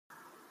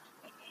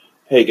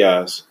Hey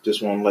guys,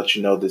 just want to let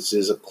you know this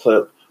is a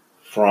clip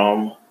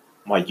from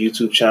my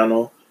YouTube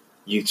channel,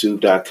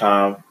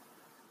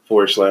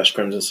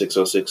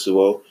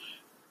 youtube.com/Crimson60620.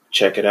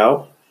 Check it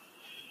out.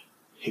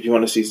 If you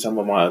want to see some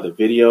of my other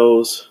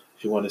videos,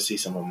 if you want to see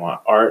some of my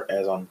art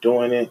as I'm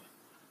doing it,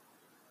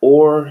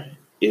 or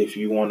if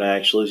you want to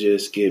actually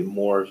just get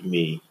more of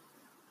me,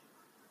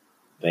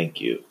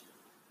 thank you.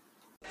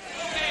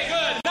 Okay,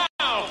 good.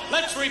 Now,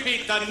 let's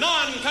repeat the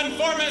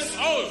non-conformist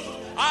oath.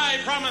 I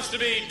promise to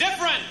be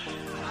different.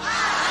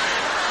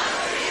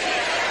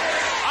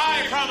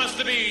 I promise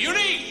to be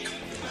unique.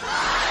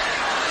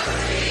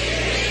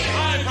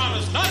 I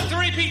promise not to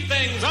repeat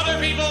things other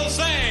people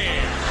say.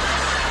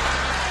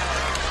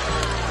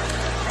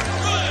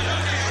 Good,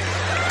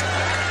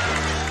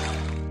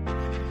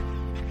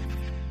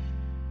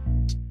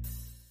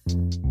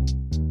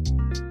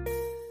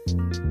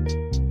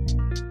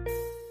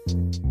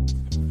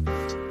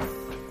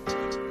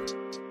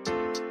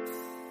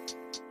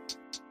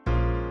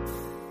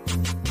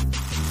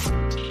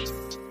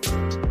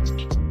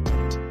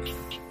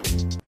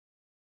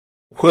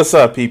 What's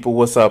up, people?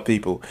 What's up,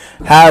 people?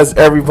 How's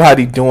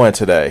everybody doing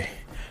today?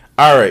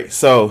 All right,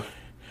 so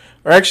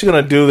we're actually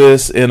gonna do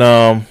this in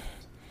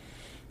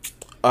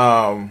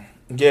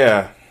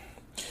yeah.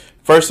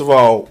 First of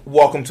all,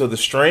 welcome to the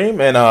stream,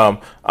 and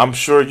I'm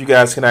sure you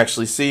guys can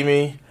actually see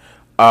me.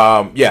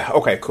 Yeah.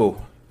 Okay. Cool.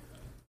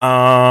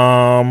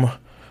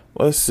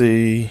 Let's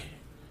see.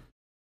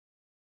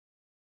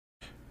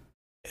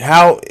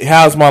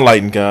 How's my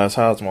lighting, guys?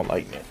 How's my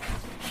lighting?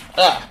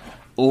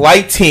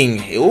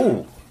 Lighting.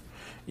 Ooh.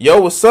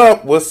 Yo, what's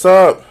up? What's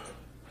up?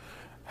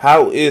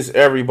 How is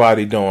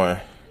everybody doing?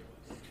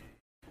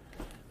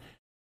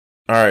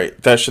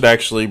 Alright, that should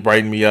actually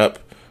brighten me up.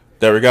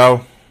 There we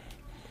go.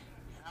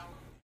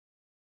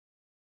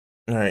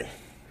 Alright.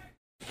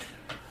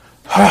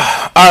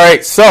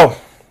 Alright, so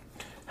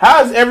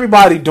how's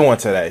everybody doing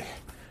today?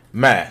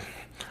 Man.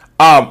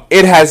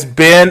 It has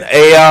been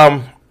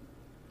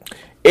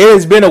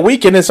a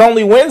week and it's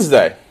only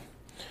Wednesday.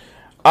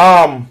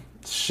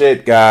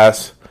 Shit,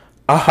 guys.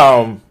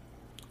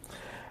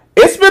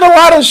 It's been a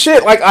lot of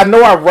shit. Like, I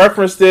know I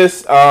referenced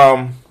this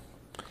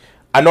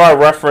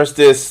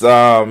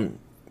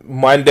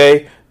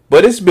Monday,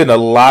 but it's been a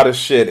lot of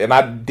shit, and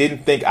I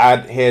didn't think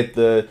I'd had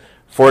the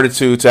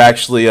fortitude to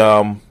actually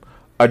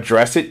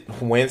address it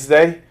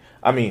Monday,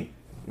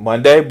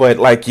 but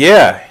like,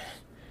 yeah.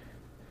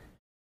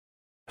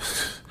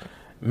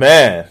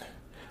 Man,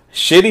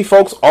 shitty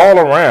folks all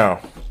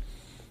around.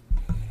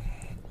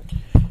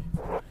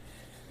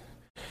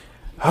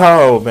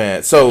 Oh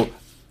man. So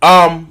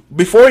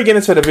before we get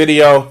into the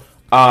video,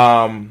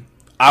 I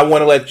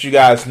want to let you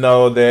guys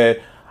know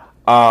that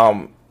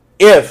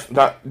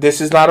this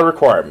is not a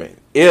requirement.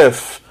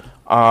 If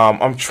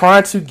I'm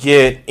trying to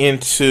get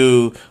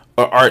into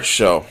an art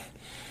show,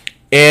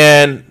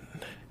 and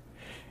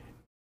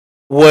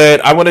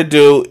what I want to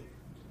do,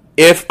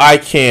 if I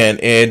can,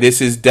 and this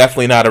is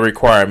definitely not a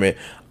requirement,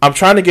 I'm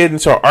trying to get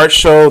into an art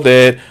show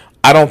that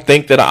I don't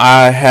think that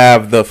I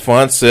have the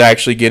funds to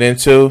actually get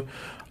into,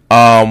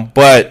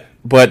 but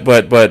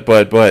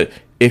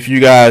if you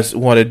guys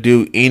want to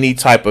do any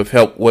type of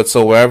help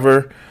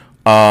whatsoever,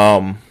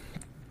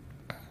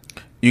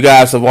 you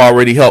guys have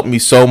already helped me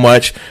so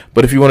much,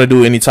 but if you want to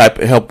do any type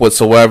of help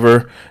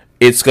whatsoever,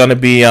 it's going to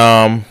be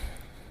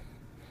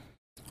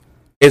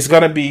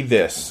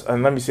this.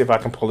 And let me see if I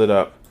can pull it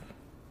up.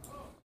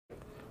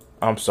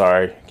 I'm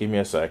sorry. Give me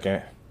a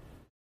second.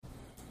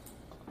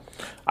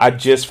 I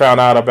just found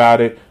out about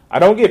it. I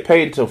don't get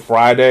paid until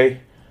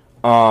Friday.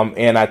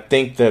 And I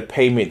think the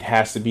payment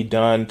has to be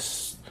done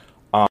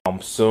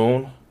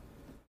soon.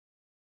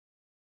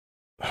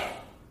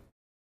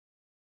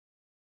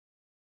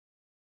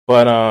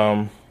 But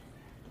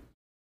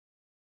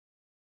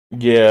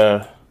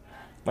yeah.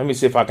 Let me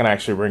see if I can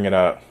actually bring it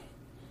up.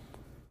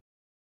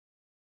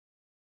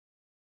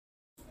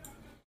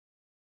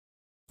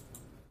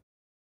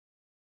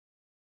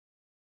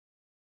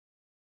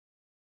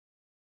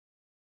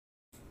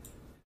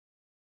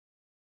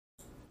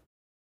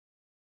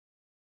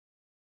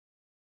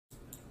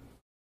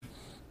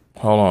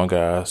 Hold on,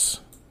 guys.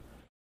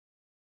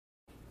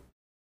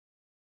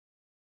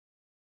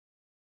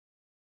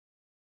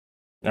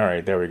 All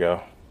right, there we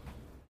go.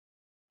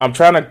 I'm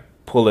trying to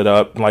pull it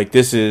up. Like,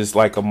 this is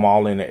like a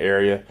mall in the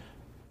area.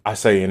 I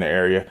say in the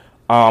area.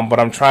 But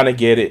I'm trying to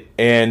get it.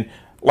 And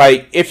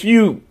like, if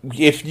you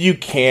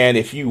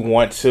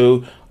want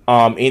to,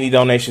 any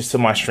donations to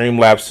my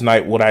Streamlabs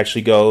tonight would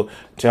actually go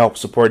to help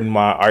supporting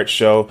my art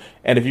show.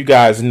 And if you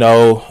guys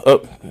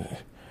know,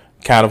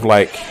 kind of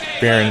like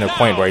bearing the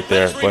point right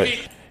there, but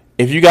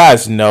if you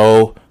guys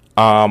know,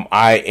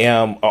 I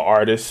am an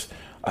artist.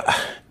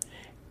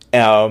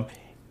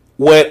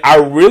 What I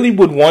really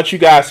would want you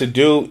guys to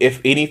do,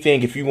 if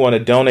anything, if you want to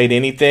donate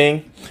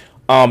anything,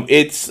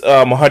 it's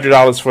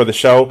 $100 for the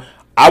show.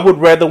 I would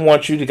rather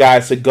want you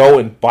guys to go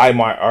and buy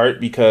my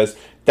art, because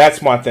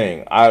that's my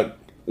thing. I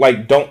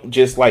don't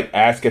just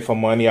ask it for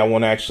money. I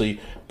want to actually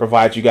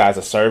provide you guys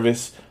a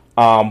service.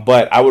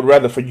 But I would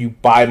rather for you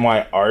buy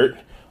my art.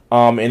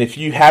 And if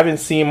you haven't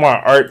seen my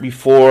art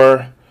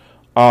before,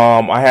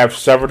 I have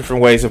several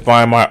different ways of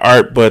buying my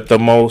art, but the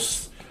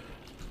most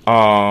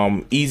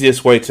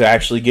easiest way to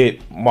actually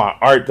get my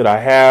art that I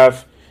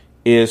have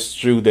is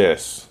through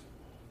this.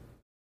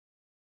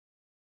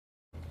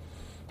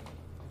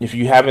 If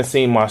you haven't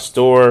seen my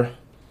store,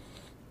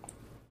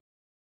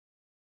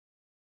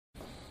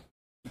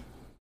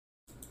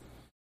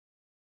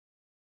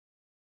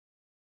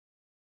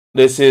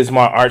 this is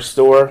my art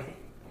store.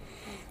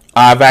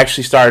 I've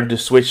actually started to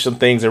switch some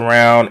things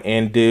around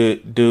and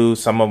do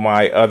some of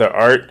my other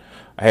art.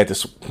 I had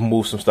to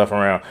move some stuff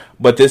around,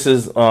 but this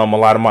is a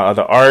lot of my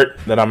other art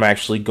that I'm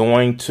actually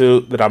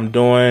that I'm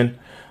doing.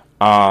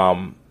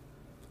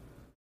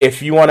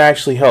 If you want to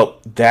actually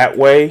help that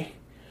way,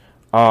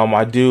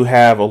 I do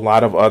have a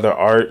lot of other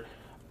art,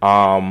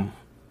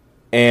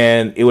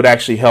 and it would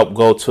actually help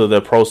go to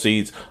the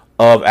proceeds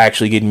of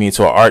actually getting me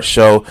into an art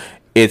show.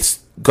 It's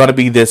going to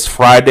be this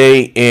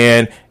Friday,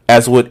 and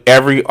as with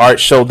every art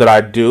show that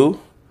I do,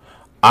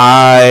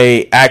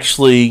 I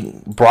actually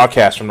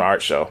broadcast from the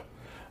art show.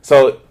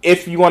 So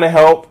if you want to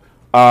help,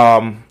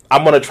 I'm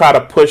going to try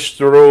to push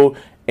through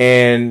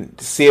and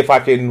see if I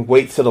can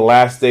wait till the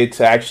last day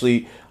to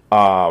actually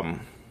to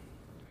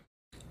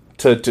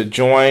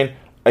join.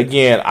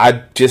 Again,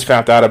 I just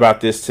found out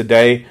about this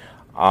today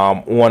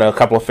on a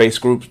couple of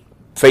Facebook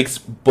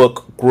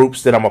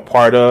groups that I'm a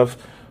part of.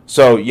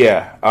 So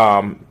yeah,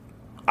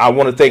 I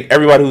want to thank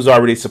everybody who's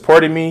already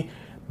supported me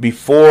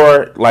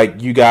before.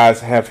 Like, you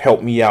guys have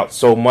helped me out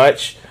so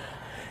much.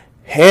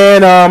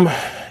 And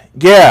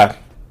yeah,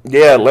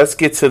 let's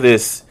get to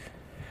this.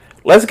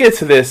 Let's get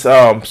to this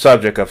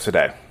subject of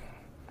today.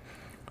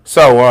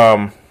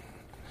 So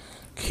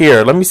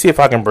here, let me see if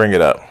I can bring it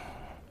up.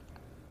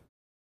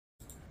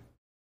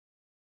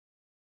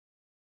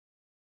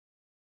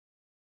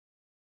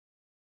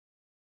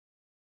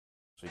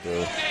 Okay,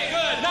 good.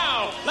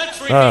 Now, let's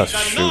repeat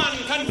the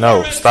non-conformist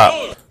No, stop.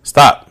 oath.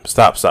 Stop.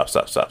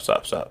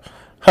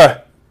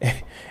 Huh.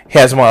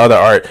 Has my other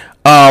art.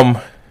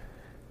 Let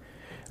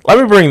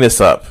me bring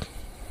this up.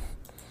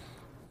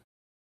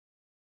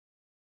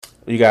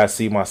 You guys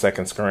see my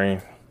second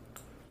screen.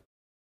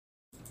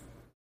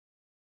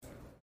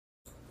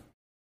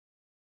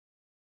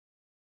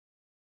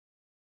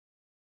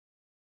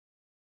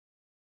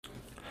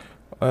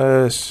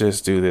 Let's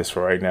just do this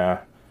for right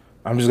now.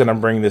 I'm just gonna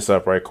bring this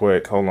up right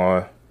quick. Hold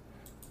on.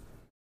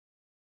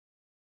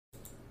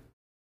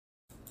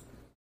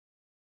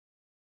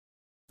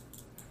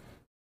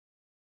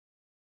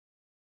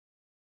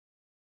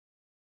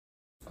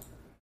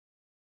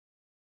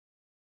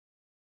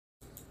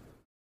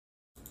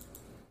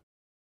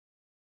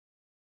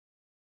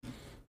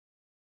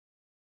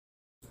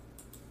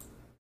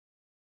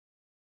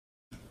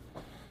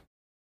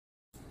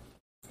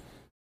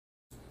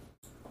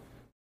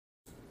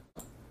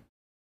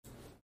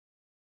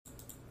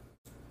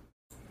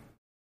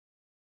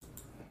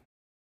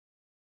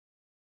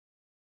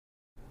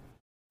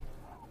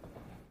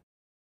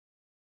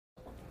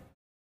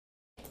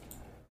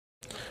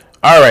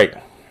 All right.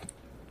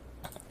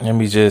 Let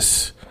me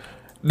just.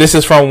 This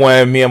is from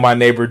when me and my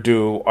neighbor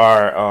do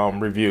our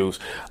reviews.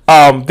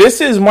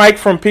 This is Mike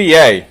from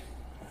PA.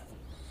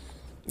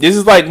 This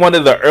is like one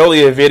of the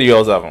earlier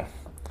videos of him.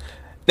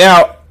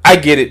 Now, I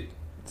get it.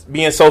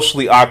 Being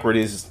socially awkward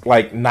is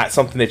like not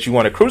something that you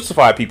want to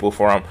crucify people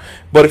for.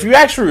 But if you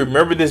actually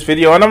remember this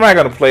video, and I'm not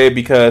going to play it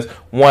because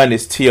one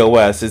is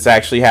TOS. It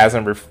actually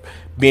hasn't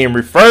being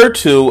referred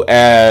to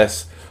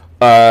as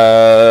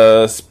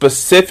a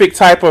specific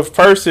type of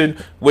person,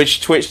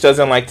 which Twitch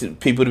doesn't like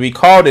people to be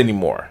called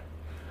anymore.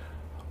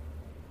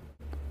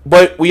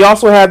 But we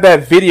also have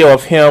that video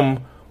of him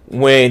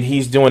when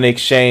he's doing an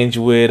exchange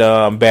with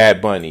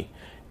Bad Bunny.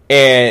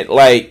 And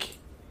like,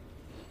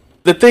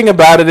 the thing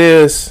about it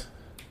is,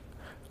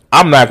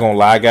 I'm not gonna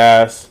lie,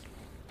 guys,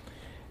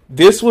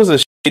 this was a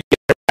shitty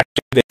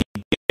interaction that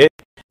he did.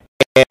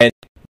 And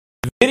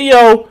the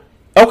video,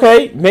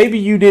 okay, maybe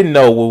you didn't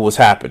know what was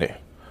happening,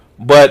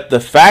 but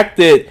the fact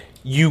that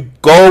you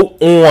go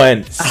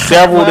on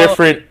several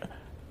different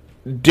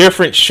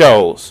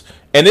shows,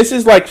 and this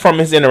is like from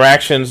his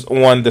interactions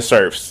on the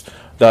Surfs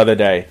the other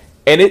day,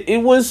 and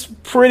it was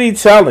pretty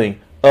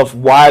telling of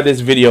why this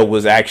video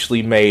was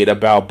actually made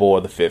about Boy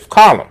the Fifth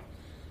Column.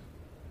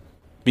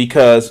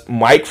 Because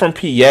Mike from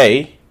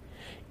PA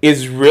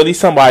is really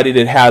somebody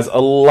that has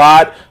a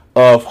lot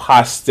of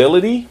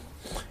hostility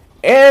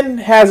and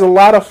has a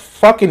lot of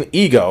fucking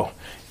ego.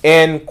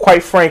 And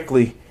quite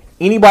frankly,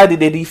 anybody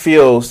that he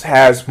feels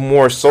has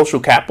more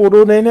social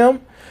capital than him,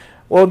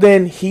 well,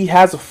 then he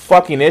has a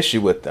fucking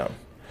issue with them.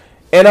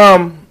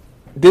 And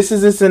this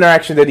is this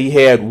interaction that he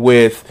had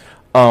with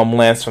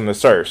Lance from the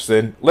Surfs.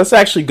 And let's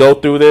actually go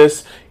through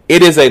this.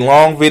 It is a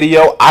long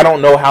video. I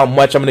don't know how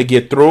much I'm going to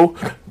get through,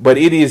 but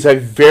it is a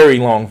very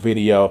long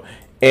video.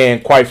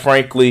 And quite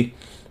frankly,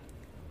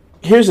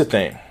 here's the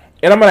thing.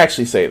 And I'm going to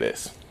actually say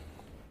this.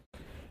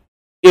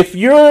 If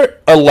you're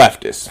a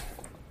leftist,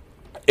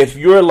 if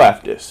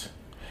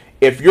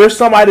you're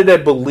somebody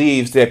that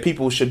believes that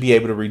people should be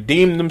able to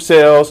redeem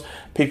themselves,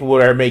 people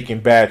that are making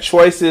bad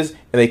choices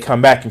and they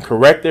come back and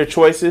correct their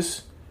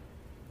choices.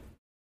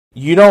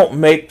 You don't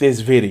make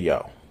this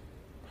video.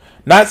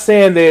 Not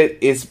saying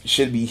that it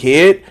should be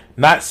hid.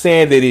 Not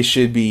saying that it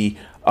should be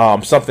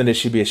something that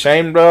should be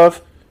ashamed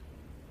of.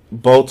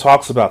 Bo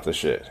talks about the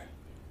shit.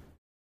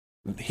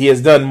 He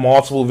has done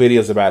multiple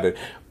videos about it.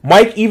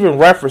 Mike even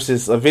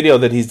references a video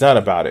that he's done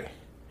about it.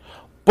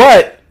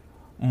 But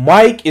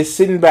Mike is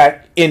sitting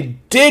back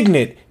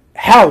indignant.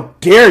 How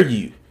dare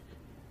you?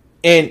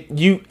 And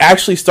you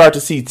actually start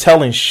to see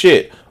telling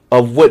shit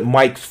of what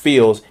Mike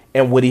feels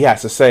and what he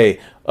has to say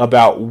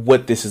about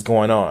what this is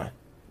going on.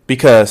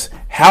 Because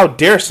how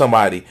dare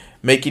somebody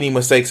make any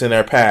mistakes in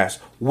their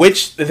past,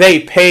 which they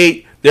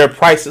paid their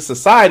price to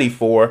society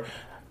for?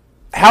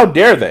 How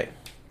dare they?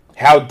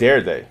 How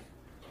dare they?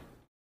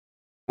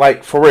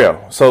 Like, for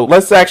real. So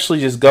let's actually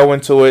just go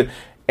into it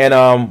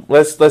and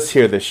let's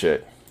hear this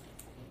shit.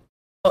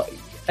 Well,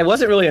 it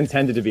wasn't really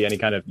intended to be any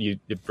kind of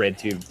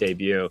BreadTube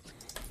debut.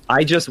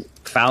 I just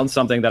found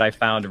something that I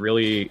found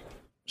really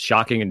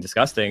shocking and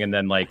disgusting, and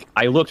then like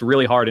I looked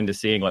really hard into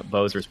seeing what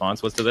Bo's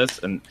response was to this,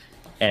 and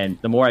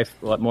the more I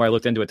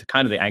looked into it, to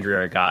kind of the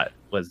angrier I got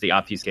was the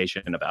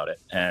obfuscation about it.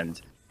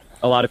 And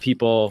a lot of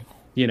people,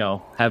 you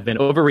know, have been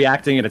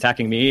overreacting and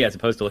attacking me as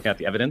opposed to looking at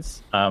the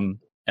evidence.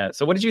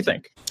 So what did you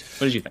think?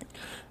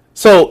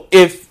 So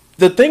if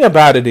the thing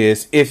about it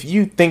is, if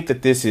you think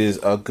that this is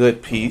a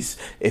good piece,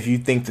 if you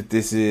think that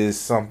this is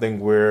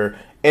something where,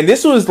 and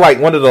this was like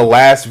one of the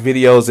last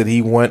videos that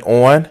he went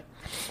on.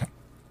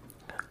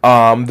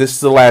 This is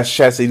the last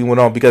chat that he went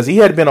on because he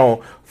had been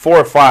on 4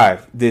 or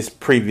 5 this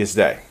previous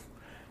day.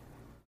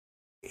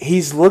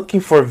 He's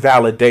looking for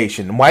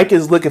validation. Mike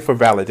is looking for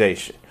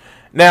validation.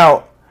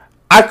 Now,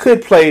 I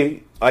could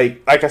play,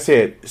 like I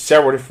said,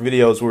 several different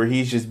videos where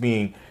he's just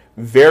being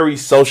very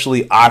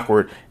socially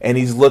awkward and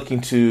he's looking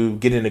to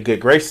get into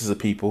good graces of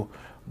people.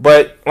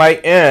 But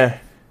like,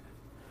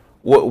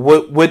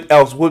 what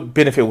else? What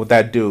benefit would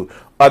that do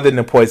other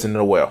than poisoning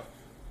the well?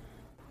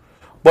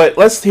 But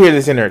let's hear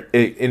this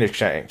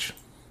interchange.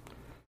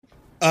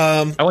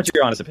 I want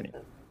your honest opinion.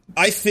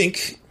 I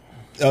think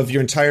of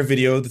your entire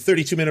video, the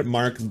 32-minute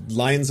mark,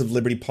 Lions of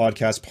Liberty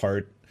podcast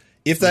part,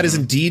 if that is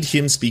indeed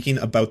him speaking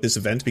about this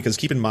event, because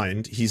keep in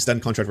mind, he's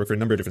done contract work for a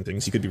number of different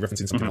things. He could be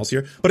referencing something else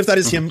here. But if that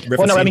is him referencing...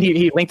 Well, no, I mean,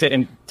 he linked it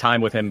in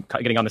time with him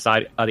getting on the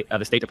side of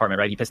the State Department,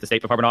 right? He pissed the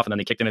State Department off, and then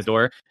they kicked in his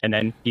door, and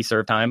then he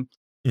served time.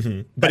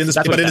 Mm-hmm. But in his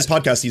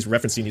podcast, he's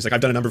referencing, he's like,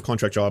 I've done a number of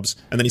contract jobs,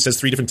 and then he says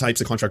 3 different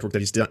types of contract work that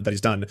he's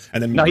done,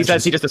 and then... No, he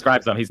says, he just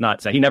describes them. He's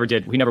not saying, he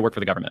never worked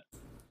for the government.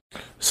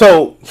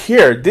 So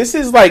here, this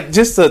is like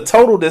just a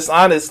total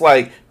dishonest,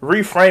 like,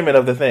 reframing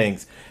of the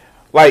things.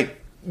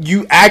 Like,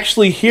 you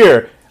actually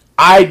hear...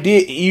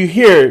 You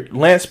hear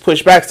Lance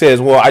push back, says,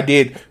 well, I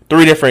did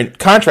 3 different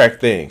contract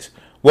things.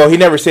 Well, he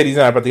never said he's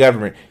not about the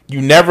government. You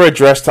never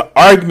addressed the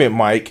argument,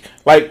 Mike.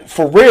 Like,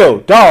 for real,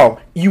 dog,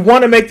 you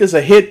want to make this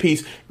a hit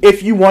piece.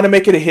 If you want to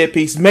make it a hit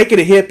piece, make it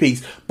a hit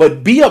piece.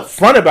 But be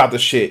upfront about the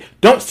shit.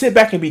 Don't sit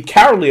back and be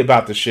cowardly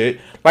about the shit.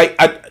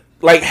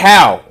 Like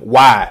how?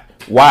 Why?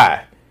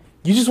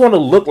 You just want to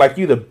look like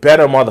you the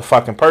better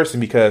motherfucking person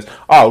because,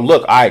 oh,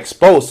 look, I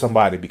exposed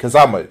somebody because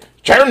I'm a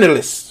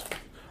journalist.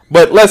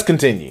 But let's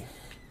continue.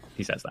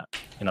 He says that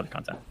in other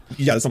content.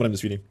 Yeah, that's not what I'm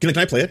disputing. Can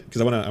I play it?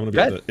 Because I want to be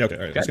able to... Yeah, okay,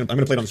 all right. I'm going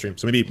to play it on the stream.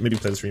 So maybe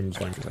play the stream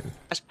for a second.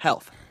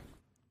 Health.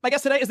 My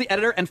guest today is the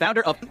editor and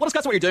founder of... We'll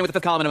discuss what you're doing with the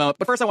Fifth Column in a moment,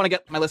 but first I want to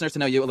get my listeners to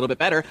know you a little bit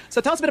better. So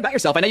tell us a bit about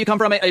yourself. I know you come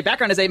from a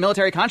background as a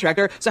military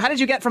contractor, so how did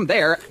you get from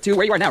there to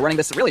where you are now, running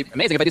this really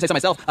amazing, if I do say so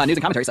myself, news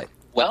and commentary site?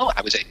 Well,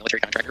 I was a military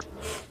contractor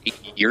for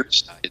 8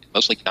 years, did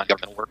mostly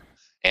non-governmental work,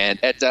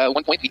 and at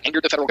one point we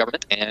angered the federal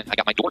government, and I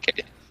got my door kicked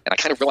in, and I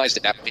kind of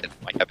realized that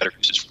might have better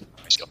uses for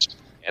my skills,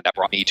 and that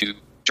brought me to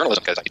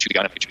journalism because I could shoot a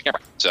gun and I could shoot a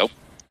camera. So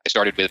I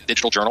started with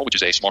Digital Journal, which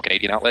is a small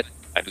Canadian outlet.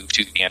 I moved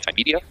to the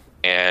Anti-Media,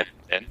 and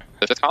then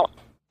the Fifth Column.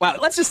 Wow,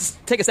 let's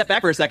just take a step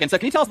back for a second. So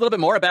can you tell us a little bit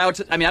more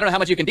about, I mean, I don't know how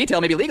much you can detail,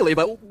 maybe legally,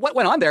 but what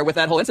went on there with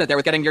that whole incident there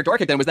with getting your door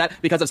kicked in? Was that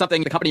because of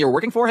something the company you were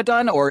working for had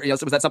done, or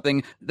was that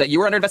something that you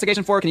were under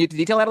investigation for? Can you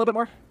detail that a little bit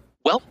more?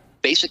 Well,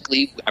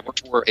 basically, I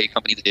worked for a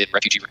company that did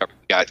refugee recovery.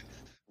 We got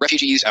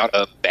refugees out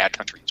of bad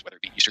countries, whether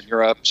it be Eastern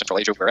Europe, Central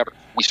Asia, wherever.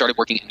 We started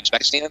working in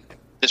Uzbekistan.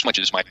 This much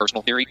is my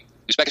personal theory.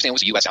 Uzbekistan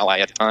was a U.S. ally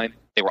at the time.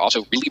 They were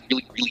also really,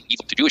 really, really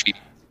evil to Jewish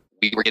people.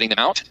 We were getting them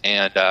out,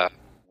 and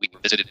we were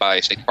visited by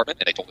State Department,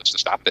 and they told us to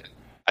stop it.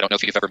 I don't know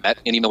if you've ever met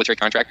any military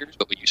contractors,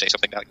 but when you say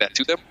something like that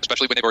to them,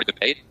 especially when they've already been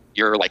paid,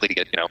 you're likely to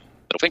get, middle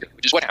finger,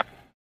 which is what happened.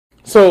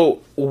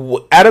 So,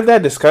 out of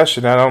that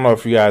discussion, I don't know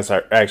if you guys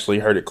actually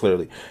heard it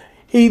clearly.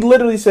 He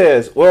literally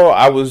says, well,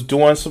 I was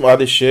doing some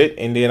other shit,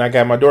 and then I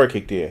got my door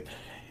kicked in.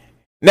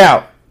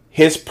 Now,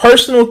 his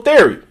personal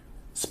theory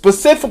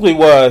specifically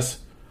was,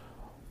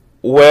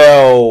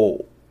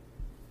 well,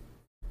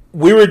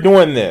 we were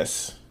doing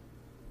this,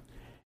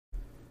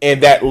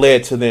 and that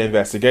led to the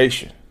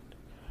investigation.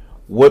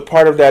 What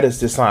part of that is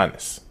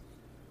dishonest?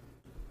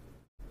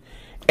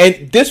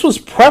 And this was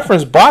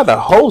preferenced by the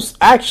host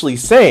actually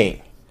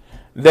saying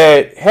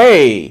that,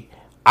 hey,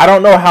 I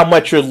don't know how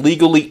much you're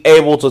legally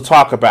able to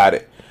talk about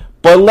it,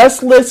 But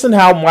let's listen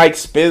how Mike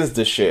spins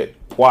the shit.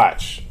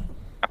 Watch.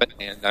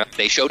 And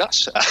they showed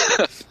us.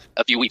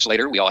 A few weeks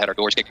later, we all had our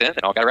doors kicked in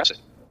and all got arrested.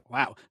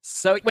 Wow.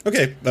 So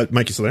Okay,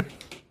 Mike, you still there?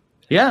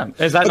 Yeah,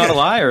 is that not a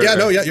lie? Or, yeah,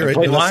 no, yeah, you're right.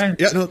 blatant No, lie?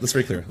 yeah, no, that's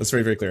very clear. That's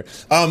very, very clear.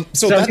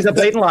 So he's a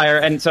blatant liar,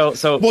 and so.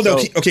 Well, no,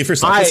 okay.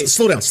 First off,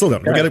 slow down.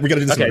 We got to do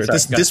this. Okay,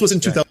 sorry, This was in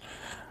 2000.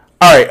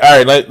 All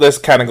right. Let's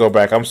kind of go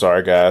back. I'm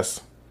sorry, guys.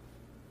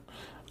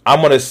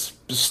 I'm gonna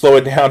slow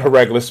it down to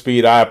regular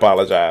speed. I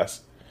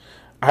apologize.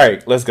 All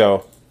right, let's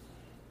go.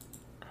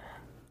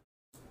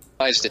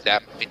 I realized at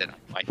that point that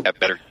I might have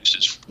better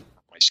uses for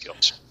my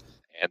skills,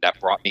 and that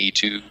brought me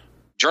to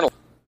journalism.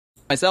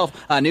 myself,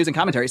 news and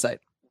commentary site.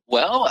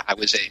 Well, I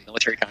was a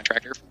military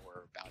contractor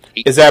for about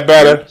 8 Is that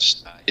better?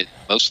 years. I did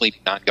mostly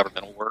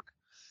non-governmental work.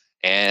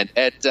 And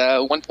at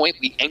one point,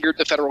 we angered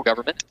the federal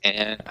government,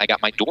 and I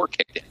got my door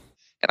kicked in.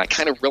 And I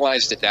kind of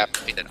realized at that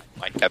point that I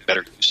might have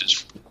better uses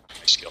for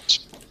my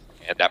skills.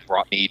 And that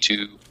brought me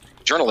to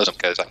journalism,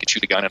 because I could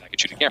shoot a gun and I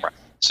could shoot a camera.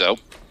 So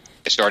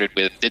I started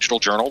with Digital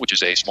Journal, which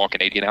is a small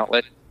Canadian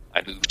outlet.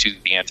 I moved to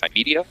the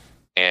Anti-Media,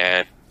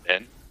 and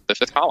then the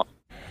Fifth Column.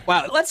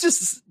 Wow, let's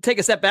just take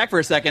a step back for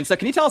a second. So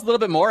can you tell us a little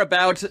bit more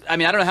about, I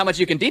mean, I don't know how much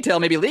you can detail,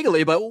 maybe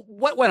legally, but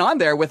what went on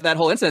there with that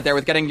whole incident there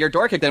with getting your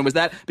door kicked in? Was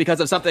that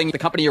because of something the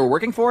company you were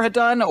working for had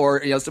done?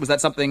 Or was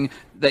that something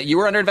that you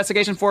were under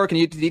investigation for? Can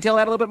you detail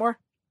that a little bit more?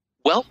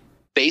 Well,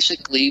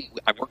 basically,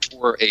 I worked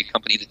for a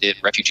company that did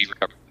refugee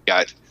recovery. We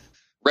got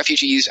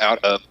refugees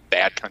out of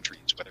bad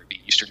countries, whether it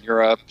be Eastern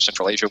Europe,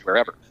 Central Asia,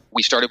 wherever.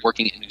 We started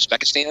working in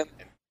Uzbekistan,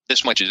 and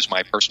this much is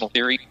my personal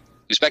theory.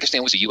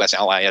 Uzbekistan was a U.S.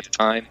 ally at the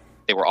time.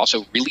 They were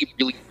also really,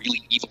 really,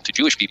 really evil to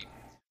Jewish people.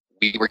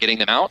 We were getting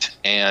them out,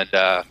 and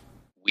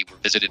we were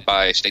visited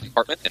by State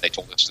Department, and they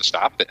told us to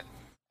stop. And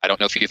I don't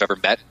know if you've ever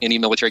met any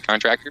military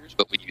contractors,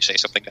 but when you say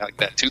something like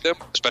that to them,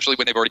 especially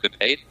when they've already been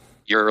paid,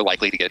 you're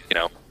likely to get,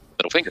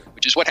 middle finger,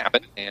 which is what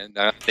happened. And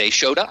they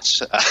showed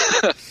us.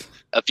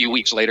 A few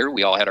weeks later,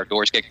 we all had our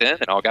doors kicked in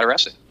and all got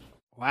arrested.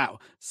 Wow.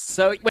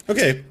 So,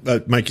 Okay,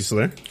 Mike, you still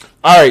there?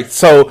 All right,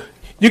 so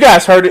you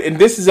guys heard it, and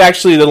this is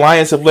actually the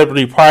Lions of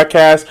Liberty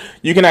podcast.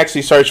 You can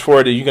actually search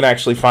for it, and you can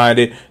actually find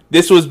it.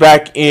 This was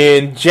back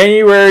in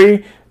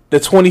January the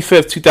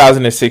 25th,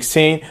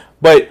 2016.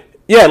 But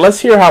yeah, let's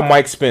hear how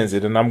Mike spins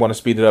it, and I'm going to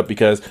speed it up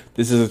because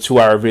this is a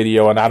 2-hour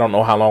video, and I don't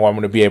know how long I'm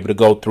going to be able to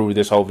go through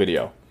this whole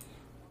video.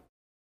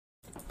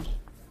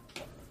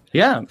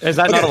 Yeah, is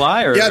that not a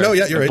lie? Or, yeah, no,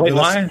 yeah, you're right.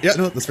 blatant lie? Yeah,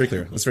 no, that's very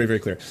clear. That's very, very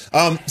clear.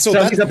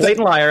 So he's a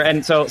blatant liar,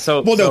 and so.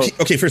 Well, no,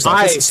 okay. First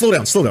off, slow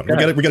down. We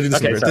got to do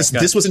this. Okay,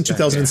 This was in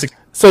 2006.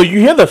 So you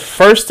hear the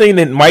first thing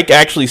that Mike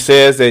actually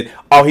says that,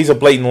 oh, he's a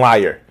blatant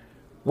liar.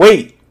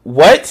 Wait,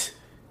 what?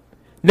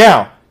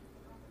 Now,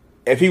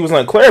 if he was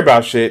unclear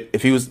about shit,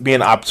 if he was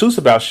being obtuse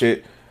about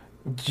shit,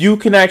 you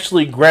can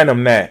actually grant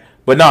him that.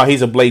 But no,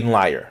 he's a blatant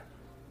liar.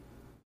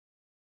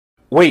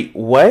 Wait,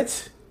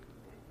 what?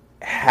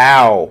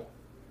 How?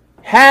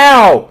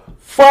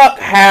 Fuck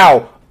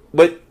how?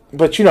 But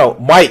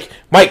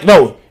Mike,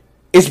 no,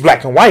 it's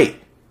black and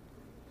white.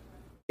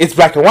 It's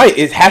black and white.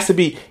 It has to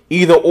be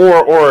either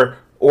or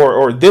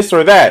this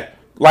or that.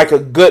 Like a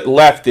good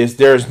leftist,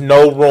 there's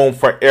no room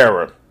for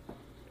error.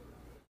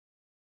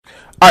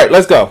 All right,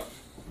 let's go.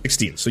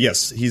 16. So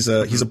yes, he's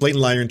a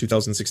blatant liar in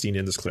 2016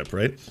 in this clip,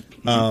 right?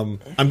 I'm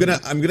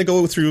gonna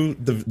go through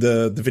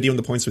the video and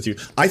the points with you.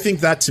 I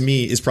think that to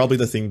me is probably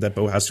the thing that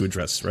Bo has to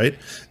address, right?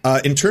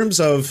 In terms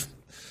of,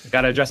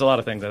 got to address a lot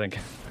of things, I think.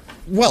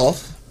 Well,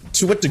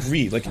 to what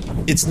degree? Like,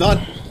 it's not.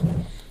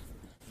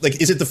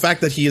 Like, is it the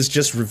fact that he has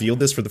just revealed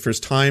this for the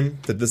first time?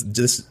 That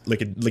this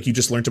like you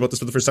just learned about this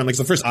for the first time? Like, it's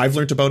the first I've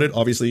learned about it.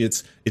 Obviously,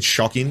 it's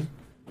shocking.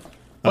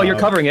 Well, you're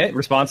covering it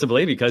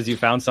responsibly because you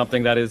found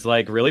something that is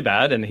like really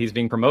bad, and he's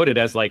being promoted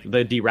as like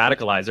the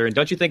de-radicalizer. And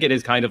don't you think it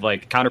is kind of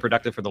like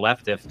counterproductive for the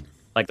left if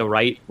like the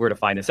right were to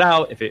find this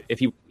out, if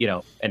you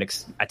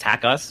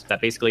attack us?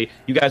 That basically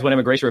you guys want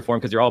immigration reform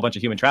because you're all a bunch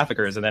of human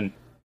traffickers, and then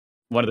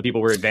one of the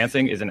people we're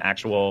advancing is an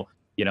actual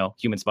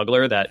human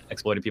smuggler that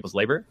exploited people's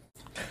labor.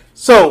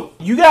 So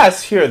you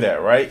guys hear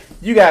that, right?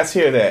 You guys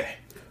hear that?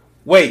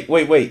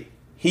 Wait.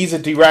 He's a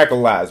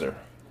de-radicalizer.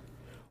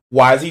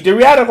 Why is he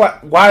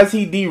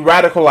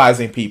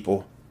de-radicalizing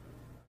people?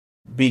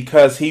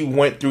 Because he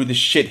went through the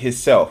shit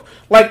himself.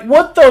 Like,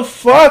 what the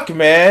fuck,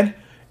 man?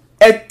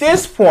 At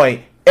this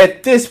point,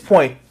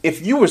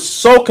 if you were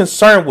so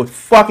concerned with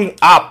fucking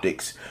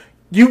optics,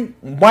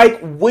 Mike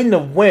wouldn't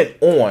have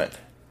went on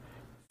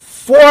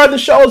 4 other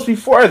shows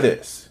before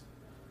this.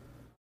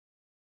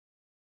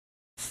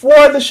 4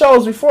 other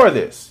shows before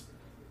this.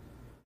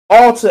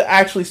 All to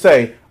actually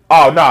say,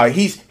 oh, no,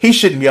 he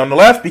shouldn't be on the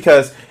left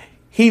because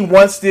he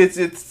once did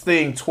this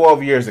thing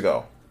 12 years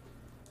ago.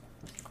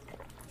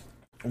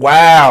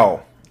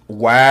 Wow.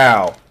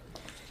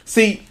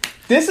 See,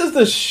 this is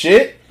the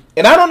shit.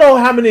 And I don't know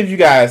how many of you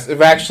guys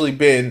have actually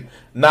been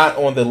not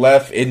on the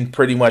left in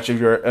pretty much of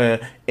your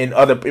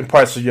in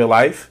parts of your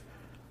life.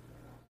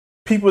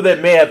 People that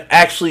may have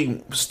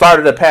actually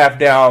started a path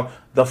down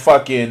the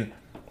fucking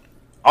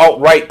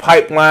alt-right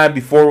pipeline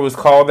before it was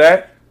called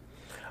that.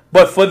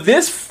 But for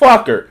this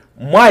fucker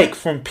Mike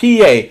from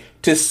PA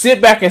to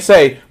sit back and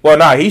say, well,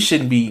 nah, he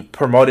shouldn't be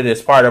promoted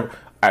as part of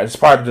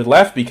the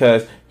left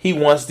because he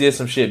once did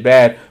some shit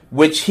bad,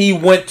 which he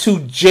went to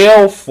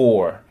jail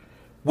for,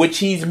 which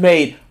he's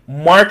made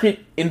marked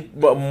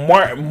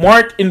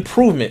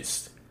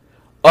improvements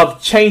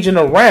of changing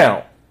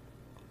around.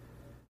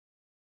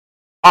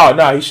 Oh,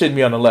 no, he shouldn't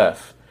be on the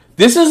left.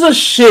 This is a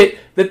shit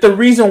that the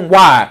reason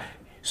why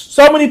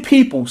so many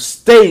people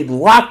stayed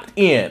locked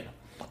in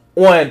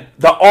on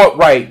the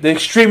alt-right, the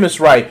extremist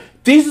right.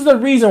 This is the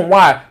reason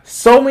why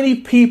so many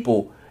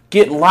people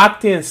get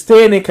locked in,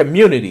 staying in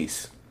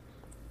communities.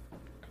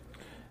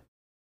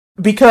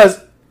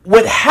 Because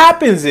what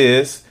happens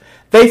is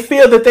they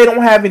feel that they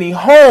don't have any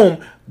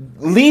home,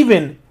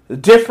 leaving the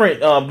different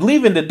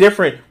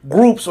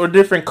groups or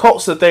different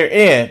cults that they're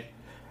in,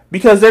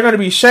 because they're going to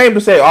be ashamed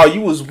to say, oh,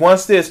 you was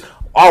once this,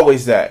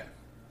 always that.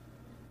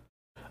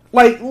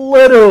 Like,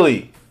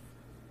 literally,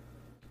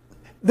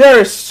 there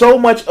is so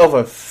much of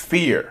a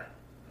fear.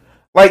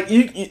 Like,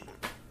 you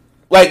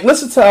like,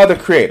 listen to other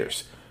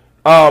creators.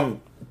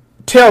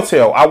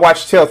 Telltale, I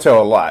watch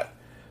Telltale a lot.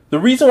 The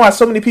reason why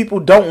so many people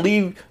don't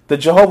leave the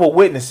Jehovah's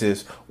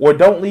Witnesses or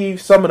don't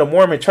leave some of the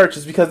Mormon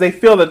churches because they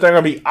feel that they're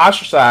going to be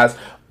ostracized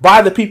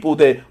by the people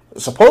that are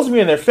supposed to be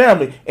in their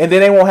family, and then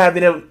they won't have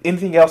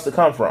anything else to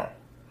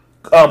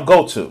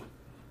go to.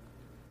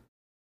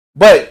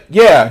 But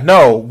yeah,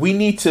 no, we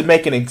need to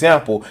make an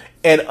example.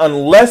 And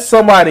unless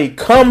somebody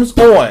comes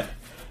on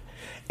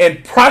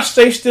and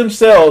prostrates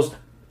themselves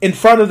in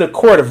front of the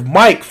court of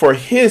Mike for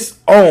his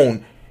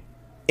own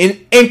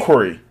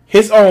inquiry,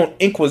 his own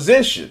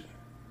inquisition,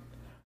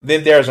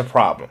 then there's a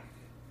problem.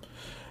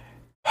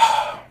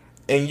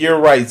 And you're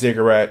right,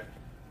 Ziggurat.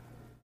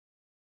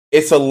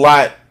 It's a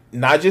lot,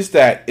 not just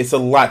that, it's a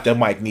lot that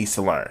Mike needs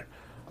to learn.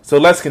 So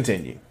let's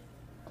continue.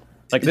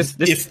 Like, this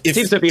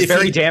seems to be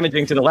very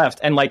damaging to the left.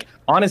 And, like,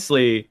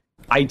 honestly,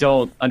 I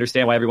don't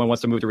understand why everyone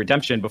wants to move to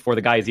redemption before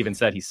the guy has even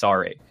said he's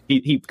sorry.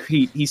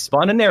 He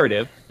spun a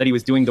narrative that he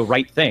was doing the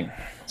right thing.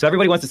 So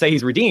everybody wants to say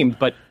he's redeemed,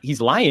 but he's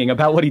lying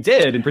about what he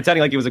did and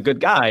pretending like he was a good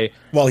guy.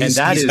 Well, he's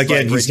lying in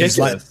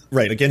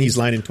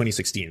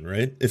 2016,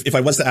 right? If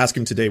I was to ask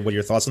him today, what are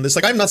your thoughts on this?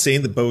 Like, I'm not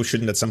saying that Bo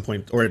shouldn't at some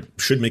point, or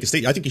should make a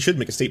statement. I think he should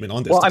make a statement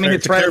on this. Well, I mean,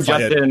 his friend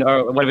Justin,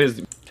 or one of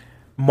his...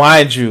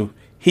 Mind you,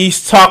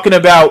 he's talking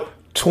about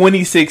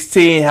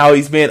 2016, how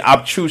he's been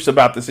obtuse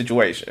about the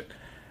situation.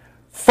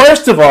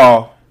 First of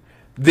all,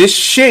 this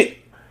shit,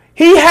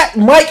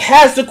 Mike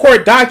has the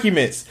court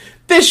documents.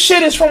 This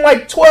shit is from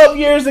like 12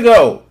 years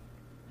ago.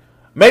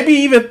 Maybe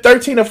even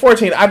 13 or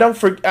 14. I don't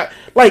forget.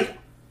 Like,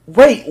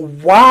 wait,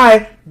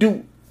 why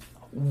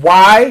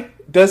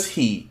does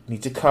he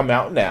need to come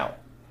out now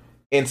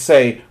and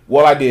say,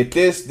 well, I did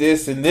this,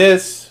 this, and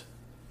this?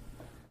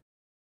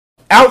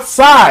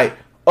 Outside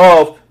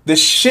of the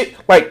shit,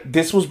 like,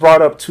 this was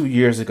brought up 2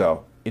 years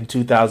ago in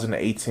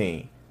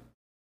 2018.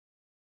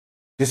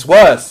 This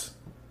was.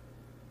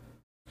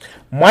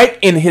 Mike,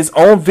 in his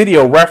own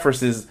video,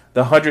 references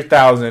the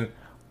 100,000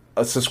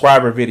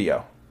 subscriber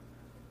video.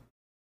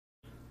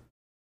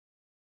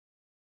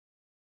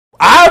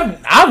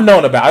 I've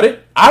known about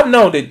it. I've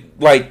known that,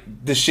 like,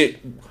 the shit,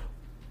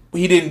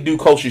 he didn't do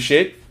kosher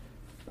shit.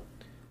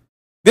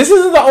 This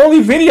isn't the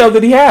only video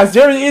that he has.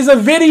 There is a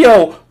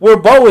video where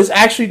Bo is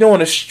actually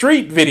doing a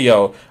street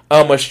video,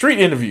 a street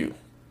interview,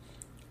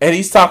 and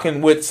he's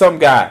talking with some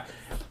guy.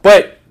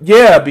 But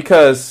yeah,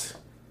 because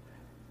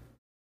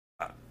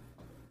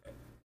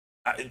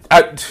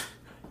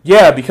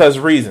because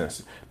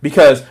reasons.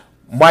 Because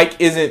Mike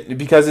isn't,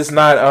 because it's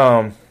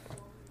not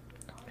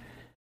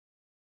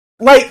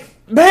like,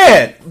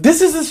 man,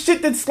 this is the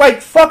shit that's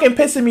like fucking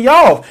pissing me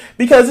off,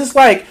 because it's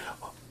like,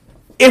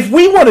 if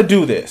we want to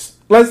do this,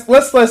 let's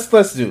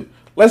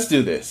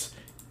do this.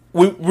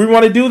 We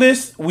want to do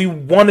this. We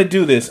want to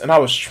do this, and I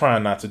was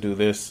trying not to do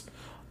this.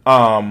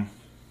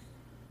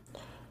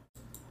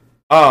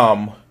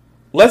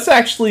 Let's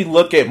actually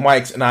look at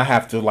Mike's, and I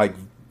have to like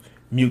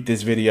mute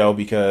this video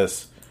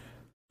because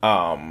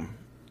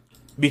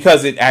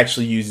it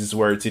actually uses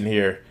words in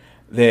here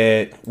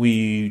that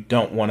we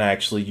don't want to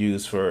actually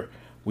use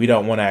we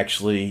don't want to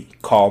actually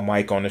call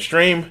Mike on the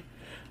stream.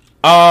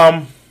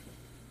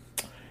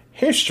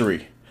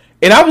 History.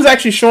 And I was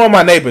actually showing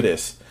my neighbor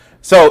this.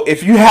 So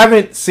if you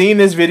haven't seen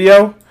this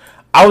video,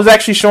 I was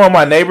actually showing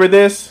my neighbor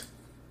this.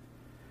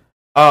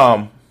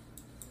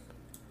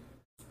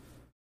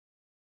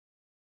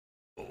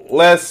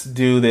 Let's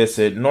do this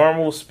at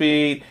normal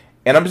speed.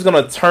 And I'm just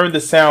going to turn the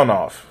sound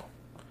off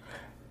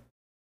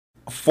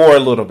for a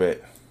little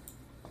bit.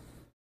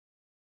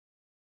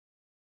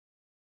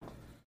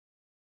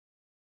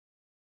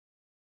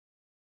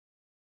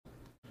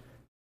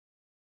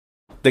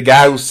 The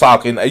guy who's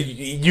talking,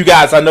 you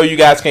guys, I know you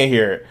guys can't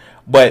hear it,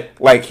 but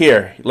like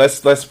here,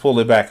 let's pull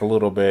it back a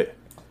little bit.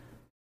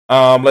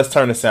 Let's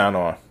turn the sound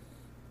on.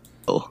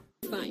 Oh.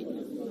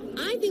 Fine.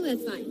 I think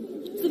that's fine.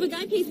 So if a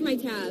guy pays for my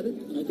tab,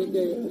 I think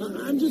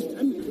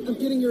I'm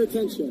getting your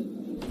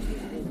attention.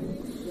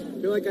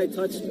 I feel like I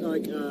touched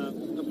like a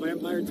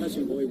vampire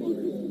touching holy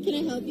water. Can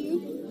I help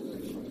you?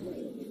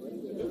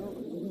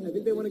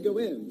 want to go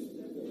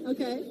in.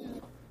 Okay.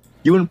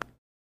 You and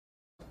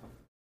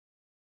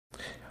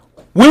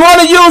We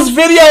want to use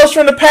videos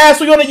from the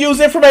past. We want to use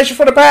information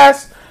from the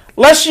past.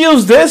 Let's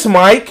use this,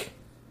 Mike.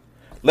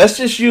 Let's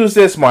just use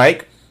this,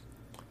 Mike.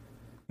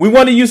 We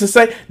want to use the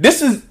same.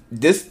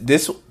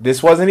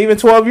 This wasn't even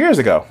 12 years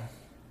ago.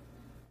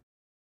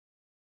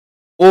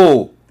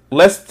 Oh,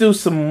 let's do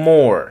some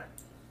more.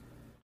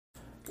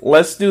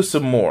 Let's do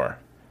some more.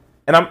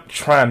 And I'm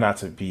trying not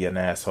to be an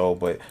asshole,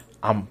 but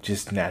I'm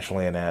just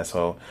naturally an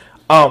asshole.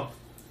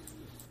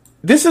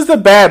 This is the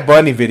Bad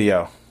Bunny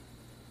video.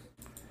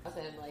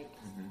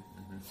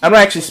 I'm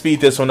gonna actually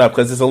speed this one up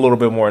because it's a little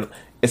bit more.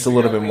 It's a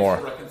little bit more.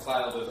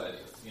 Reconcile those ideas,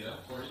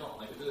 or you don't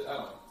like. I don't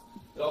know.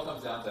 It all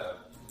comes down to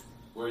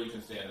where you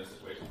can stand in this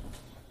situation.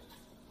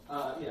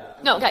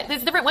 No, okay.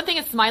 There's different. One thing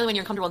is smiling when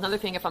you're comfortable. Another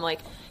thing, if I'm like,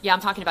 yeah, I'm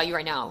talking about you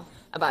right now,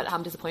 about how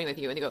I'm disappointed with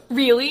you, and they go,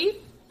 really?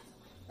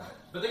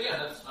 But again,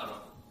 that's I don't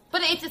know.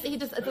 But it's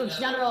a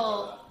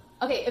general.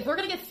 Okay, if we're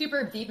gonna get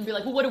super deep and be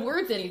like, well, what do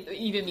words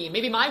even mean?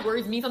 Maybe my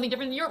words mean something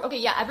different than yours. Okay,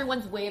 yeah,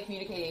 everyone's way of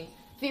communicating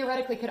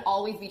theoretically could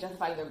always be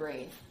justified in their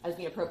brain as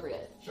being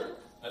appropriate. Sure.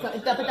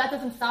 But that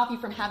doesn't stop you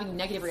from having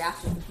negative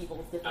reactions to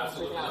people's different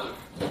Absolutely personalities.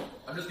 not.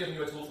 I'm just giving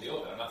you a tool to deal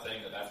with it. I'm not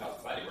saying that that's how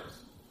society works.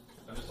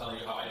 I'm just telling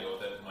you how I deal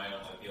with it in my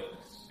own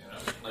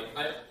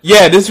feelings.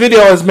 Yeah, this video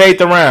has made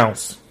the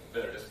rounds.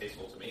 They're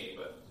distasteful to me,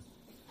 but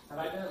have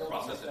I been a little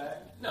process it.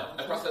 No,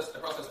 I process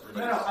pretty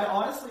much. No, I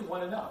honestly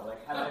want to know.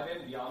 Like, have I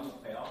been beyond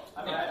the pale?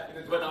 I mean,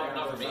 but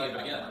not for me. But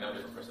again, I'm a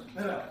different person.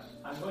 No.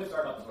 I'm really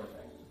sorry about the horse thing.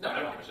 No,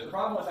 I don't give a shit. The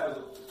problem was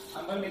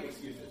I'm going to make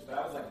excuses, but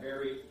I was like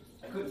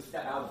I couldn't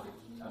step out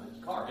of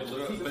the car. But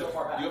So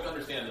far back. you have to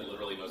understand that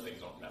literally most things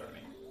don't matter to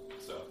me.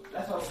 So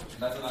that's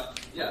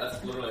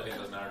literally a thing that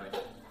doesn't matter to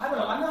me. I don't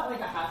know. I'm not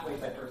like a halfway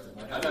type person.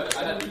 Like, I've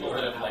had people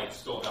that have like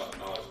stolen $1,000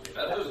 from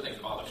me. Those are things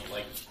that bother me.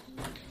 Like,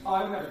 oh,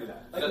 I would never do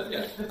that.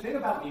 Like, the thing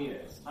about me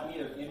is I'm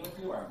either in with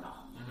you or I'm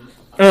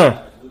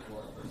not.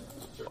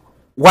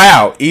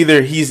 Wow,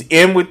 either he's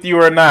in with you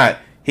or not.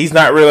 He's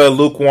not really a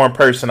lukewarm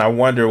person. I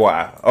wonder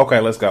why. Okay,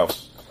 let's go.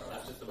 So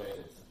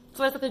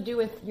what does that have to do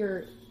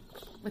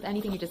with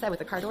anything you just said, with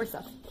the car door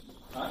stuff?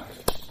 Huh?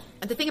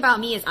 And the thing about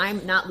me is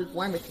I'm not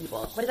lukewarm with people.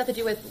 What does that have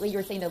to do with what you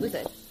were saying to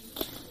Lucid?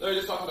 No, we're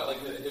just talking about like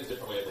his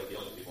different way of like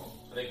dealing with people.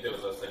 I think there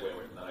was a segue away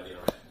from that idea,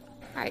 right?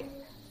 Alright.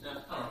 Yeah,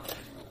 I don't know.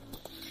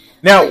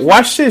 Now,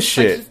 watch this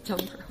shit.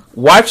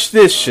 Watch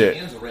this shit. My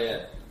hand's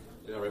red.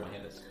 Look how red my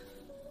hand is.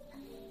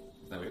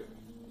 Isn't that weird?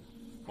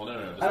 Well, no. I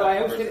don't know,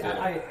 I was kidding.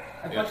 I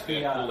punched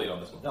the on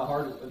this one. The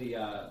hard, the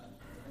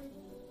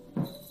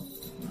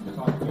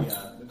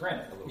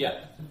granite a little bit.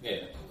 Yeah.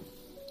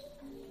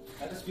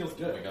 That just feels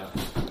good. Oh my god.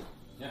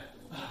 Yeah.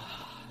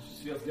 It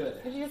just feels good.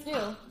 What did you just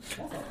do?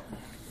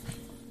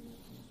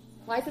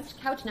 Why is this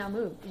couch now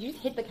moved? Did you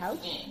just hit the couch?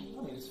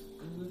 No, you just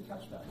moved the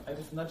couch back. I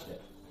just nudged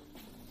it.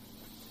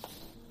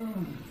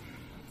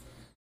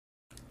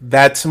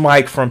 That's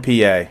Mike from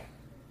PA.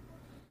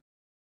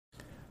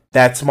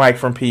 That's Mike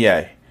from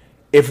PA.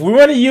 If we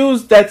want to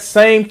use that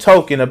same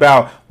token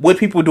about what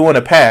people do in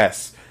the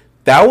past,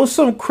 that was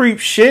some creep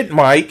shit,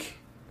 Mike.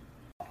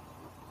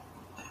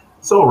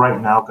 So right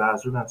now,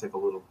 guys, we're going to take a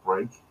little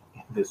break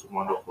in this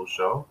wonderful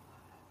show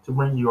to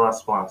bring you our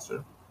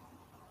sponsor.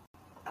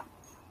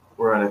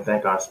 We're going to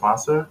thank our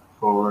sponsor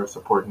for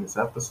supporting this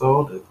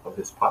episode of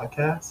this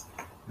podcast.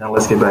 Now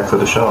let's get back to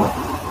the show.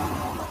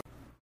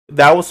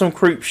 That was some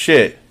creep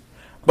shit.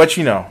 But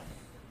you know.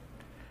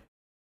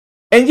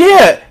 And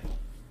yeah,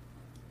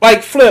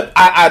 like Flip,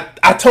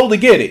 I totally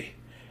get it.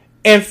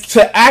 And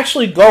to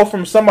actually go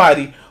from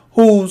somebody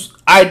whose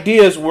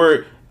ideas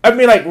were, I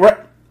mean, like,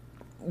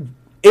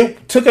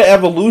 it took an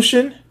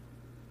evolution.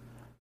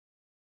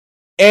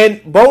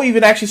 And Bo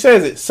even actually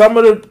says it. Some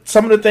of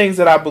the things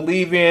that I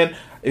believe in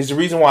is the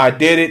reason why I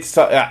did it.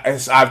 So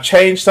I've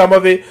changed some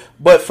of it.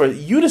 But for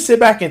you to sit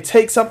back and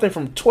take something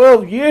from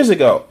 12 years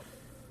ago,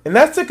 and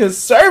that's a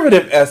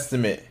conservative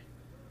estimate,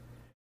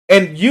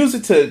 and use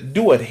it to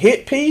do a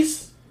hit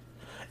piece,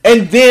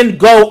 and then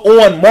go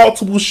on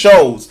multiple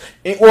shows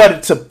in order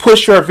to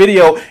push your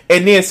video,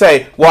 and then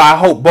say, well, I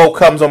hope Bo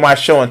comes on my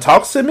show and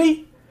talks to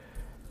me.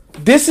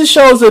 This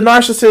shows the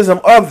narcissism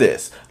of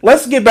this.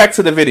 Let's get back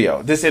to the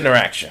video, this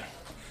interaction.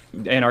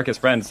 Anarchist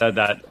friend said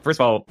that, first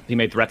of all, he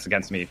made threats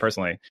against me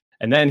personally.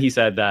 And then he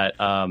said that,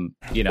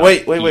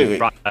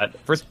 Wait.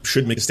 First,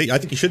 should make a statement. I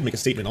think he should make a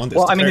statement on this.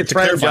 Well, I mean, his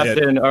friend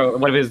Justin, or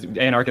one of his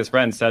anarchist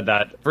friends, said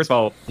that, first of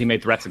all, he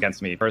made threats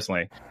against me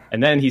personally.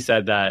 And then he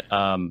said that,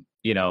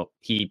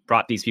 he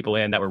brought these people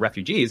in that were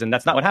refugees, and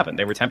that's not what happened.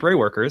 They were temporary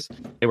workers.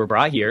 They were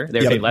brought here.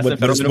 They were paid less than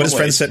federal minimum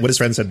wage. What his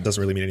friend said doesn't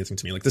really mean anything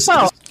to me. Like this.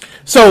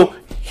 So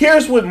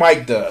here's what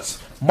Mike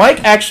does.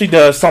 Mike actually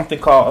does something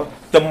called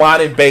the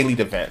Mott and Bailey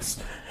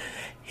defense.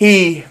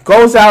 He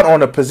goes out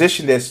on a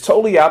position that's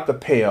totally out the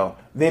pale.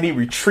 Then he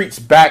retreats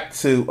back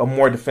to a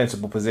more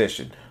defensible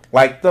position,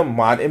 like the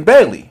Mott and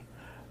Bailey.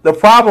 The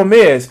problem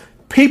is,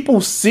 people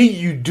see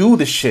you do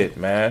the shit,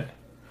 man.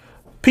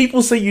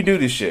 People see you do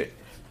the shit.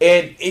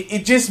 And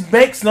it just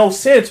makes no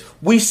sense.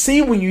 We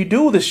see when you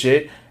do the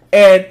shit.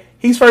 And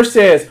he first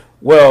says,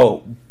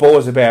 well, Bo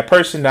is a bad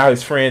person. Now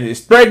his friend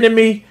is threatening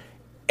me.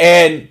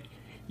 And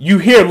you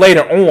hear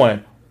later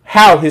on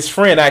how his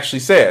friend actually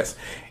says.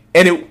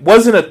 And it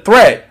wasn't a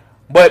threat,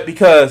 but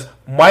because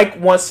Mike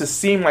wants to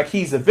seem like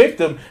he's a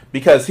victim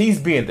because he's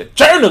being the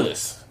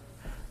journalist,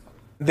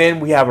 then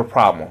we have a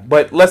problem.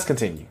 But let's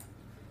continue.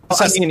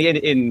 I mean,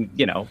 in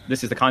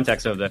this is the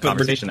context of the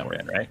conversation that we're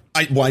in, right?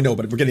 I know,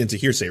 but we're getting into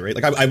hearsay, right?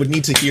 Like, I would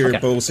need to hear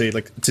Bo say,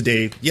 like,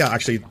 today, yeah,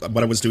 actually,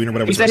 what I was doing or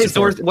what I was. He said his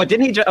doors. What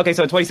didn't he? Okay,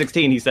 so in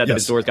 2016, he said that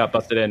Yes. his doors got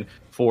busted in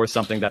for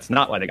something that's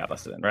not why they got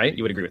busted in, right?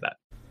 You would agree with that?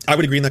 I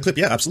would agree in that clip,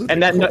 yeah, absolutely.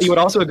 And that you would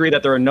also agree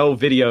that there are no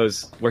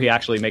videos where he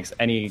actually makes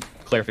any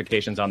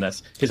clarifications on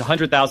this. His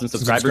 100,000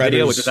 subscriber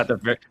video, which is at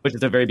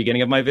the very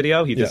beginning of my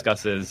video, he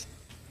discusses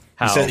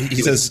how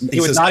he says he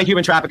was not a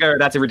human trafficker.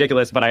 That's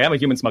ridiculous, but I am a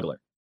human smuggler.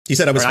 He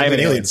said I was smuggling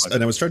aliens, smuggler.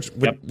 and I was charged,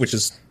 which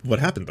is what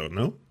happened, though.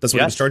 No, that's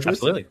what he was charged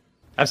with.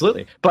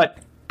 Absolutely.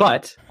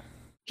 But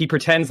he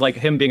pretends like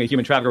him being a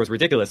human trafficker was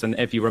ridiculous. And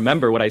if you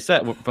remember what I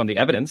said from the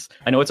evidence,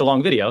 I know it's a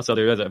long video, so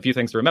there's a few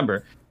things to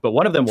remember. But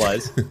one of them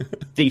was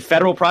the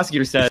federal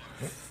prosecutor said.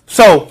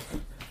 So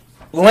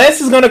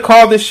Lance is going to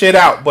call this shit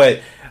out,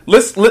 but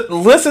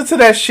listen to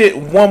that shit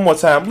one more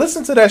time.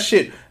 Listen to that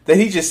shit that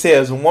he just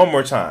says one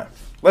more time.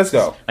 Let's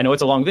go. I know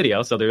it's a long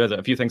video, so there's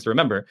a few things to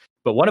remember.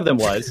 But one of them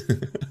was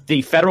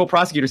the federal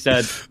prosecutor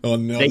said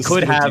they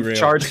could have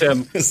charged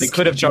him. They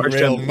could have charged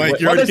him. Mike,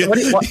 you're already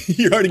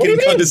getting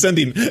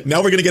condescending. Now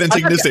we're going to get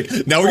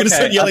antagonistic. Now we're going to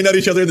start yelling at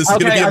each other. This is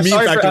going to be a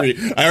meme factory.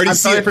 I already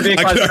see it.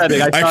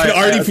 I can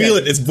already feel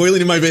it. It's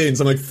boiling in my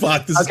veins. I'm like,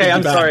 fuck, this is going to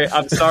be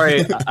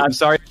bad. I'm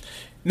sorry.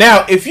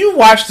 Now, if you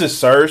watch the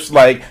search,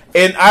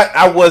 and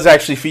I was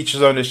actually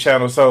featured on this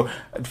channel, so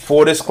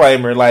for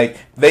disclaimer,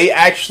 they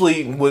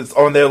actually was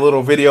on their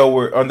little video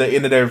where on the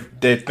end of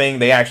their thing,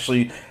 they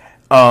actually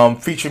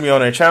featured me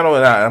on their channel,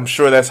 and I'm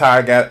sure that's how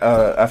I got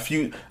a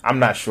few. I'm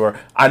not sure.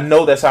 I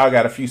know that's how I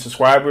got a few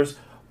subscribers,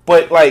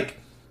 but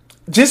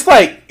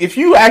if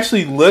you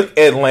actually look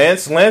at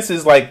Lance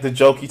is like the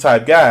jokey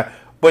type guy,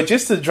 but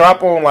just to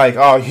drop on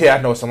oh yeah,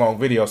 I know it's a long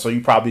video, so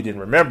you probably didn't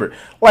remember,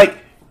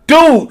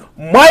 dude,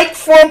 Mike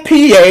from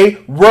PA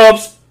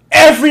rubs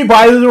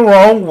everybody the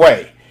wrong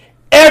way.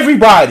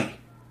 Everybody.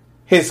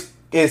 His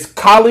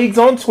colleagues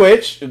on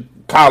Twitch,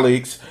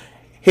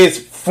 his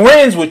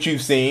friends, which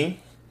you've seen,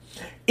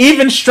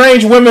 even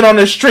strange women on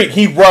the street,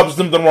 he rubs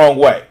them the wrong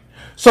way.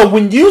 So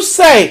when you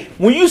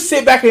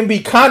sit back and be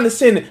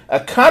condescending, a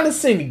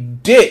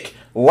condescending dick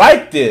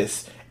like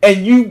this,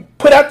 and you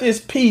put out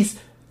this piece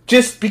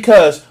just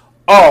because,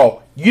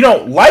 you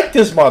don't like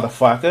this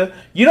motherfucker.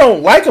 You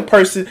don't like a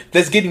person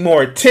that's getting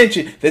more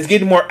attention, that's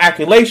getting more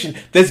accolation,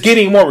 that's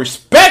getting more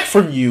respect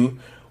from you.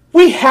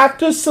 We have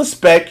to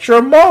suspect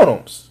your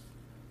motives.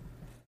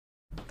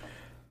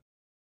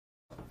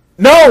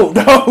 No,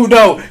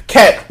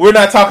 Kat, we're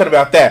not talking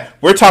about that.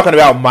 We're talking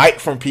about Mike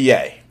from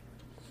PA.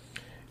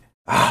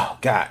 Oh,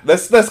 God.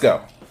 Let's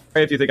go.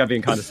 If you think I'm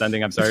being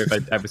condescending, I'm sorry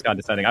if I was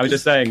condescending. I was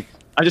just saying,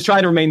 I'm just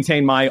trying to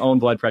maintain my own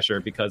blood pressure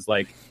because,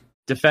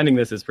 defending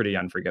this is pretty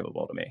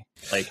unforgivable to me.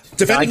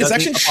 Defending this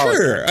action,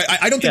 sure.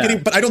 I don't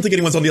think but I don't think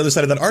anyone's on the other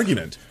side of that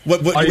argument.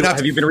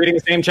 Have you been reading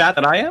the same chat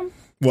that I am?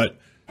 What?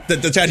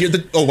 The chat here?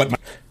 What?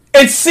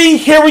 And see,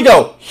 here we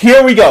go.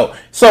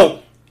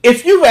 So,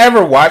 if you've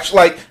ever watched,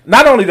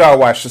 not only do I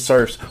watch the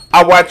Surfs,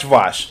 I watch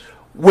Vosh.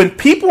 When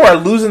people are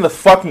losing the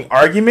fucking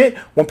argument,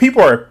 when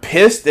people are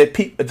pissed that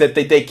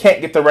they can't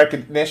get the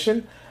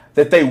recognition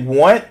that they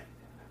want,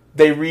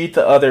 they read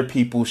the other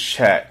people's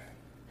chat.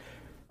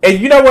 And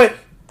you know what?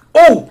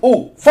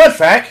 Oh, fun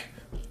fact.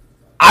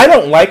 I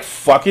don't like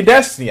fucking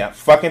Destiny. I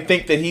fucking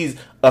think that he's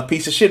a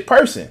piece of shit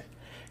person.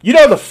 You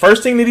know the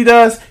first thing that he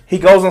does? He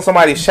goes on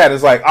somebody's chat and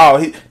is like,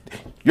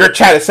 your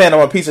chat is saying I'm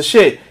a piece of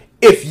shit.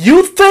 If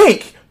you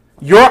think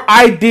your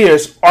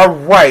ideas are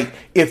right,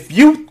 if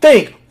you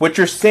think what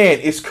you're saying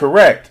is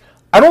correct,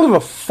 I don't give a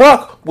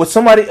fuck what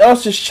somebody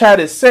else's chat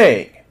is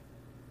saying.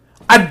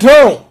 I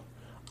don't.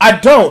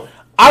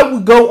 I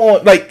would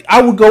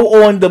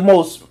go on the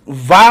most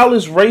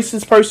vilest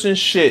racist person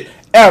shit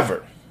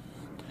ever.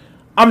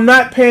 I'm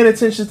not paying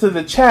attention to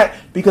the chat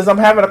because I'm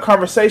having a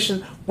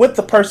conversation with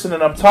the person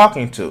that I'm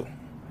talking to.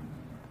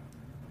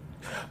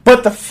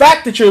 But the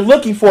fact that you're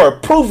looking for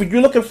approval,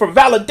 you're looking for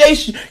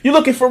validation, you're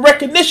looking for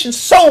recognition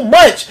so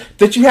much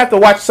that you have to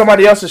watch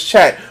somebody else's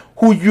chat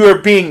who you're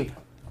being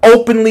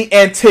openly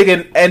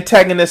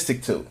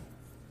antagonistic to.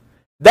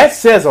 That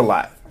says a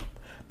lot.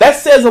 That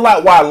says a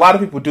lot why a lot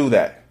of people do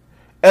that.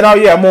 And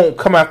I won't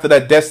come after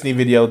that Destiny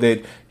video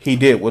that he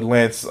did with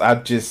Lance.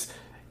 This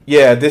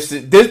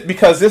is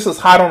because this is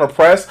hot on the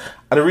press.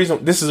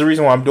 This is the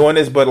reason why I'm doing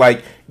this. But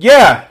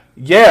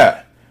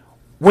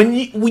when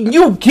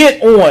you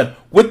get on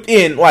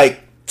within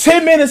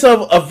 10 minutes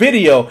of a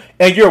video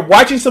and you're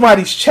watching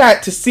somebody's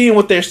chat to seeing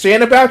what they're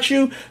saying about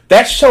you,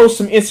 that shows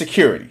some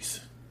insecurities.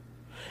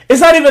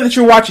 It's not even that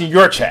you're watching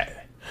your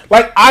chat.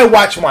 I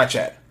watch my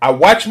chat. I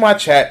watch my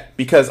chat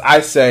because I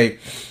say,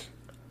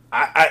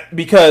 I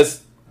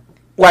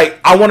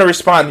want to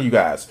respond to you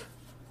guys.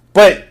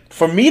 But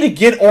for me to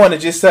get on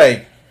and just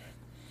say,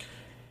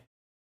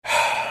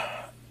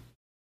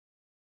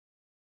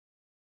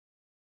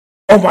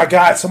 oh my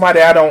God, somebody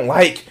I don't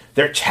like,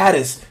 their chat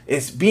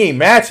is being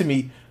mad to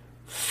me.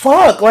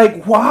 Fuck,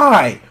 like,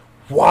 why?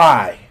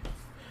 Why?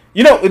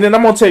 You know, and then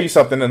I'm going to tell you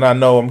something, and I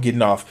know I'm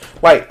getting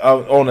off, like,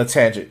 on a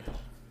tangent.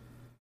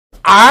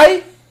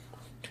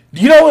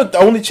 You know what, the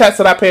only chats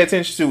that I pay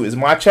attention to is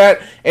my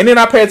chat, and then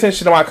I pay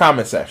attention to my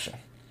comment section.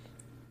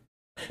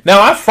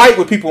 Now, I fight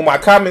with people in my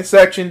comment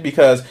section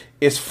because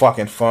it's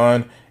fucking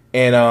fun,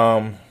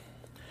 and,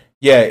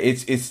 yeah,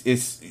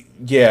 it's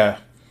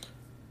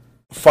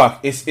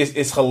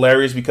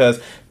hilarious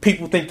because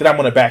people think that I'm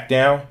going to back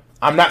down.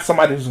 I'm not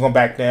somebody who's going to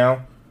back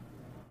down.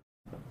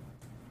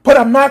 But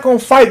I'm not going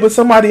to fight with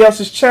somebody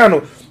else's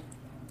channel.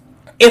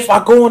 If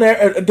I go on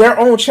their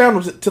own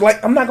channels to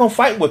like, I'm not going to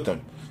fight with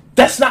them.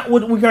 That's not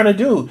what we're going to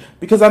do.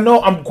 Because I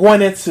know I'm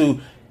going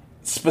into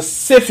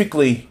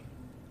specifically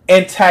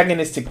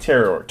antagonistic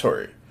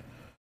territory.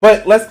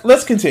 But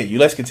let's continue.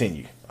 Let's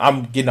continue.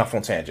 I'm getting off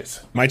on tangents.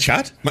 My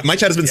chat? My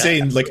chat has been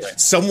saying, like,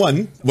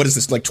 someone, what is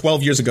this, like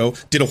 12 years ago,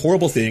 did a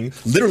horrible thing,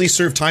 literally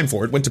served time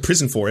for it, went to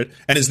prison for it,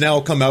 and has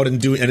now come out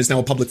and is now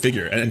a public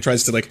figure, and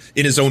tries to, like,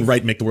 in his own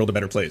right, make the world a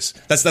better place.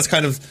 That's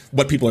kind of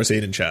what people are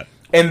saying in chat.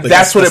 And like,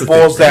 that's what it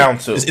boils down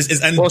to.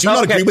 And do you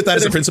not agree with that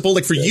as a principle?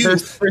 Like, for you...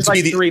 There's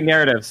like three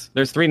narratives.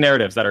 There's three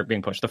narratives that are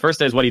being pushed. The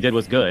first is what he did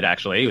was good,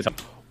 actually.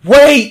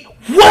 Wait,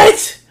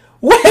 what?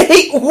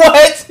 Wait,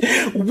 what?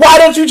 Why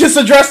don't you just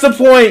address the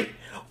point?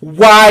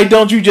 Why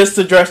don't you just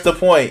address the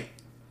point?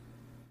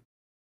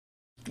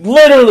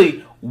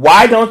 Literally,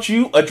 why don't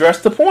you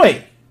address the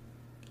point?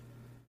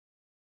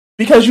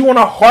 Because you want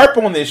to harp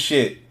on this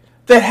shit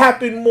that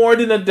happened more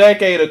than a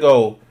decade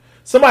ago.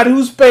 Somebody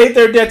who's paid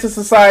their debt to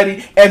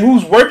society and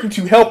who's working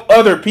to help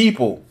other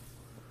people.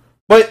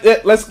 But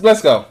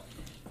let's go.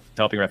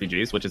 Helping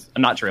refugees, which is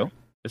not true,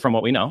 from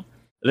what we know.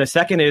 The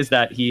second is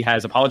that he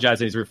has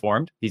apologized and he's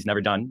reformed. He's never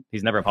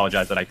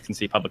apologized that I can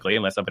see publicly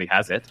unless somebody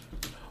has it.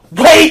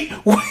 Wait.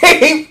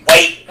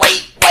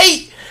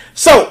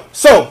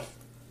 So,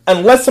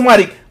 unless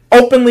somebody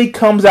openly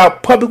comes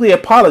out, publicly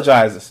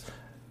apologizes,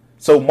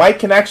 so Mike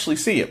can actually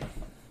see it,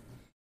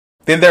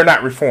 then they're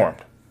not reformed.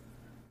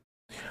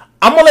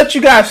 I'm going to let you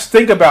guys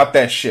think about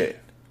that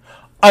shit.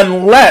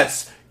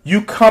 Unless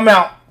you come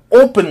out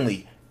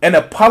openly and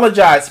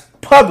apologize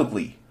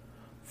publicly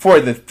for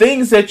the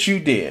things that you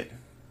did,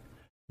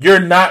 you're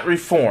not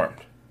reformed.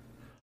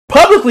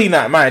 Publicly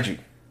not, mind you.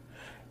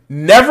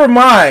 Never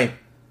mind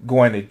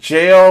going to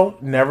jail,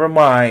 never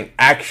mind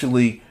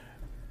actually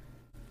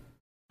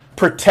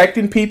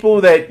protecting people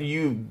that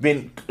you've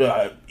been,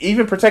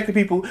 even protecting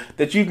people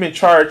that you've been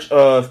charged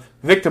of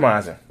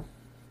victimizing.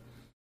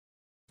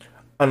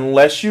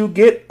 Unless you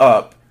get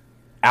up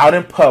out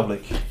in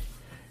public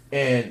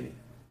and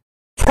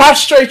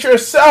prostrate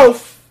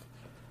yourself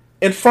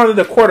in front of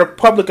the court of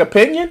public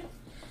opinion,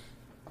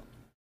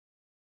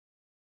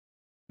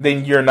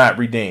 then you're not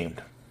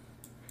redeemed.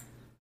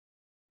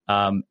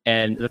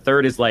 And the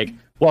third is like,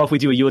 well, if we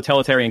do a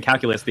utilitarian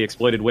calculus, the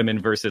exploited women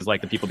versus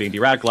like the people being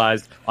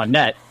de-radicalized on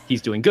net,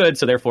 he's doing good,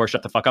 so therefore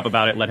shut the fuck up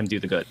about it, let him do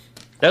the good.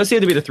 Those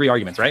seem to be the three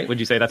arguments, right? Would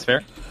you say that's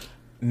fair?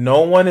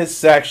 No one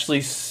has actually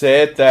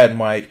said that,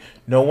 Mike.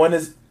 No one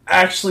has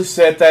actually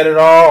said that at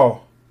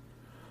all.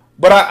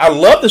 But I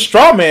love the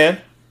straw man.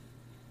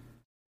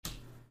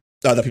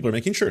 That people are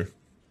making, sure.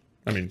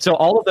 I mean, so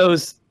all of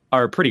those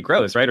are pretty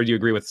gross, right? Or do you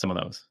agree with some of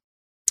those?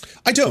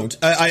 I don't.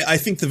 I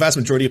think the vast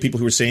majority of people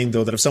who are saying,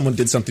 though, that if someone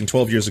did something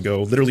 12 years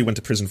ago, literally went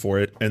to prison for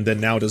it, and then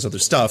now does other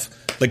stuff,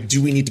 like,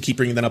 do we need to keep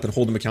bringing that up and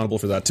hold them accountable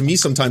for that? To me,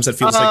 sometimes that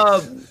feels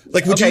like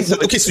would you?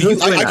 Okay, so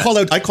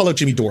I call out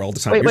Jimmy Dore all the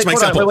time. Wait,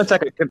 hold on, wait 1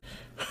 second.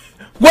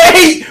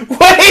 Wait!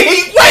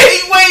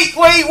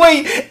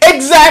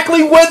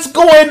 Exactly what's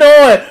going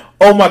on?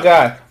 Oh my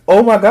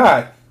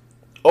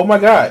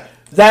god.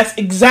 That's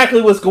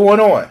exactly what's going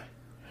on.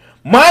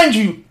 Mind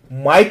you,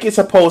 Mike is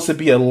supposed to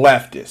be a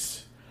leftist.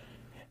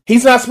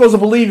 He's not supposed to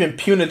believe in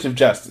punitive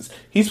justice.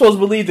 He's supposed to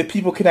believe that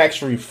people can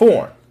actually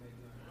reform.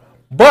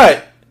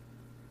 But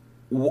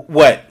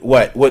what?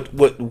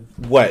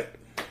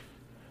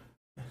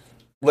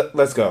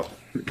 Let's go.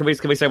 Can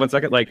we say 1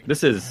 second? Like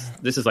this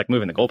is like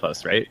moving the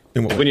goalpost, right?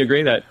 Wouldn't you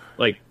agree that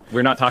like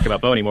we're not talking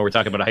about Bo anymore? We're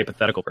talking about a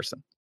hypothetical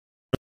person.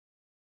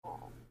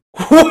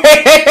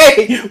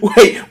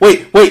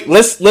 Wait.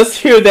 Let's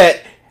hear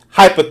that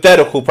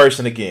hypothetical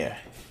person again.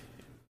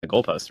 The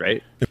goalpost,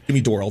 right?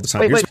 Jimmy Dore all the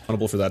time. You're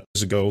accountable for that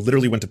years ago.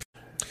 Literally went to.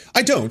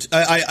 I don't.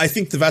 I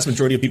think the vast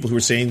majority of people who are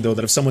saying, though,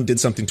 that if someone did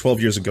something 12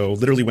 years ago,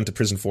 literally went to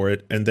prison for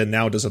it, and then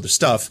now does other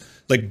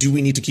stuff, like, do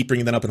we need to keep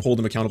bringing that up and hold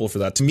them accountable for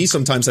that? To me,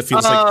 sometimes that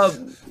feels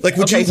like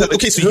would you?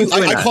 Okay, so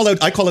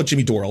I call out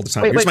Jimmy Dore all the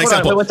time. Here's my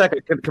example. Wait 1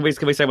 second. Can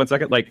we say 1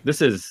 second? Like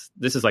this is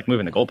like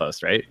moving the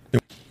goalpost, right?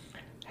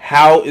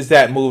 How is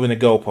that moving the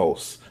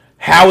goalpost?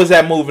 How is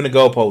that moving the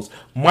goalpost?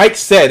 Mike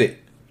said it.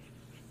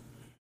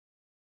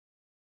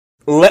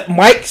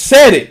 Mike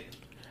said it.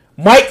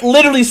 Mike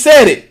literally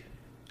said it.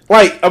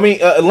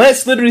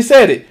 Lance literally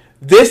said it.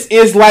 This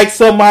is like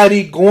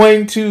somebody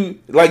going to,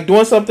 like,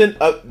 doing something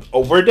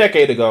over a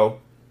decade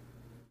ago,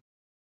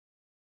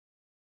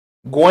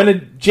 going to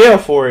jail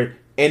for it,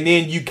 and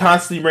then you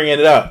constantly bringing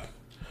it up.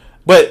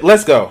 But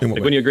let's go. Like,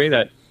 wouldn't you agree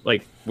that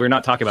like we're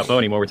not talking about Bo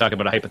anymore? We're talking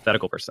about a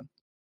hypothetical person.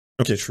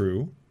 Okay,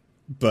 true.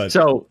 But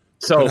so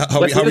how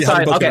let's we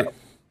decide. both Okay,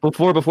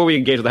 gonna- before we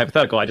engage with the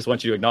hypothetical, I just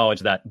want you to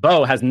acknowledge that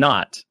Bo has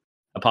not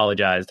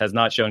apologized, has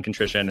not shown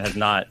contrition, has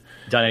not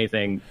done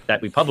anything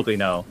that we publicly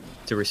know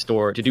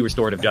to do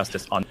restorative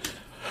justice on.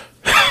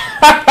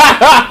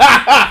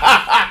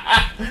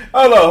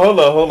 Hold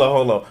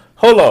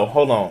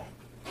on.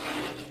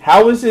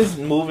 How is this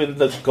moving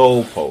the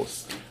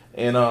goalpost?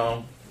 And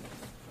hold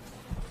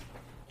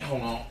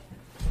on.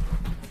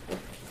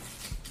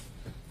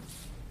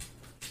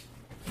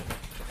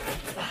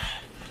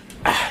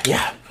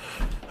 Yeah,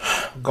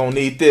 gonna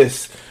need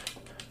this.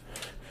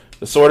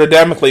 The sword of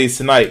Damocles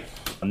tonight.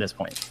 On this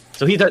point,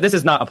 so this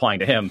is not applying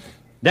to him.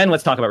 Then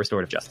let's talk about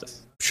restorative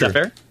justice. Sure. Is that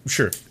fair?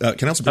 Sure.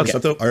 Can I also bring this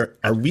up though?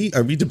 Are we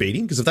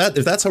debating? Because if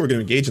that's how we're going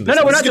to engage in this,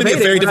 No, we're this not is going to be a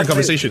debating. very We're different not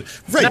conversation.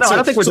 Right. No, I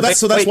don't think we're that's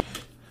debating.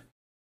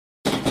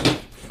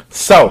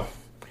 So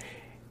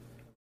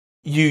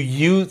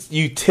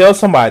you tell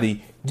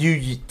somebody,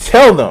 you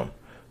tell them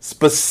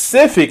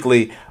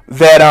specifically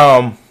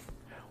that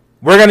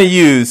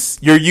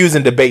you're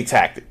using debate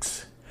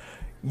tactics.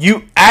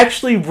 You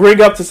actually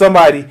bring up to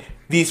somebody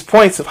these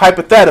points of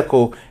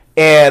hypothetical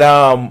and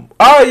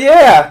oh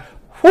yeah,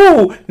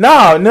 whoo,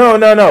 no.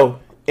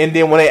 And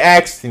then when they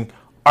ask them,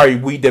 are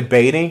we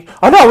debating?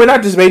 Oh no, we're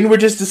not debating, we're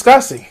just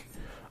discussing.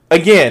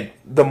 Again,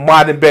 the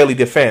modern Bailey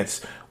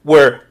defense,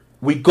 where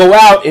we go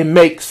out and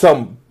make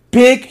some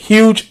big,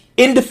 huge,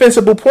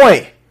 indefensible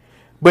point,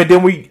 but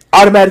then we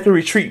automatically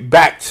retreat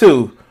back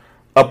to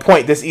a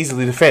point that's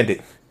easily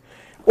defended.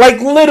 Like,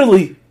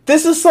 literally,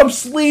 this is some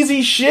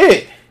sleazy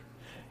shit.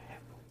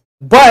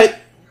 But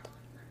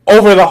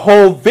over the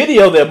whole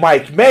video that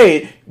Mike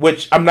made,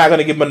 which I'm not going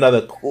to give him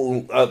another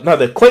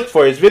click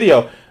for his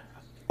video,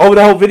 over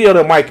the whole video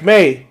that Mike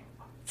made,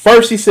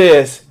 first he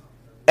says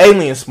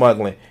alien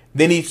smuggling,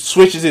 then he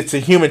switches it to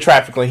human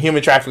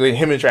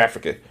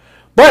trafficking.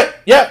 But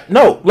yeah,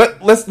 no,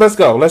 let's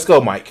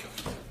go, Mike.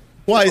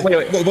 Why?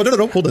 Wait. Well,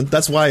 no, hold on.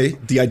 That's why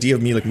the idea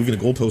of me like moving a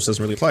goalpost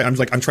doesn't really apply. I'm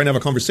trying to have a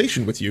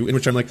conversation with you in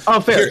which I'm like,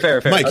 oh,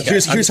 fair. Mike, Okay.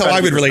 here's how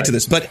I would relate to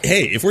this. But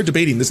hey, if we're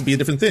debating, this would be a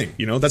different thing.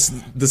 You know, this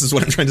is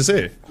what I'm trying to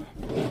say.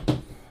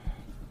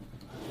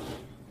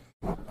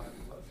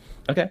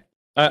 Okay.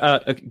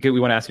 We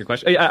want to ask your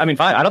question. I mean,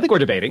 fine. I don't think we're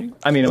debating.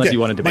 I mean, unless Okay. you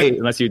want to debate,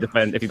 unless you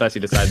decide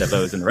that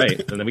Bo's in the right,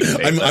 and then we can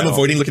debate. I'm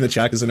avoiding looking at the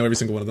chat because I know every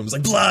single one of them is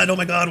like, blood. Oh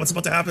my god, what's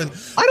about to happen?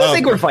 I don't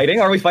think we're fighting.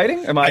 Are we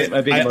fighting? Am I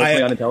being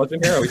emotionally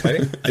unintelligent here? Are we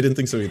fighting? I didn't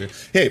think so either.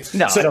 Hey,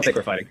 no, so I don't think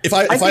we're fighting.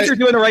 I think you're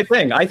doing the right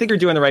thing. I think you're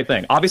doing the right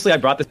thing. Obviously, I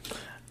brought this.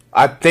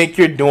 I think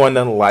you're doing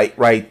the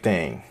right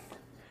thing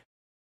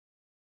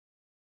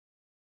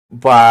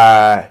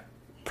by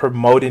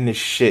promoting the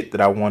shit that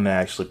I want to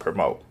actually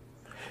promote.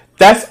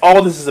 That's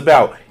all this is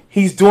about.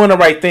 He's doing the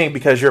right thing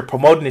because you're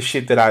promoting the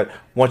shit that I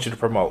want you to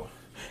promote.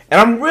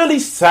 And I'm really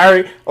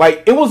sorry.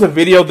 Like, it was a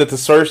video that the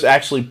Surge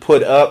actually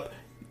put up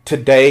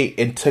today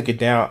and took it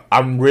down.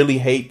 I really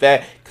hate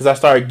that because I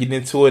started getting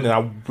into it and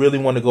I really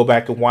want to go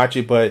back and watch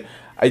it. But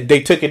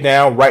they took it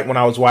down right when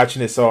I was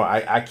watching it, so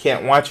I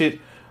can't watch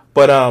it.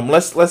 But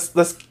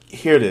let's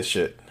hear this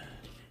shit.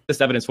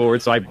 This evidence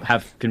forward, so I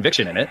have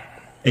conviction in it.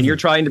 And you're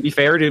trying to be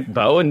fair to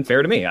Bo and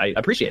fair to me. I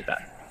appreciate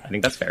that. I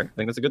think that's fair. I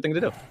think that's a good thing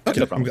to do. Okay.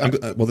 No problem.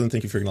 Well, then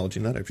thank you for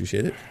acknowledging that. I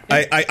appreciate it.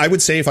 I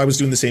would say if I was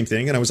doing the same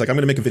thing and I was like, I'm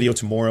going to make a video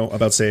tomorrow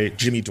about, say,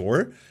 Jimmy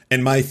Dore,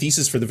 and my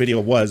thesis for the video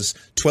was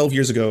 12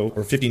 years ago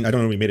or 15, I don't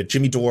know when we made it,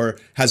 Jimmy Dore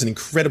has an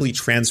incredibly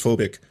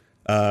transphobic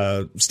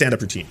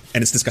stand-up routine,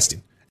 and it's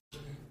disgusting.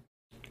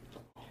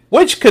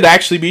 Which could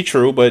actually be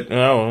true, but you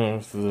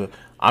know,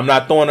 I'm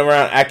not throwing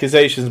around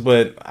accusations,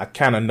 but I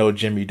kind of know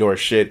Jimmy Dore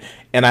shit.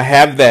 And I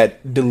have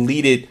that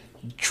deleted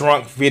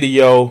drunk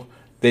video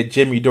that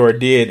Jimmy Dore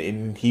did,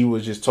 and he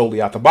was just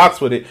totally out the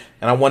box with it.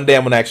 And one day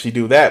I'm going to actually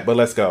do that, but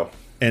let's go.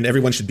 And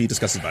everyone should be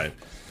disgusted by it.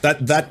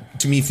 That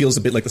to me feels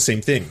a bit like the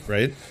same thing,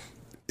 right?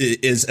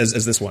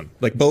 As this one.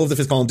 Like, Bo of the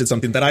Fifth Column did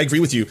something that I agree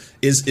with you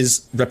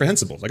is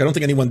reprehensible. Like, I don't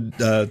think anyone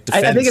defends.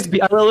 I think it's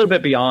a little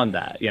bit beyond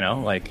that, you know?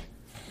 Like,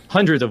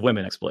 hundreds of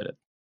women exploited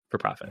for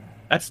profit.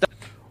 That's...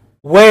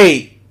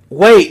 Wait,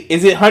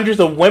 is it hundreds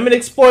of women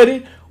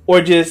exploited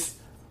or just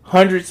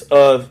hundreds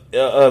of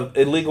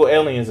illegal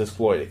aliens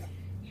exploited?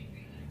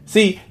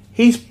 See,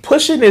 he's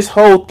pushing this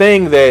whole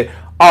thing that,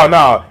 oh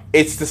no,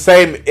 it's the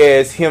same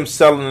as him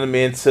selling them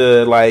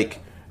into like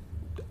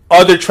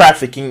other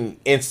trafficking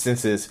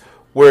instances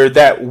where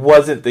that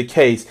wasn't the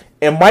case.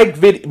 And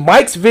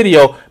Mike's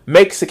video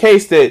makes the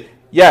case that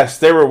yes,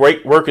 there were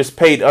workers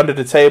paid under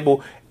the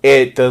table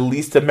at the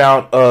least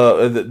amount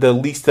of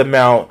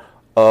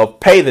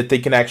pay that they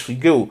can actually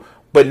do.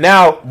 But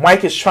now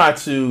Mike is trying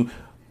to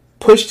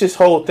push this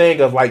whole thing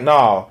of like,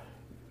 nah,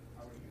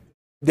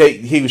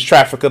 he was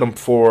trafficking them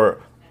for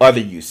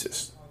other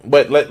uses.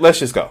 But let's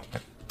just go.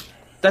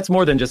 That's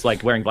more than just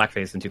like wearing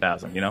blackface in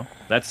 2000, you know?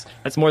 That's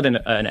more than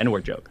an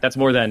N-word joke. That's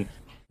more than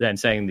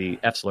saying the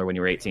F slur when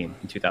you were 18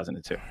 in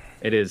 2002.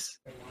 It is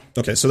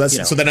Okay, so that's You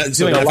know, so then if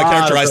doing a I lot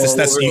characterize of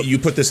this, the- you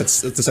put this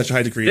to such a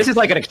high degree. This is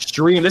like an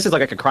extreme. This is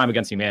like a crime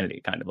against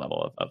humanity kind of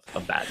level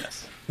of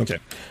badness. Okay.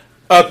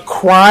 A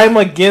crime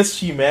against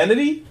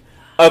humanity?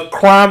 A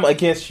crime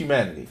against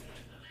humanity.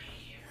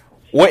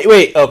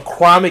 Wait, a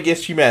crime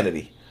against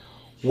humanity.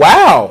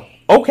 Wow.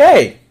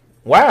 Okay.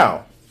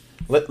 Wow.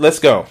 Let's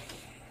go.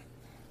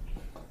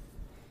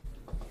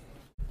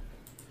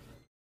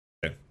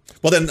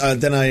 Well,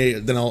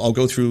 then I'll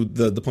go through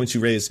the points you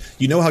raised.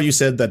 You know how you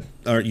said that,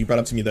 or you brought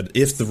up to me that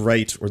if the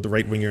right or the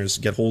right wingers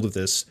get hold of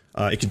this,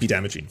 it could be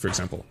damaging. For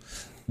example,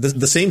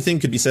 the same thing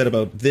could be said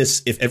about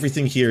this if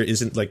everything here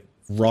isn't like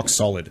rock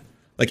solid.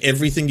 Like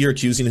everything you're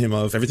accusing him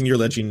of, everything you're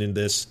alleging in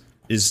this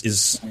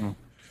is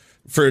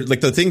for like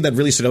the thing that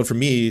really stood out for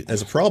me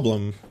as a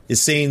problem is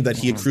saying that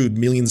he accrued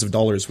millions of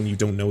dollars when you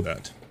don't know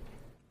that.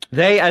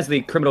 They, as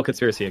the criminal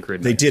conspiracy,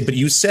 accrued. They did, but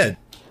you said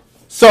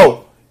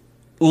so.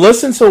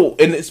 Listen to,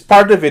 and it's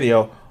part of the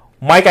video,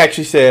 Mike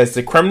actually says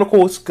the criminal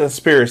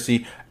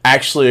conspiracy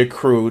actually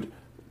accrued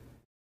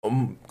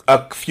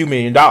a few $1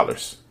 million.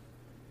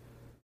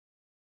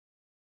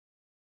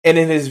 And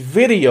in his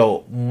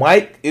video,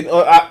 Mike,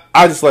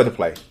 I just let it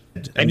play.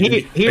 And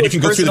he was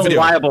personally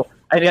liable.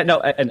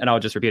 And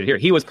I'll just repeat it here.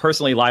 He was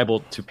personally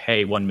liable to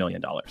pay $1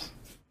 million.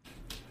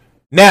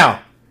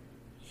 Now,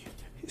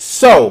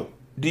 so,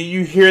 do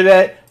you hear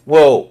that?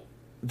 Well,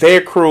 they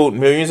accrued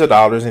millions of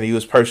dollars and he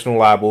was personally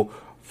liable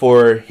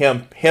for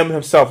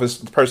himself is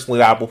personally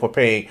liable for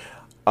paying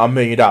 $1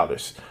 million.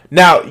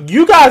 Now,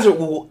 you guys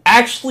will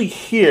actually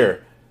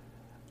hear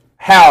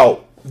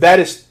how that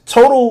is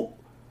total.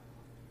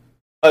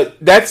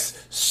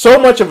 That's so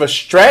much of a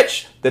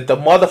stretch that the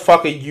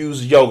motherfucker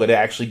used yoga to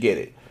actually get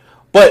it.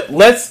 But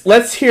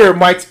let's hear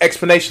Mike's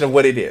explanation of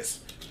what it is.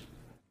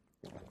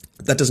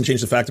 That doesn't change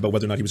the fact about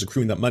whether or not he was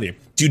accruing that money.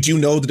 Do you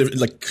know that?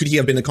 Like, could he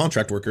have been a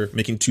contract worker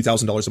making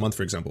 $2,000 a month,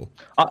 for example?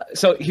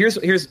 So here's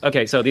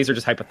okay. So these are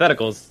just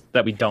hypotheticals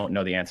that we don't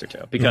know the answer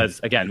to because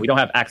again, we don't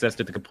have access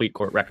to the complete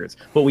court records.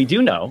 What we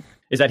do know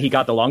is that he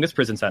got the longest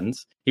prison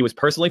sentence. He was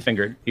personally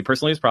fingered. He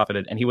personally was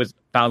profited, and he was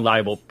found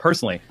liable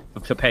personally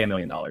to pay $1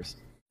 million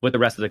with the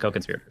rest of the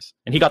co-conspirators.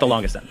 And he got the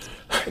longest sentence.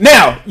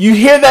 Now you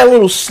hear that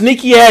little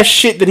sneaky ass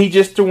shit that he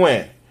just threw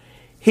in.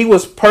 He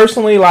was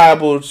personally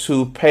liable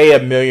to pay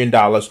 $1 million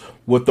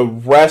with the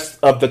rest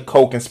of the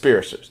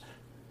co-conspirators.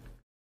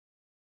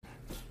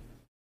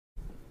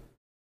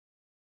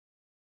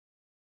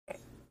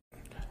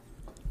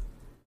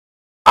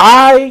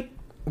 I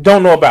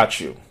don't know about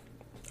you.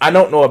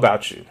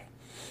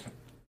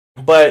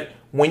 But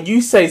when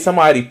you say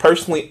somebody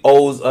personally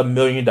owes $1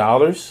 million,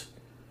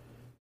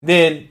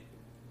 then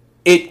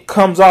it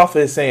comes off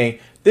as saying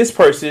this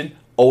person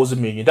owes $1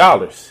 million.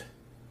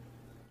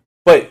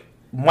 But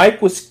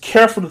Mike was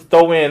careful to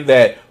throw in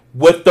that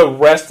with the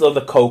rest of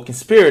the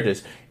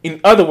co-conspirators. In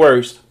other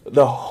words,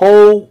 the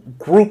whole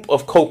group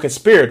of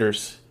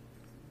co-conspirators.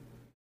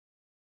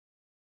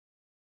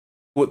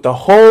 With the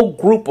whole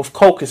group of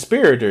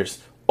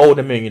co-conspirators owed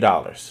 $1 million.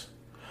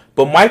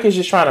 But Mike is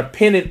just trying to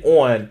pin it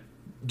on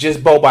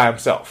just Bo by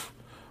himself.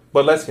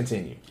 But let's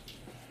continue.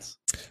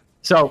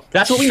 So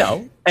that's what we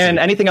know. And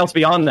anything else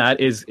beyond that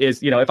is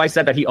if I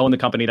said that he owned the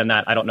company, then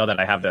that I don't know that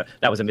I have that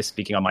was a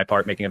misspeaking on my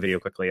part, making a video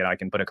quickly, and I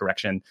can put a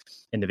correction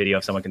in the video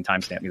if someone can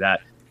timestamp me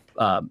that.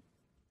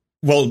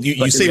 Well,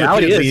 you say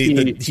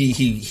repeatedly that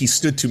he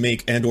stood to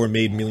make and or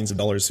made millions of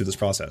dollars through this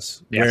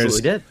process. He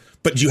absolutely did.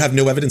 But you have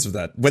no evidence of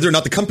that. Whether or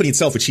not the company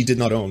itself, which he did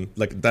not own,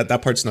 like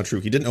that part's not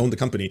true. He didn't own the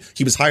company.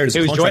 He was hired as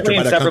a contractor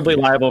by that company. He was jointly and separately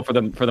liable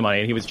for the money,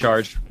 and he was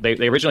charged.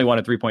 They originally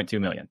wanted $3.2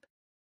 million.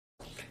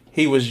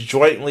 He was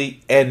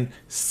jointly and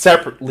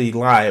separately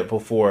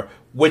liable for.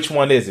 Which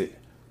one is it?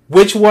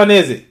 Which one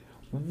is it?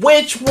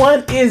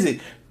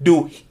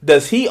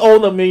 Does he owe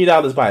 $1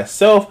 million by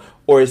himself,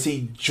 or is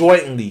he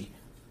jointly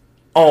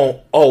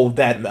owe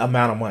that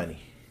amount of money?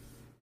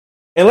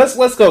 And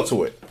let's go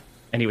to it.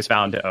 And he was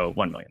found to owe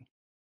 $1 million.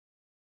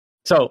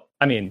 So,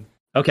 I mean,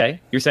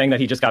 okay, you're saying that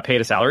he just got paid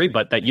a salary,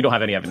 but that you don't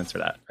have any evidence for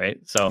that, right?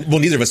 So, well,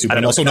 neither of us do. But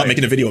I'm also not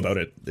making a video about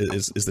it.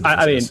 Is the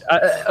difference?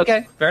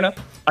 Okay, fair enough.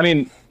 I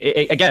mean,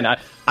 again,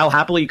 I'll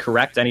happily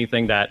correct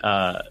anything that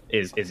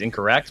is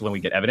incorrect when we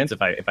get evidence.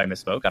 If I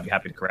misspoke, I'd be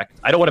happy to correct.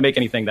 I don't want to make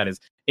anything that is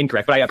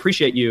incorrect, but I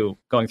appreciate you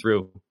going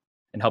through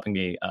and helping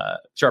me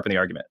sharpen the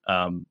argument.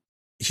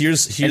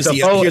 Here's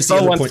the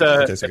other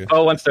point.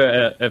 Bo wants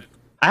to.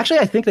 Actually,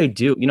 I think they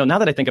do. Now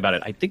that I think about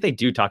it, I think they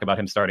do talk about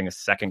him starting a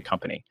second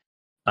company.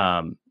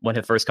 When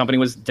his first company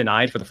was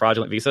denied for the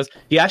fraudulent visas,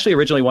 he actually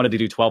originally wanted to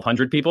do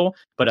 1,200 people,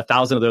 but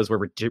 1,000 of those were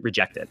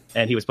rejected,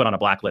 and he was put on a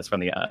blacklist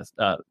from the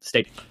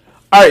state.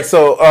 All right,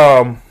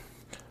 so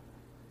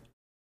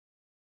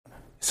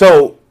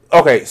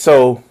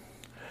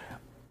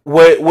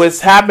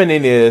what's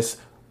happening is,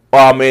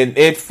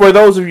 and for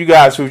those of you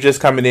guys who are just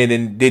coming in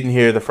and didn't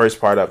hear the first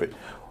part of it,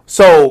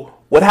 so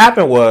what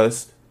happened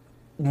was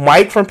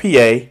Mike from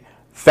PA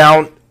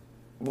found,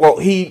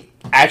 he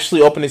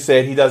actually openly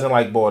said he doesn't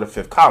like Bo the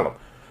Fifth Column.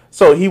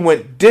 So he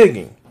went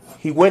digging.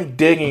 He went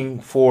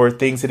digging for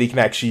things that he can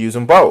actually use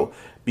in Bo.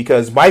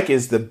 Because Mike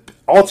is the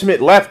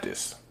ultimate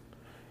leftist.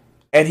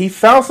 And he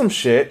found some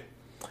shit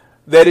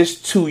that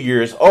is 2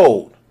 years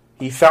old.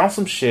 He found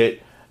some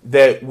shit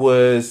that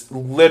was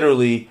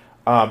literally,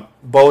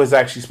 Bo has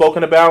actually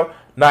spoken about,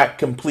 not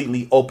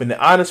completely open and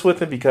honest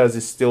with him because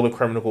it's still a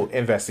criminal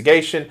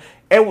investigation.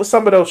 And with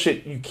some of those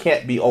shit, you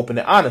can't be open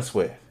and honest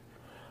with.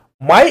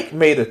 Mike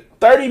made a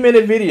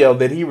 30-minute video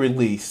that he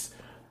released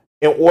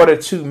in order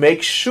to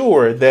make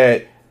sure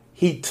that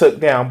he took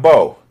down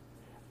Bo.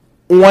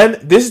 On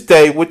this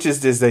day, which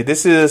is this day,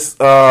 this is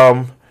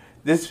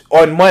this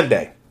on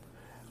Monday.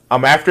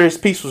 After his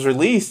piece was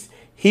released,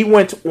 he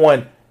went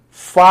on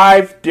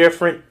 5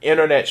 different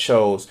internet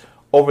shows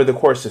over the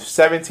course of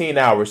 17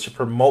 hours to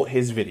promote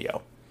his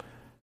video.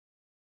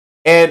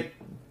 And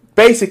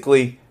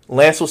basically,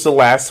 Lance was the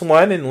last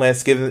one, and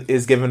Lance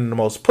is given the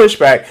most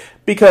pushback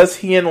because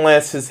he and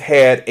Lance has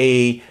had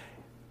a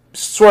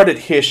sordid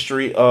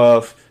history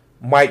of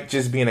Mike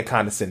just being a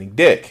condescending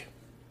dick.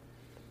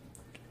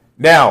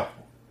 Now,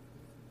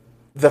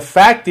 the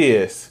fact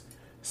is,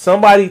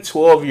 somebody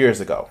 12 years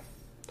ago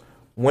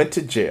went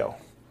to jail,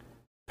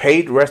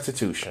 paid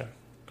restitution,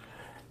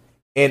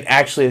 and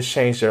actually has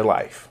changed their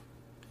life.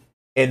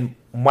 And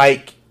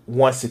Mike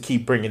wants to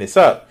keep bringing this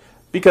up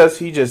because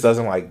he just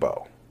doesn't like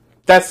Bo.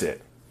 That's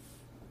it.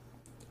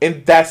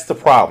 And that's the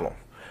problem.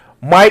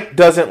 Mike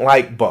doesn't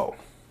like Bo.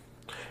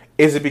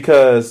 Is it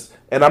because,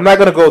 and I'm not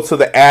going to go to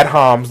the ad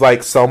homs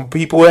like some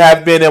people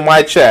have been in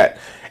my chat.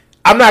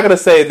 I'm not going to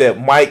say that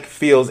Mike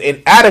feels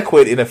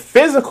inadequate in a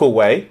physical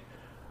way,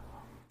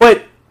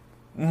 but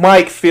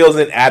Mike feels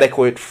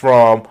inadequate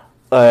from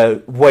a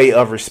way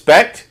of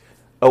respect,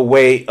 a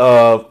way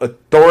of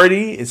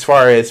authority, as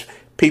far as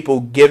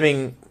people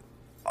giving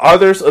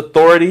others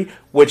authority,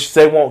 which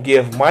they won't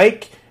give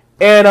Mike.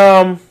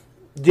 And,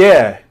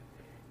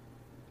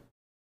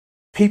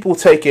 people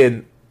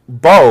taking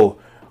Bo,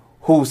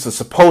 who's a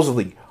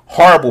supposedly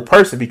horrible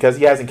person because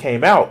he hasn't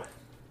came out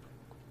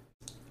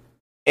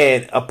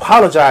and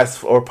apologized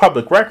for a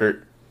public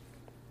record,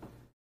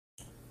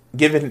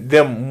 giving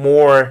them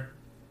more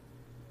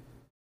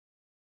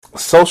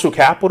social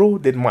capital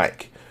than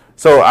Mike.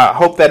 So I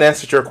hope that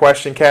answered your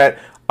question, Kat.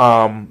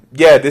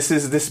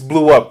 This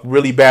blew up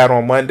really bad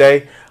on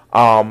Monday.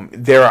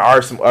 There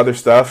are some other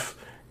stuff,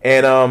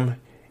 and I'm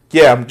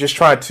just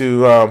trying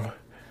to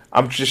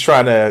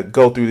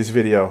go through this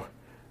video.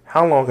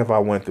 How long have I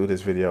went through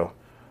this video?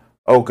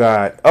 Oh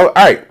God! Oh, all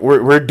right,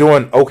 we're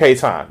doing okay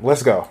time.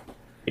 Let's go.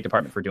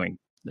 Department for doing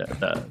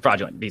the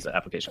fraudulent visa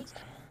applications.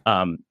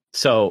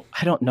 So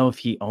I don't know if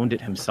he owned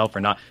it himself or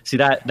not. See,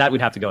 that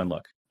we'd have to go and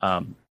look.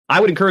 I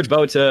would encourage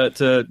Bo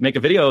to make a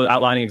video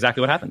outlining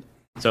exactly what happened,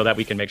 so that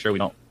we can make sure we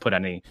don't put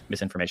any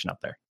misinformation up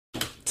there.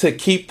 To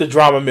keep the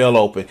drama mill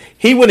open,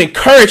 he would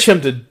encourage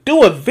him to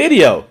do a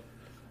video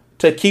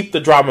to keep the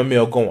drama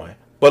mill going.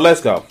 But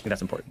let's go.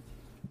 That's important.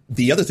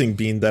 The other thing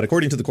being that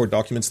according to the court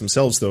documents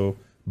themselves, though,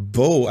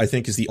 Bo, I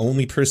think, is the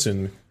only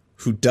person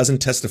who doesn't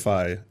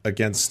testify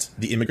against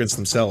the immigrants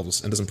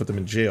themselves and doesn't put them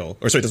in jail.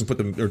 Or sorry,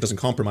 doesn't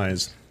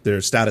compromise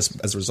their status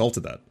as a result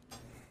of that.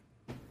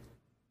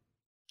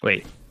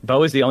 Wait,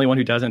 Bo is the only one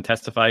who doesn't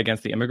testify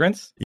against the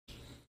immigrants?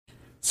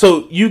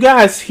 So you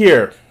guys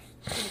here,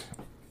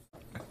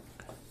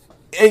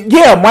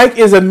 yeah, Mike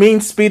is a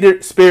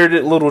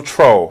mean-spirited little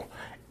troll.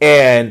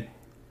 And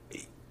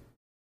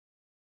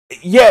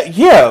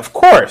yeah, of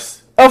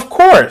course.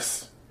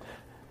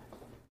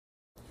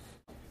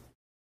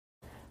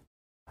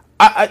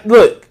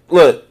 Look.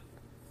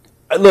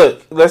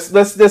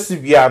 Let's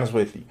be honest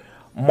with you.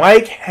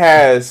 Mike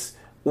has,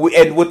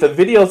 and with the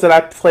videos that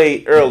I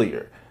played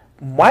earlier,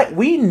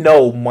 we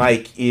know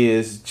Mike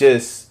is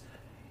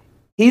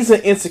he's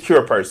an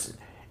insecure person.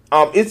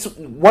 It's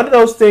one of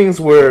those things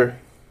where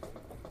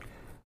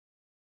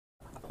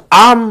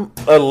I'm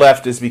a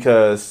leftist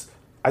because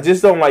I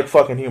just don't like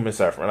fucking human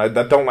suffering. I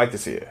don't like to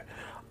see it.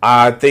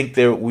 I think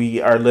that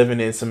we are living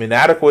in some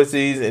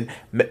inadequacies, and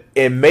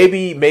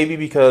maybe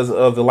because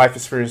of the life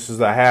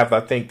experiences I have,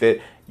 I think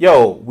that,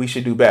 we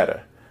should do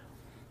better.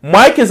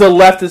 Mike is a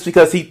leftist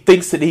because he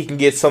thinks that he can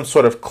get some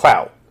sort of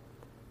clout.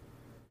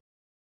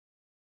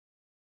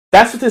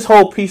 That's what this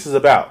whole piece is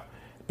about.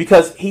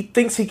 Because he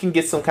thinks he can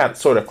get some kind of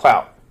sort of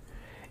clout.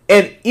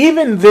 And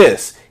even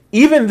this,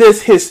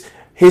 his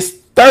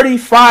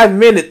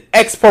 35-minute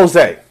expose,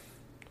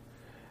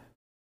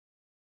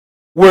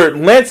 where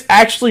Lance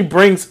actually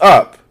brings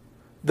up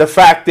the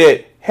fact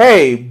that,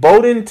 hey,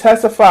 Bo didn't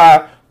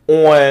testify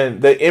on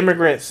the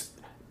immigrants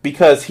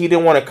because he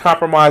didn't want to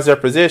compromise their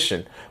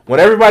position, when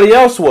everybody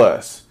else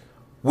was.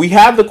 We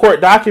have the court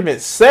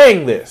documents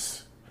saying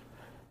this.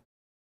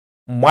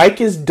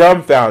 Mike is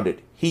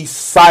dumbfounded. He's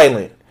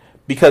silent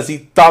because he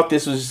thought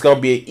this was just going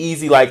to be an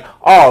easy, like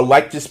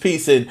this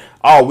piece, and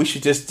we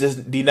should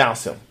just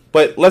denounce him.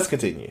 But let's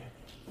continue.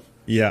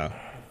 Yeah.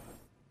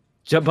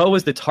 Bo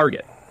was the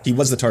target. He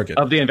was the target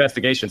of the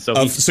investigation. So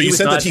you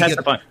said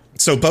that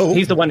Bo.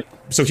 He's the one.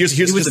 So he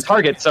was the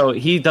target. So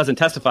he doesn't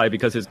testify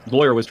because his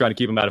lawyer was trying to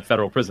keep him out of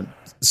federal prison.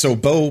 So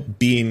Bo,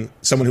 being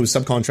someone who was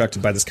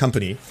subcontracted by this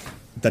company,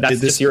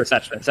 that's just your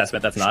assessment.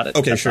 That's not it.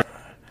 Okay, sure.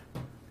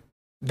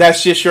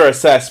 That's just your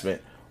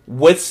assessment.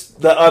 What's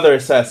the other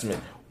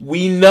assessment?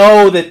 We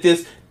know that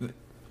this.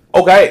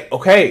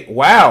 Okay,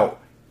 wow.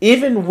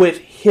 Even with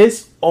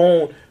his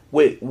own,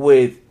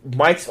 with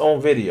Mike's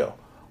own video,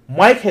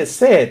 Mike has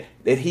said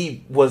that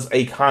he was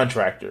a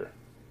contractor.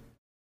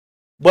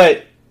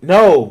 But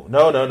no.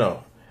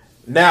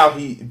 Now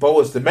Bo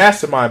is the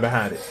mastermind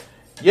behind it.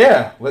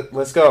 Yeah,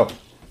 let's go.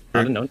 I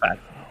didn't know that.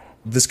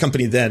 This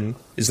company then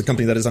is the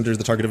company that is under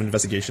the target of an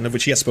investigation, of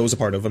which he, I suppose, a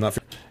part of. I'm not.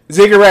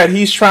 Ziggurat,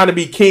 he's trying to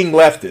be king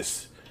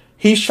leftist.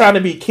 He's trying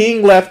to be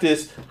king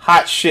leftist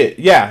hot shit.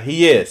 Yeah,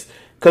 he is.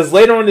 Because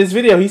later on in this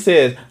video, he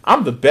says,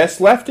 I'm the best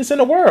leftist in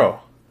the world.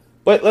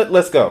 But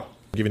let's go.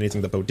 Given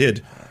anything that Bo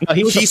did. No,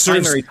 he was the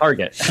primary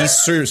target. He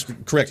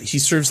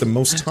serves the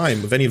most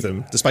time of any of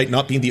them, despite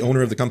not being the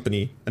owner of the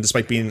company, and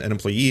despite being an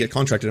employee, a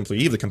contracted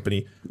employee of the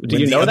company. Do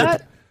you know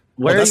that?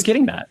 Where are you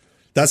getting that?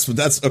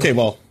 That's okay.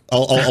 Well,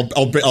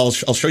 I'll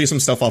show you some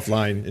stuff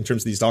offline in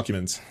terms of these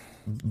documents,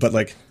 but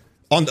like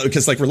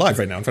because like we're live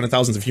right now in front of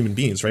thousands of human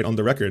beings, right, on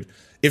the record.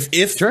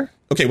 If sure.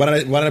 Okay, why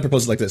don't I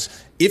propose it like this?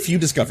 If you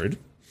discovered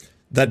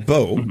that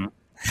Bo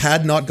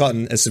had not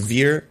gotten as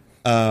severe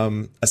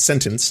a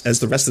sentence as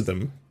the rest of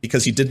them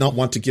because he did not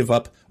want to give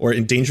up or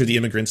endanger the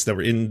immigrants that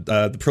were in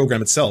the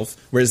program itself,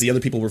 whereas the other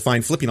people were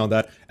fine flipping on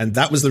that, and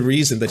that was the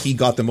reason that he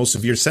got the most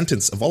severe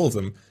sentence of all of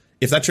them.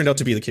 If that turned out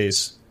to be the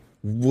case,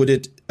 would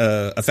it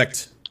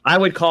affect? I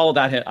would call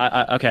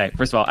that. Okay,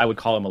 first of all, I would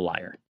call him a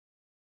liar.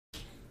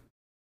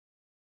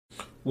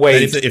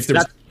 Wait. If there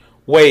was,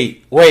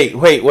 wait.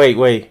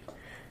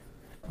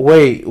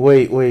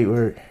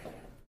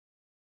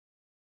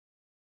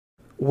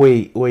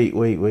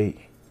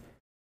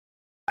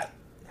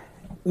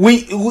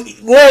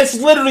 Les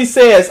literally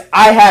says,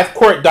 I have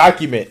court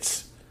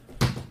documents.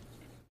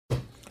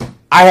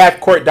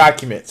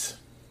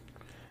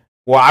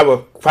 Well, I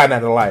will find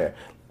out a liar.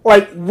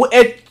 At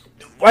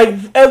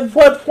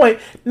what point?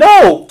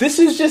 No, this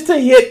is just a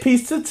hit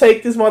piece to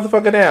take this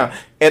motherfucker down.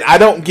 And I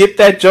don't get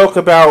that joke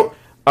about,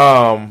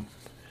 I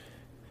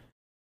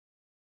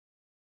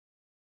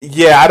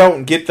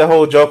don't get the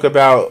whole joke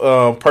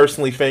about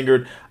personally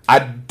fingered. I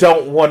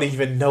don't want to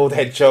even know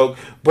that joke.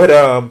 But,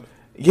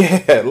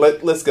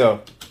 let's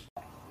go.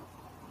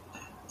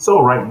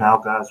 So right now,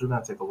 guys, we're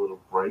going to take a little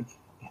break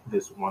in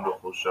this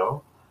wonderful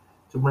show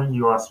to bring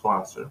you our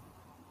sponsor.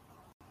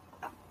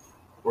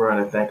 We're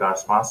going to thank our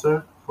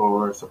sponsor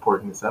for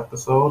supporting this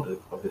episode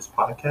of this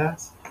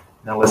podcast.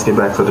 Now let's get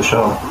back to the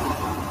show.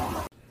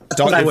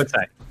 That's what I would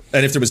say.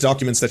 And if there was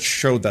documents that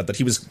showed that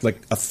he was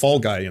like a fall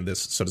guy in this,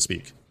 so to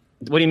speak.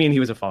 What do you mean he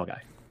was a fall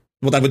guy?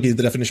 Well, that would be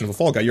the definition of a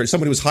fall guy. You're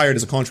someone who was hired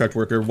as a contract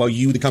worker while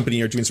you, the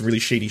company, are doing some really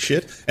shady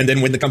shit. And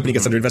then when the company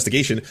gets under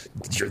investigation,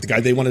 you're the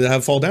guy they wanted to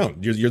have fall down.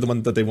 You're the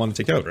one that they want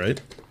to take out, right?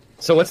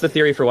 So what's the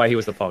theory for why he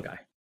was the fall guy?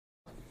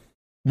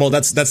 Well,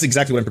 that's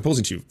exactly what I'm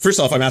proposing to you. First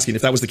off, I'm asking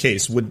if that was the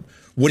case, would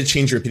it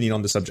change your opinion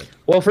on the subject?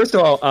 Well, first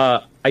of all,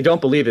 I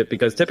don't believe it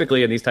because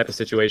typically in these type of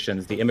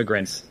situations, the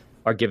immigrants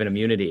are given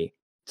immunity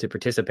to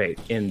participate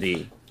in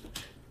the...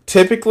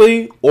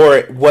 Typically, or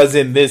it was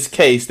in this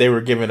case, they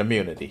were given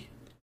immunity?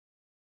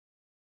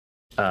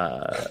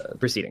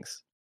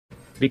 Proceedings.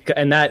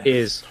 And that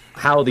is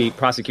how the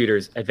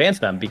prosecutors advance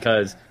them,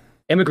 because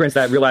immigrants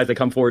that realize they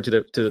come forward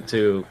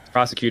to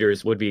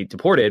prosecutors would be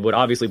deported would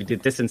obviously be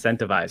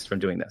disincentivized from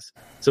doing this.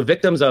 So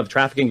victims of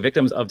trafficking,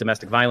 victims of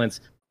domestic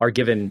violence are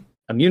given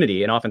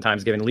immunity and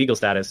oftentimes given legal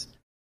status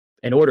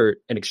in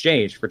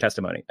exchange for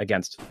testimony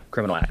against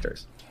criminal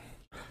actors.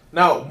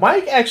 Now,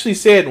 Mike actually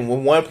said at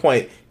one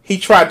point, he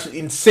tried to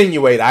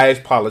insinuate, I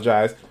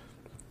apologize,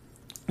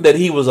 that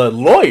he was a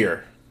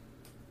lawyer.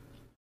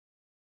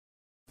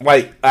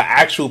 Like an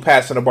actual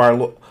passing the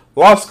bar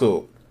law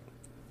school.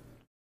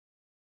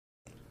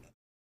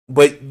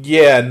 But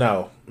yeah,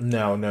 no.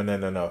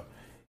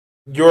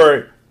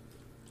 Your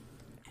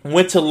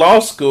went to law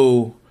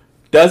school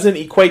doesn't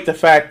equate the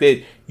fact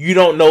that you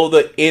don't know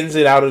the ins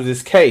and outs of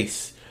this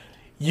case.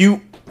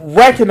 You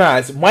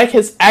recognize Mike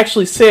has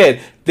actually said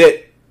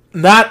that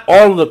not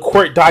all of the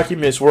court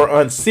documents were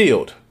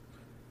unsealed.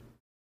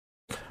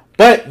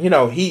 But,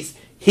 he's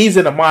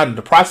in the mind of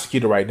the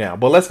prosecutor right now.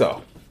 But let's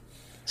go.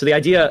 So the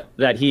idea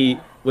that he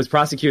was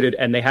prosecuted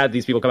and they had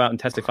these people come out and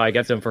testify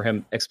against him for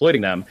him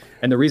exploiting them,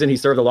 and the reason he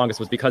served the longest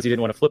was because he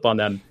didn't want to flip on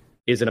them,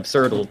 is an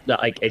absurd,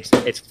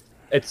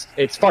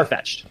 it's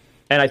far-fetched.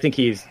 And I think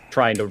he's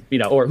trying to,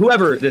 or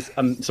whoever this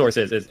source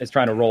is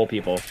trying to roll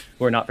people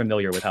who are not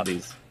familiar with how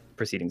these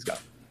proceedings go.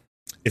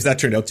 If that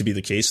turned out to be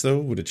the case, though,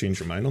 would it change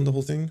your mind on the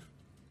whole thing?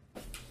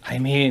 I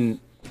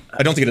mean...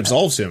 I don't think it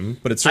absolves him,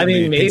 but it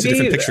certainly paints a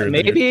different picture.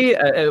 Maybe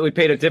it would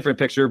paint a different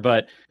picture,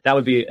 but that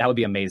would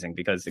be amazing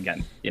because,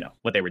 again,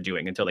 what they were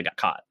doing until they got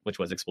caught, which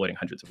was exploiting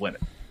hundreds of women.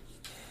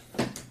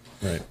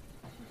 Right.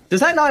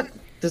 Does that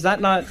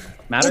not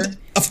matter?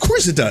 Of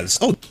course it does.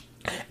 Oh,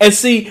 and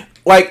see,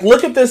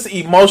 look at this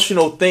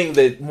emotional thing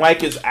that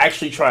Mike is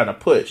actually trying to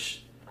push.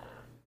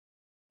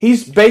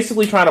 He's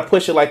basically trying to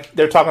push it like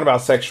they're talking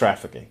about sex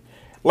trafficking.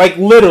 Like,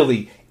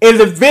 literally, in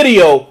the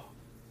video,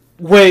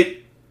 with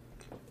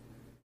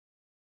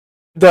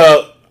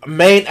the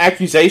main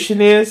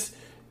accusation is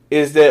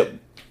that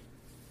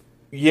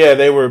yeah,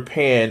 they were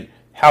paying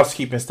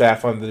housekeeping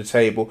staff under the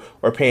table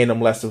or paying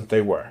them less than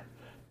they were.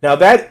 Now,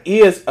 that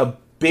is a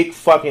big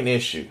fucking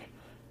issue.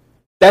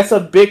 That's a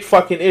big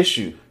fucking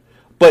issue.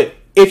 But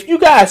if you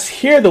guys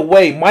hear the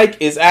way Mike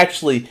is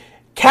actually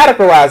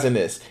categorizing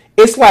this,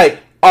 it's like,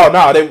 oh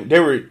no, they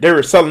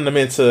were selling them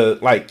into,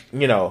 like,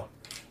 you know,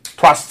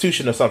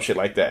 prostitution or some shit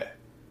like that.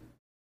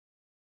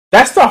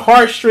 That's the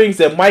heartstrings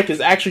that Mike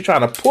is actually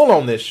trying to pull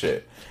on this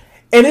shit.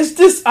 And it's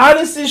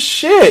dishonest as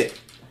shit.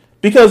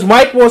 Because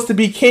Mike wants to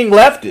be king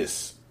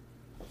leftist.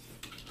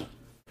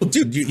 Well,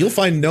 dude, you'll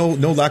find no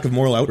lack of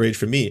moral outrage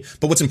from me.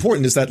 But what's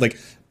important is that, like,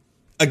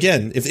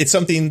 again, if it's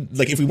something,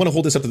 like, if we want to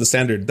hold this up to the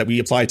standard that we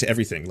apply to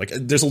everything, like,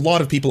 there's a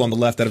lot of people on the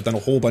left that have done a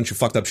whole bunch of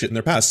fucked up shit in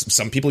their past.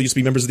 Some people used to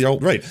be members of the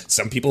alt-right.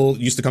 Some people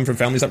used to come from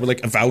families that were,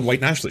 like, avowed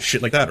white nationalists,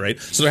 shit like that, right?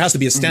 So there has to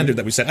be a standard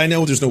that we set. I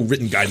know there's no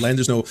written guideline,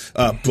 there's no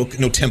book,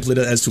 no template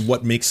as to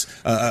what makes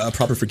a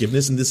proper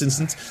forgiveness in this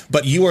instance,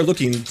 but you are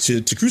looking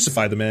to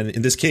crucify the man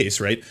in this case,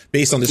 right?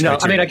 Based on this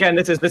criteria. I mean, again,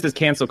 this is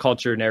cancel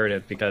culture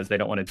narrative because they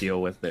don't want to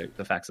deal with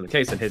the facts of the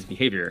case and his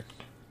behavior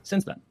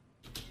since then.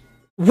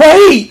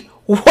 Wait,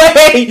 what?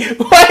 He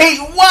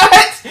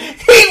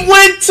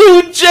went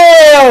to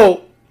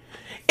jail.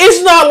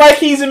 It's not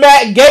like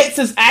Matt Gaetz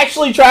is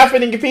actually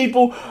trafficking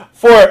people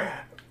for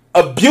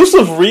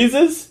abusive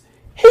reasons.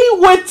 He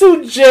went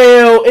to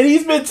jail and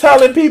he's been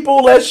telling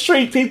people, let's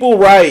treat people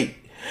right.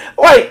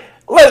 Like,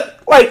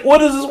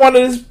 what is this one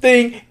of this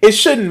thing? It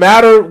shouldn't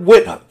matter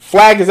what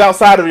flag is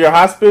outside of your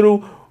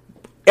hospital.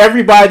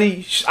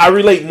 Everybody, I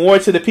relate more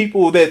to the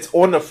people that's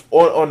on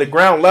the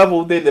ground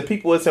level than the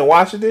people that's in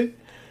Washington.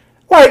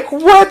 Like,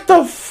 what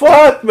the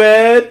fuck,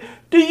 man?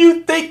 Do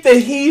you think that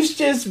he's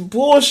just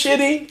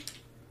bullshitting?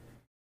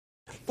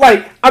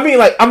 Like, I mean,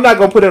 like, I'm not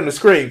gonna put it on the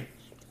screen,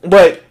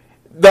 but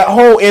the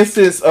whole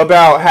instance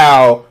about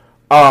how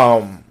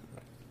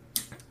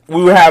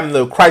we were having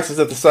the crisis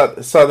at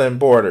the southern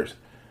borders.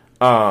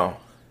 No,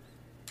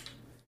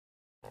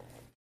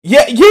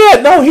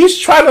 he's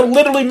trying to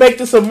literally make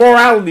this a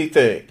morality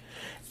thing.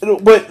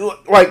 But,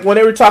 like, when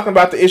they were talking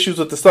about the issues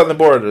with the southern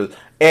borders,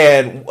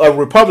 and a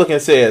Republican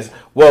says,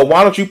 well,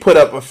 why don't you put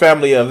up a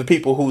family of the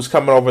people who's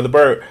coming over the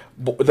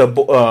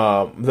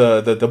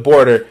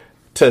border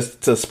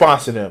to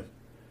sponsor them?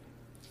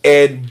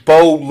 And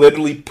Bo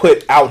literally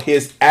put out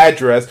his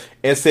address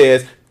and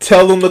says,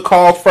 tell them to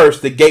call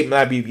first, the gate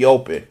might be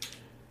open.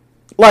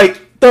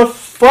 Like, the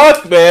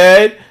fuck,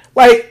 man?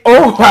 Like,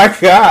 oh my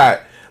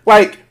God.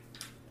 Like,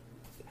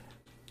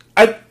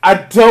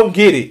 I don't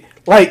get it.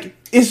 Like,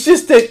 it's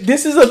just that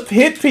this is a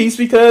hit piece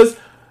because,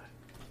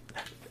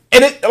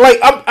 and it, like,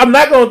 I'm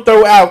not going to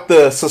throw out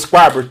the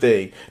subscriber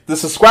thing. The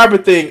subscriber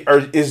thing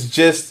is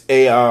just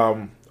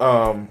a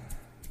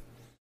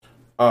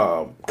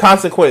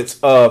consequence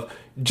of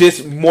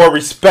just more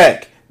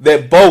respect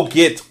that Bo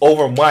gets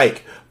over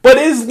Mike. But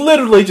it's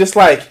literally just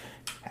like,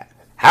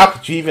 how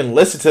could you even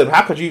listen to him?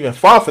 How could you even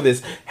fall for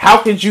this?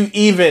 How could you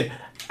even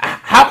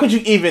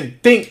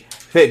think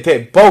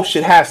that Bo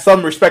should have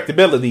some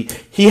respectability?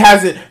 He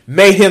hasn't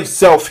made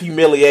himself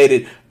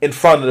humiliated in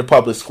front of the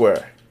public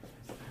square.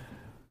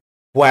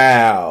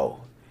 Wow.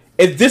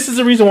 And this is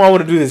the reason why I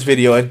want to do this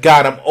video. And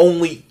God, I'm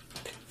only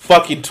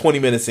fucking 20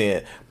 minutes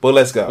in. But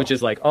let's go. Which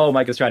is like, oh,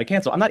 Mike is trying to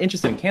cancel. I'm not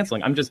interested in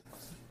canceling. I'm just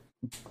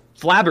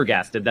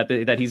flabbergasted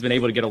that he's been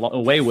able to get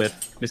away with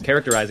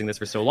mischaracterizing this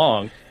for so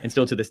long, and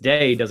still to this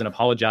day doesn't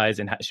apologize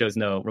and shows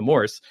no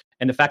remorse.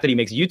 And the fact that he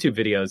makes YouTube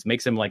videos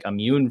makes him, like,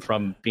 immune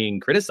from being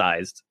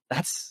criticized.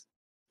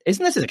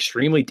 Isn't this an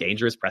extremely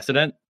dangerous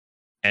precedent?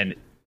 And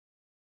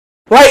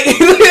like,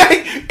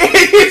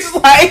 it's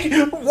like,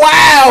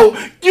 wow,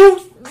 you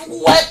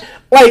what?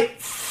 Like,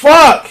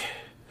 fuck.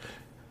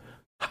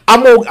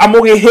 I'm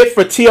gonna get hit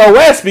for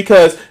TOS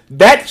because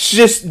that's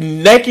just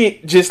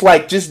naked, just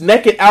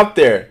naked out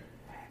there.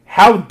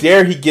 How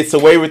dare he gets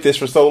away with this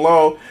for so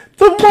long?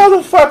 The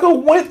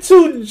motherfucker went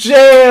to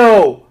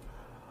jail.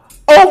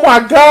 Oh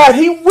my God,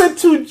 he went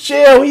to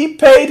jail. He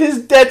paid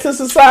his debt to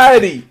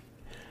society.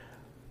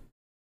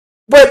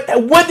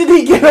 But what did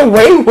he get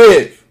away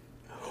with?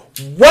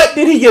 What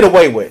did he get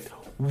away with?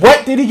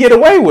 What did he get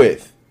away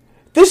with?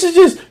 This is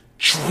just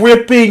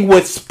dripping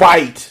with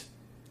spite.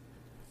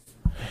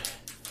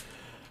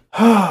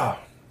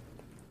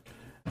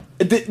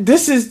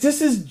 This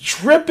is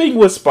dripping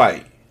with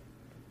spite.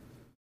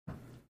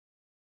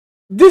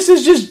 This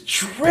is just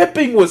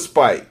dripping with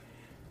spite.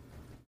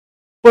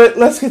 But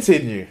let's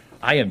continue.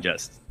 I am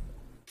just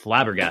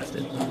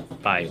flabbergasted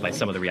by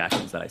some of the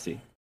reactions that I see.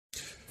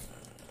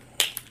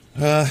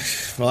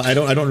 Well, I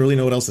don't really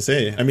know what else to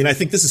say. I mean, I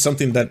think this is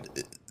something that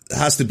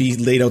has to be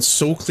laid out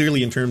so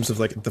clearly in terms of,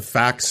 like, the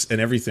facts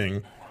and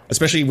everything,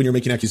 especially when you're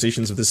making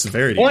accusations of this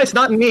severity. Well, it's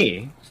not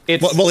me.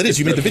 It's, well, it is.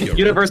 You made the video.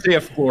 University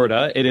of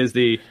Florida. It is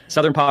the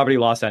Southern Poverty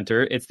Law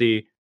Center. It's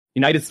the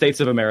United States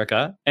of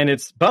America. And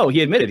it's Bo.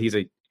 He admitted he's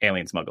an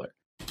alien smuggler.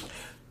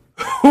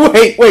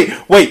 Wait.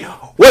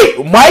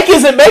 Mike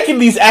isn't making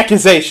these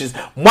accusations.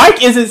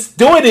 Mike isn't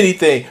doing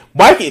anything.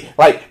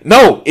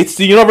 No, it's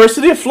the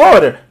University of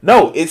Florida.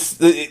 No, it's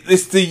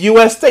the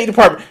U.S. State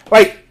Department.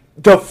 Like,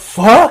 the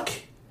fuck?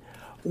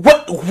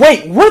 What?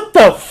 Wait, what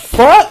the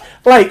fuck?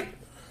 Like,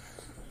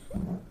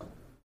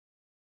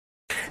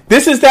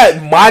 this is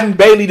that Martin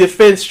Bailey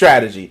defense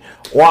strategy.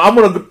 Well, I'm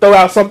going to throw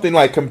out something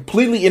like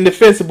completely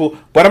indefensible,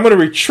 but I'm going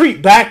to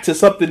retreat back to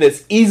something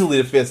that's easily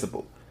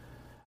defensible.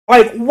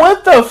 Like,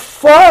 what the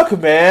fuck,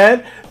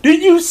 man? Do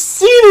you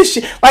see this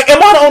shit? Like,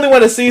 am I the only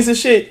one that sees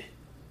this shit?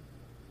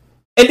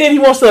 And then he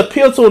wants to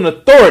appeal to an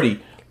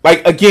authority.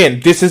 Like, again,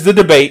 this is the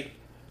debate.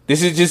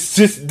 This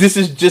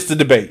is just a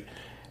debate.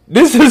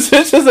 This is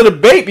just a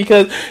debate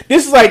because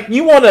this is like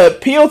you want to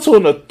appeal to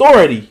an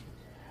authority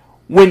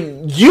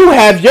when you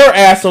have your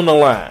ass on the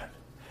line.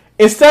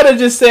 Instead of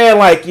just saying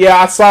like, yeah,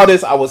 I saw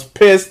this, I was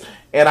pissed,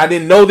 and I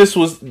didn't know this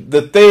was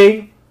the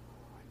thing.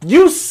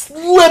 You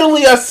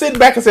literally are sitting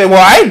back and saying,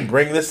 well, I didn't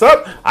bring this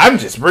up. I'm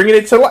just bringing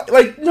it to light.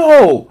 Like,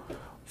 no.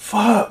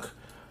 Fuck.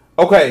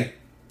 Okay.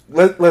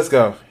 Let's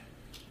go.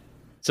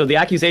 So the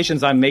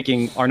accusations I'm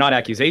making are not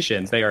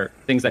accusations. They are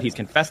things that he's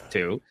confessed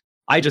to.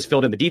 I just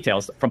filled in the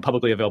details from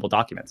publicly available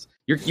documents.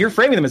 You're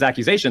framing them as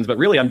accusations, but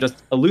really I'm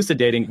just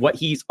elucidating what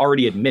he's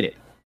already admitted.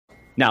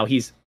 Now,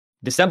 he's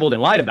dissembled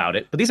and lied about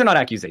it, but these are not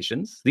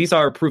accusations. These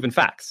are proven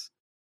facts.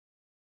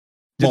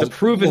 Well,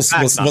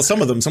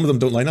 some of them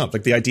don't line up.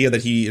 Like the idea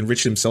that he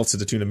enriched himself to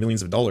the tune of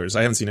millions of dollars.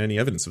 I haven't seen any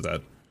evidence of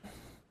that.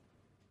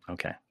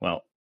 Okay,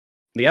 well,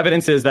 the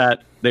evidence is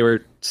that they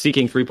were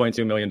seeking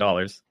 $3.2 million,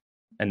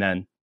 and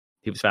then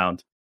he was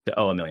found to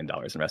owe $1 million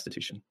in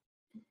restitution.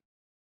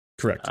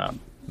 Correct. And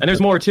there's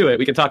more to it.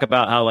 We can talk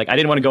about how, like, I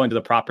didn't want to go into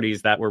the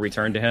properties that were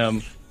returned to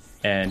him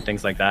and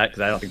things like that,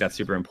 because I don't think that's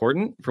super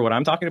important for what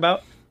I'm talking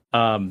about.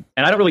 And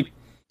I don't really,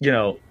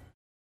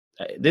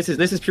 this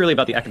is purely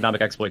about the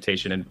economic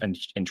exploitation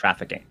and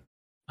trafficking,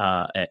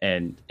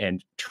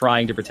 and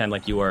trying to pretend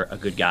like you are a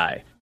good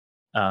guy.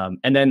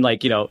 And then,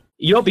 like, you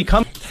don't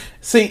become.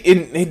 See,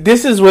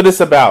 this is what it's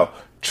about.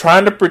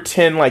 Trying to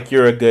pretend like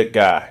you're a good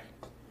guy.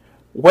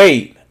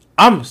 Wait,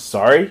 I'm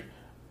sorry.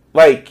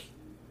 Like,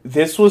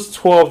 this was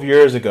 12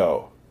 years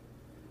ago.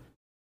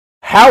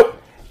 How?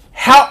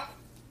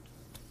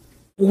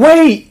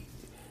 Wait.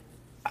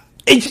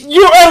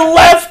 You're a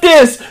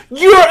leftist.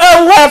 You're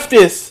a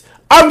leftist.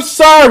 I'm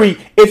sorry.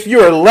 If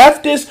you're a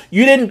leftist,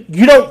 you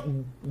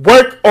don't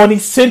work on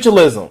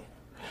essentialism.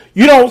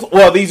 You don't,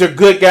 well, these are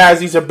good guys,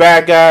 these are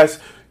bad guys.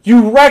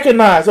 You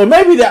recognize, or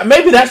maybe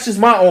that's just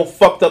my own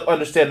fucked up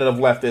understanding of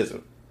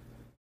leftism.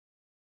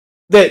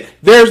 That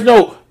there's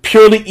no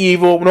purely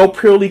evil, no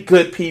purely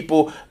good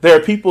people. There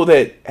are people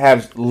that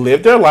have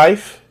lived their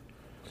life,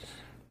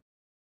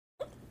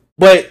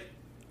 but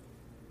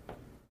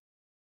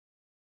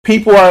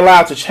people are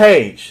allowed to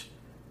change.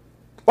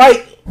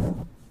 Like,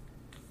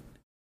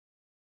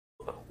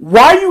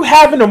 why are you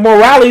having a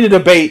morality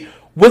debate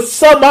with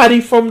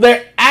somebody from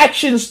their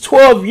actions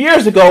 12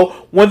 years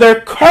ago when their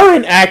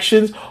current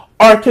actions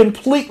are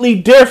completely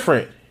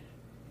different?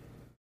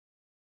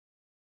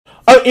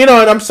 And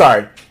I'm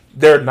sorry.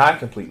 They're not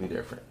completely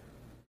different.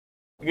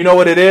 You know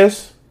what it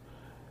is?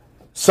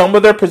 Some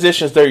of their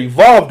positions they're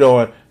evolved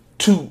on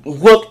to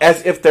look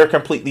as if they're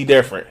completely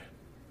different.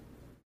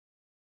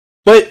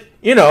 But,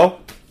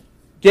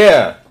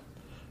 yeah.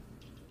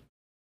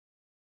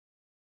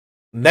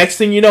 Next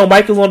thing you know,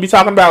 Michael's going to be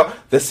talking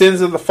about the sins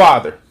of the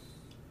father.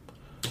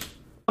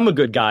 I'm a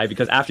good guy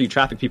because after you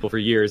traffic people for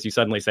years, you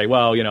suddenly say,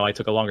 well, I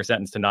took a longer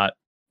sentence to not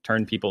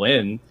turn people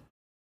in.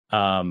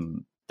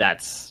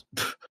 That's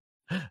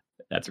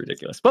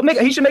ridiculous. But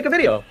he should make a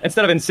video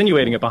instead of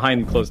insinuating it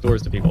behind closed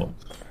doors to people.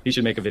 He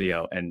should make a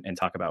video and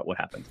talk about what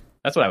happened.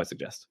 That's what I would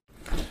suggest.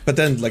 But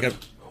then,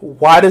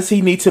 why does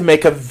he need to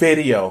make a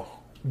video?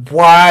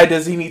 Why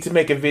does he need to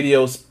make a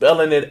video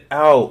spelling it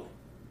out?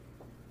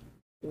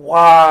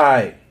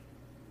 Why?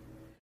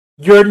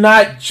 You're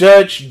not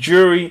judge,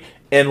 jury,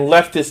 and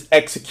leftist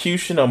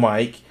executioner,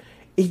 Mike.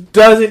 He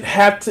doesn't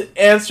have to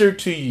answer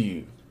to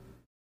you.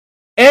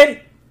 And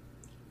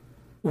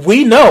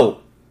we know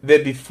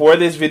that before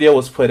this video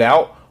was put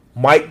out,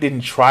 Mike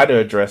didn't try to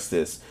address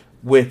this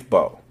with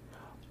Bo.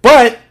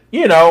 But,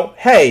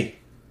 hey,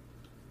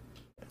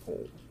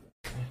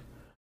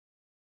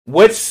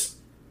 what's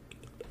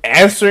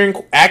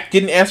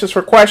getting answers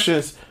for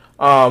questions,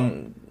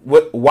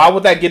 why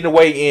would that get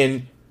away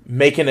in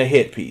making a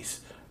hit piece?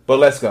 But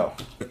let's go.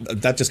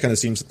 That just kind of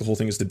seems that the whole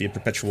thing is to be a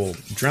perpetual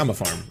drama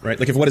farm, right?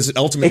 Like, if what is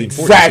ultimately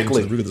important is getting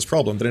to the root of this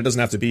problem, then it doesn't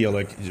have to be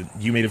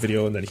you made a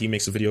video and then he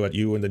makes a video at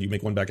you and then you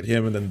make one back at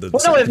him and then no.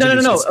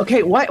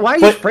 Okay, why are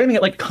you framing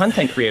it like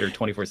content creator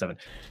 24/7?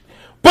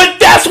 But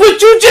that's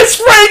what you just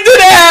framed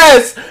it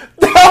as!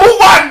 Oh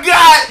my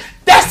god!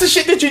 That's the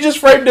shit that you just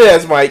framed it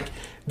as, Mike.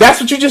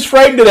 That's what you just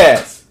framed it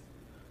as.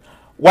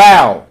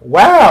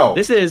 Wow.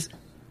 This is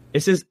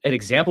an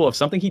example of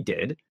something he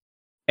did,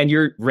 and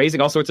you're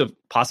raising all sorts of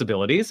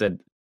possibilities, and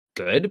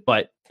good,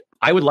 but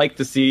I would like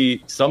to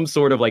see some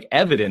sort of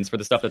evidence for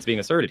the stuff that's being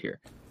asserted here.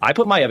 I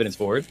put my evidence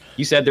forward.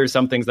 You said there's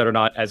some things that are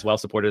not as well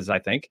supported as I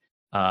think.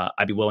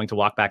 I'd be willing to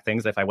walk back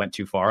things if I went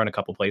too far in a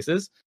couple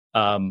places.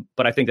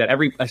 But I think that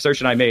every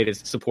assertion I made is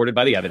supported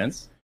by the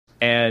evidence,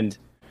 and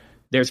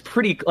there's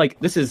pretty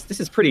this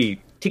is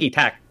pretty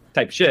ticky-tack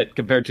type shit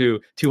compared to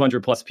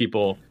 200 plus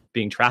people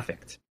being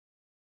trafficked.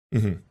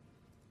 Mm-hmm.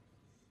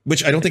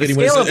 Which I don't think The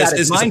anyone scale of that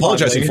is is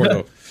apologizing for,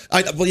 mind-boggling.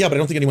 though. But I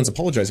don't think anyone's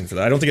apologizing for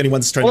that. I don't think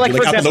anyone's trying Well, to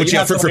like, be like for example, apology you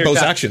have for someone in both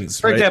your chat. actions.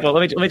 For right? example,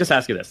 let me just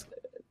ask you this.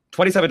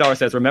 $27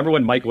 says, remember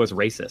when Mike was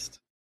racist?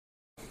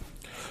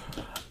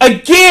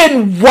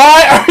 Again,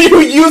 why are you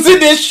using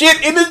this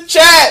shit in the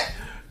chat?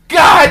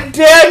 God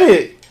damn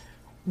it.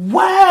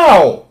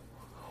 Wow.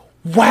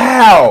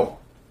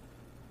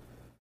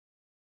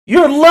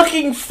 You're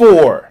looking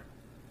for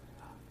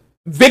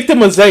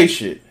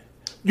victimization.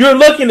 You're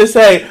looking to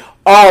say,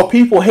 oh,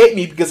 people hate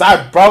me because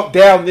I brought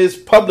down this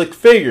public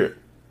figure.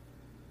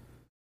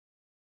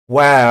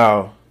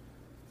 Wow.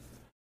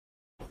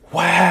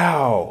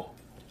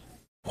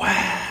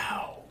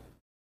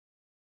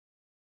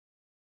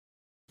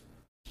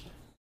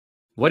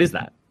 What is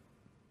that?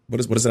 What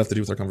does that have to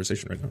do with our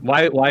conversation right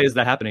now? Why is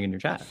that happening in your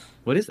chat?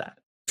 What is that?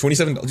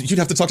 $27. You'd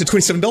have to talk to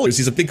 $27.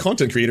 He's a big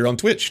content creator on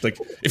Twitch. Like,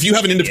 if you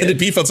have an independent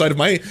beef outside of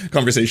my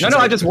conversation, No,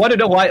 I just want to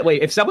know why.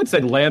 Wait, if someone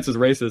said Lance is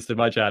racist in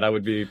my chat, I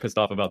would be pissed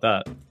off about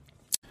that.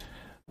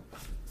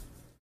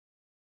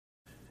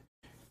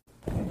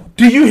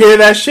 Do you hear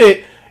that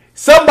shit?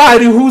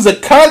 Somebody who's a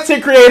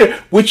content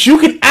creator, which you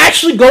can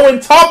actually go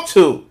and talk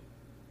to,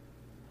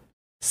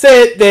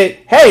 said that,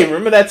 hey,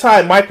 remember that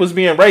time Mike was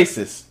being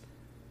racist?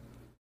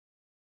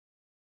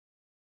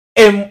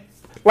 And,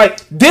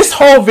 like, this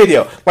whole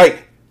video,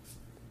 like,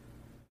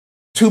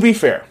 to be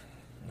fair,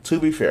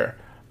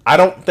 I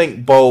don't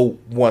think Bo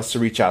wants to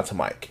reach out to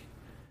Mike.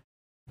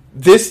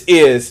 This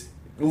is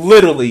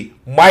literally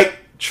Mike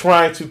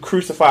trying to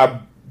crucify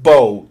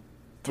Bo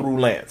through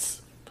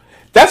Lance.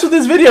 That's what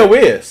this video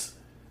is.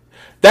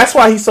 That's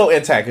why he's so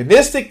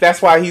antagonistic.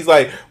 That's why he's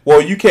like,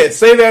 well, you can't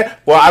say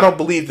that. Well, I don't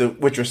believe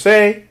what you're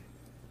saying.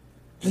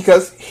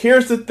 Because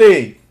here's the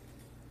thing.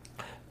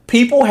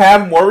 People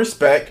have more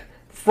respect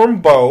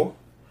from Bo,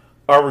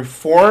 a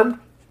reformed,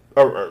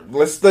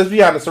 let's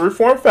be honest, a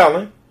reformed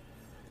felon,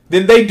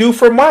 than they do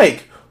for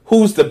Mike,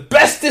 who's the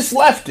bestest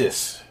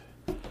leftist.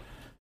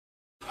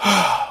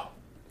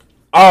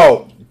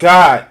 Oh,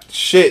 God,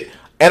 shit.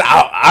 And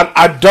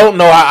I don't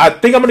know. I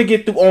think I'm going to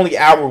get through only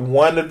hour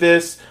 1 of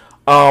this.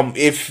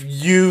 If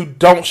you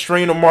don't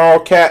stream tomorrow,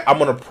 Kat, I'm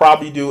going to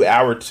probably do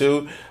hour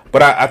 2.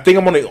 But I think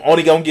I'm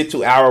only going to get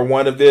to hour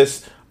 1 of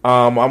this.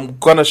 I'm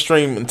going to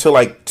stream until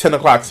like 10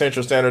 o'clock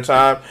Central Standard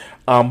Time.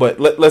 But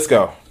let's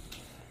go.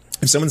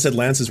 If someone said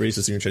Lance is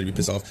racist and you're trying to be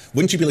pissed off,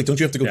 wouldn't you be like, don't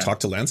you have to go talk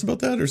to Lance about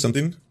that or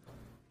something?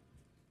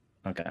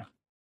 Okay.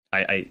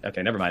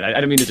 Okay, never mind. I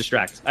didn't mean to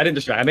distract. I didn't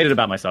distract. I made it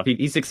about myself.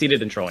 He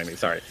succeeded in trolling me.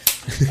 Sorry.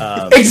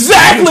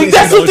 Exactly.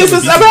 That's what this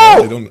is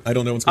about. I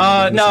don't know what's going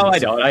on. No, I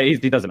don't.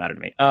 He doesn't matter to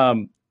me.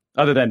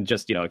 Other than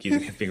just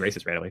accusing him of being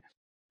racist randomly.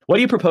 What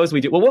do you propose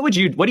we do? Well, what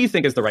do you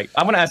think is the right?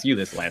 I want to ask you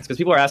this, Lance, because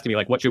people are asking me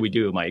like, what should we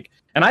do, Mike?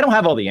 And I don't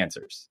have all the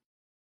answers.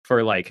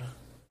 I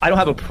don't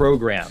have a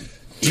program.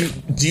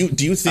 Do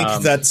you think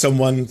that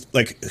someone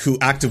like who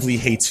actively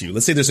hates you,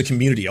 let's say there's a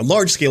community, a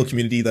large scale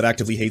community that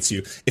actively hates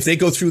you, if they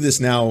go through this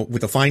now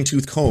with a fine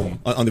tooth comb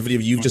on the video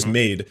you've just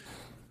made,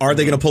 are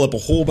they going to pull up a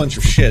whole bunch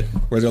of shit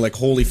where they're like,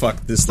 holy fuck,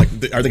 this, like,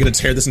 are they going to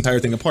tear this entire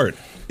thing apart?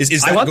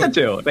 I want them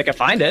to. If they can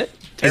find it,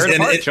 tear it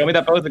apart. Show me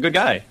that Bo's a good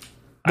guy.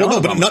 Well,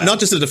 no, but not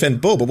just to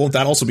defend Bo, but won't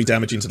that also be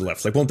damaging to the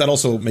left? Like, won't that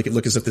also make it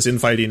look as if this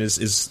infighting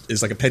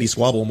is like a petty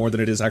squabble more than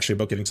it is actually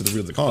about getting to the root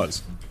of the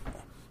cause?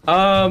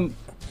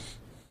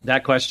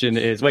 That question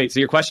is, so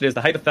your question is, the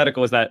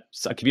hypothetical is that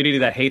a community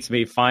that hates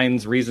me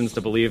finds reasons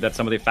to believe that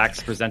some of the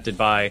facts presented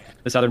by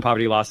the Southern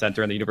Poverty Law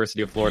Center and the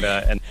University of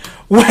Florida and...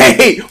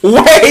 Wait!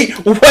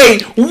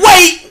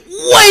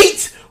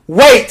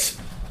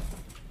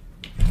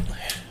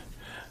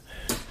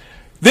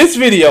 This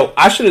video,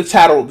 I should have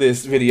titled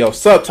this video,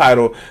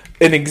 subtitle,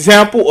 an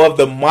example of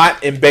the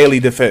Mott and Bailey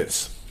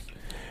defense.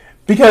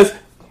 Because,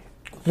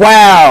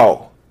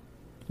 wow,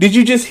 did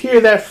you just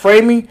hear that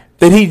framing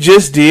that he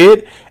just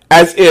did?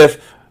 As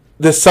if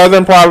the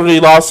Southern Poverty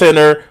Law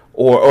Center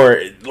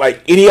or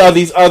like any of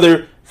these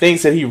other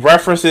things that he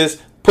references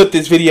put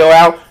this video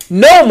out.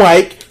 No,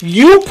 Mike,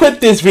 you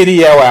put this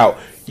video out.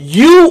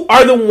 You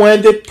are the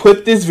one that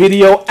put this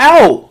video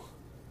out.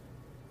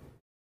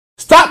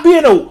 Stop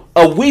being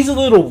a weasel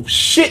little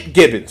shit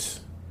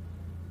Gibbons.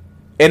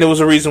 And it was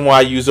a reason why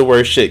I used the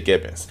word shit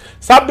Gibbons.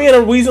 Stop being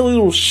a weasel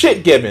little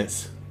shit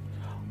Gibbons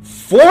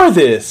for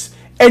this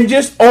and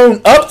just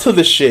own up to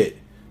the shit.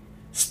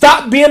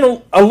 Stop being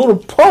a little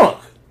punk.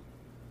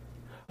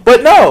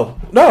 But no,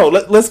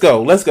 let's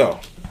go.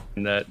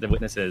 In the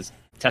witness's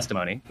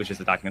testimony, which is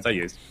the documents I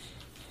used,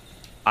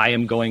 I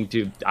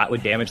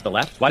would damage the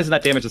left. Why doesn't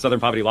that damage the Southern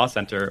Poverty Law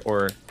Center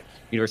or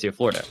University of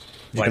Florida?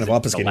 You're kind of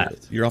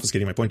obfuscating. You're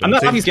obfuscating my point. I'm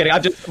not obfuscating.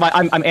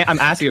 I'm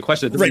asking a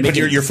question. Right, but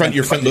you're front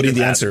loading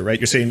the answer, right?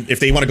 You're saying if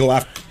they want to go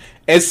after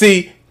and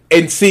see,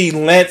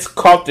 Lance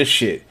caught the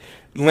shit.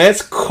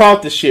 Lance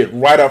caught the shit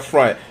right up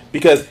front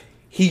because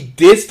he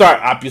did start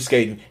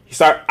obfuscating. He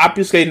started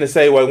obfuscating to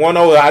say, well,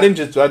 no,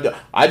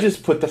 I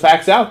just put the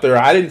facts out there.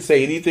 I didn't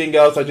say anything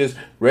else. I just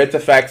read the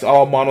facts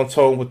all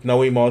monotone with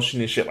no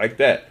emotion and shit like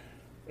that.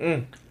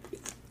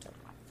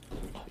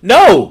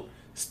 No.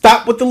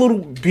 Stop with the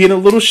being a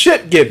little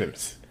shit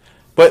givens.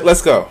 But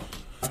let's go.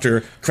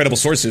 After credible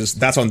sources,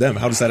 that's on them.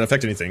 How does that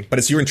affect anything? But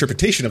it's your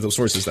interpretation of those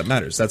sources that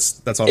matters.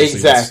 That's obviously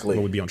exactly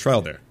what would be on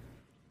trial there.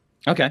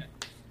 Okay.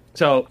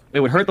 So it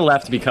would hurt the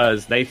left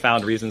because they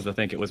found reasons to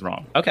think it was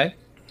wrong. Okay.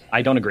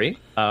 I don't agree.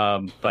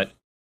 But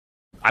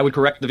I would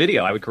correct the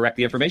video. I would correct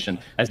the information.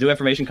 As new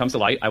information comes to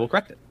light, I will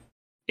correct it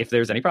if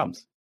there's any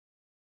problems.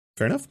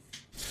 Fair enough.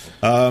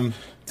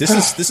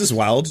 This is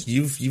wild.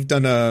 You've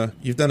done a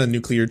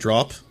nuclear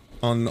drop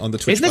on the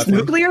Twitch. Is this platform.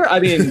 nuclear?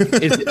 I mean,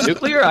 is it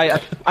nuclear?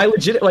 I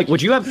legit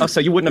would you have? So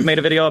you wouldn't have made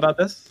a video about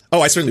this?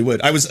 Oh, I certainly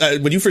would. I was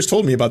when you first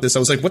told me about this, I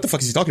was like, "What the fuck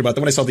is he talking about?"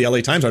 Then when I saw the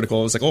LA Times article,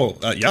 I was like, "Oh,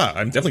 yeah,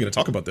 I'm definitely going to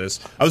talk about this."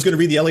 I was going to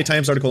read the LA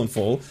Times article in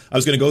full. I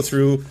was going to go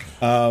through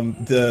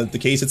the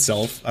case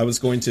itself. I was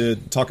going to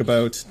talk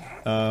about.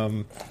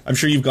 I'm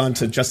sure you've gone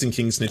to Justin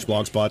King's Snitch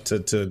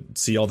Blogspot to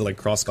see all the like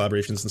cross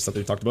collaborations and stuff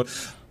they talked about.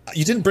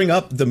 You didn't bring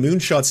up the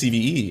Moonshot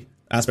CVE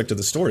aspect of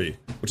the story,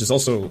 which is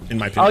also, in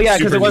my opinion, oh yeah,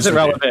 because it wasn't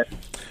relevant.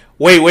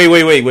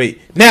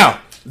 Wait. Now,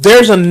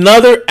 there's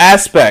another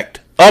aspect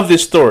of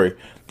this story,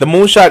 the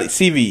Moonshot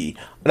CVE.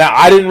 Now,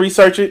 I didn't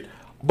research it,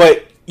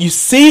 but you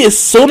see, as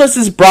soon as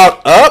it's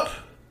brought up,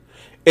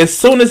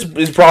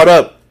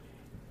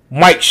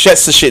 Mike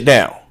shuts the shit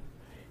down.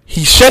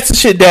 He shuts the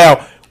shit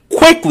down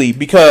quickly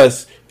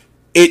because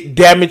it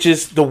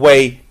damages the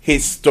way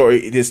his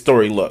story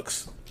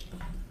looks.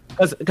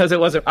 Because it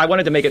wasn't. I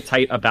wanted to make it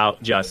tight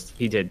about just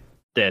he did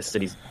this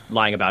and he's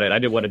lying about it. I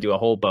didn't want to do a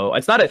whole Bo.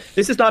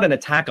 This is not an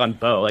attack on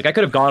Bo. Like I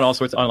could have gone all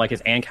sorts on like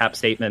his ANCAP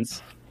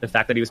statements, the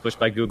fact that he was pushed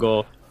by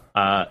Google.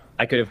 I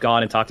could have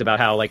gone and talked about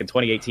how like in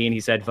 2018 he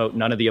said vote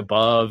none of the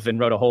above and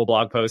wrote a whole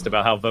blog post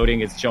about how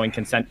voting is showing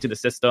consent to the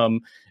system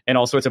and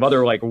all sorts of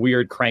other like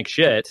weird crank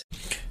shit.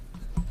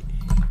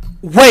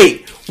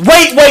 Wait.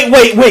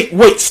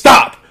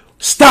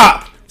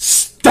 Stop.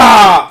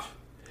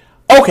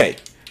 Okay.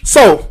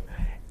 So,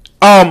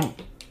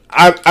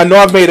 I know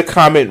I've made a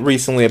comment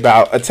recently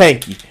about a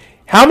tanky.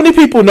 How many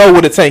people know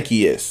what a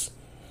tanky is?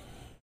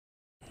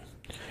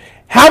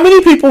 How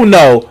many people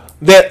know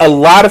that a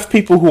lot of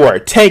people who are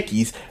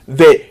tankies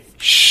that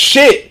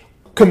shit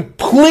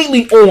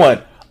completely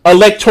on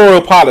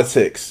electoral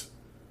politics?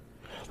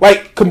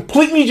 Like,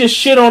 completely just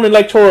shit on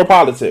electoral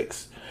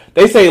politics.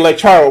 They say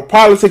electoral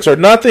politics are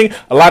nothing.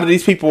 A lot of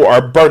these people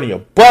are Bernie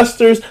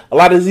busters. A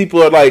lot of these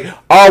people are like,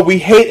 oh, we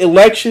hate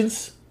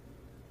elections.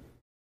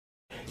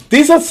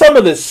 These are some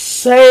of the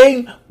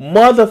same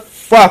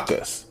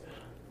motherfuckers.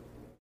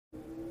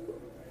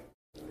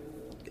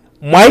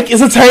 Mike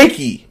is a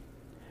tanky.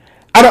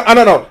 I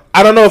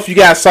don't know if you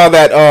guys saw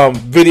that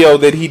video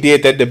that he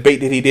did, that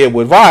debate that he did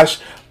with Vosh.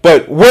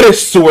 But what does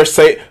Sewer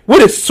say?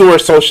 What is sewer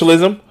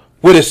socialism?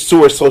 What is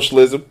sewer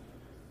socialism?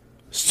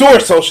 Sewer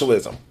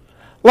socialism.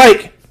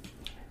 Like,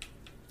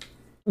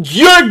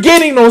 you're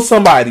getting on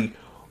somebody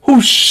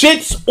who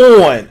shits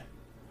on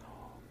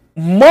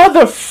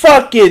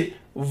motherfucking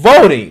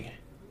voting,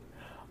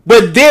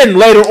 but then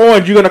later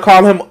on you're gonna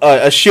call him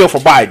a shield for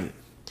Biden.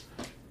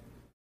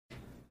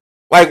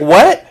 Like,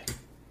 what?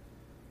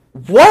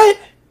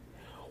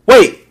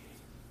 Wait,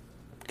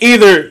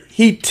 either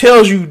he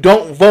tells you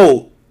don't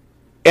vote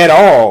at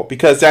all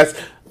because that's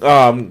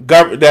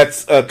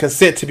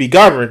consent to be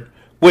governed,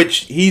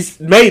 which he's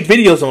made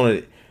videos on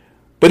it,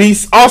 but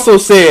he's also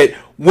said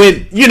when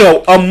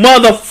a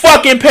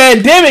motherfucking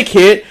pandemic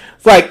hit,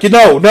 it's like,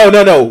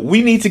 no.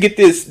 We need to get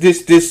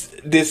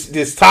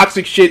this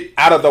toxic shit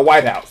out of the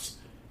White House.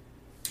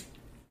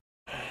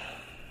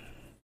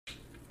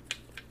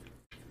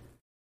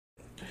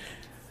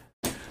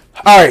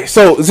 All right,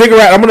 so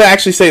Ziggurat, I'm going to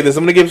actually say this.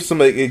 I'm going to give some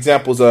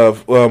examples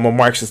of a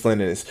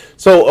Marxist-Leninist.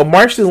 So a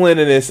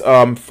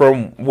Marxist-Leninist,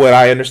 from what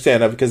I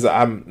understand of, because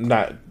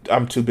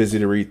I'm too busy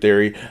to read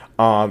theory,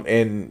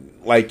 and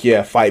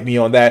fight me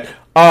on that.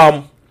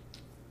 A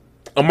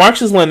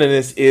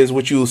Marxist-Leninist is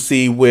what you'll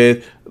see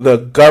with the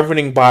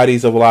governing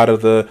bodies of a lot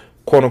of the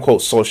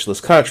quote-unquote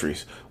socialist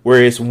countries,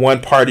 where it's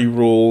one-party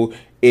rule,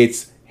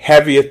 it's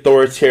heavy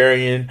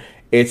authoritarian,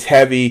 it's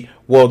heavy,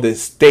 the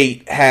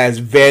state has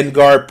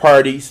vanguard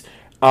parties,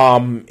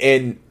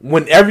 and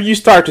whenever you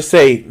start to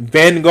say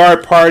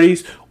vanguard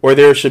parties, or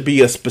there should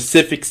be a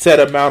specific set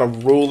amount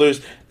of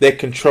rulers that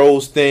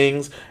controls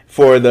things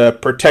for the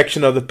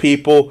protection of the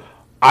people,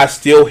 I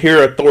still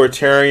hear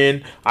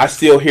authoritarian, I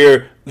still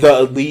hear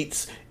the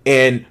elites,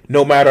 and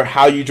no matter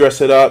how you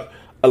dress it up,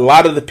 a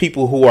lot of the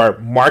people who are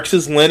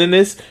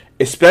Marxist-Leninists,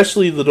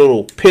 especially the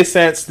little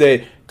pissants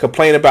that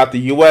complain about the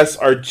U.S.,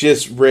 are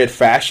just red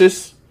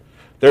fascists.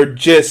 They're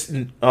just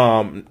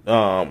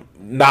Nazbos.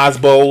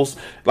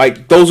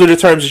 Like, those are the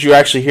terms that you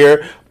actually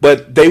hear,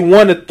 but they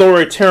want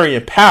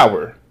authoritarian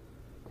power.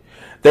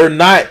 They're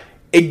not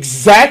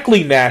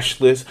exactly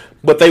nationalists,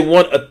 but they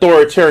want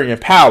authoritarian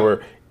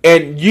power.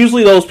 And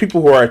usually those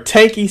people who are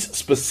tankies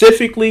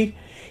specifically,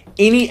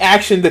 any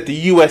action that the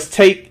U.S.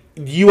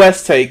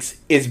 takes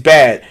is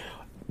bad.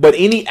 But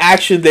any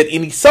action that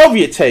any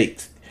Soviet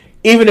takes,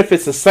 even if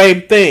it's the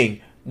same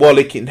thing,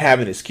 it can have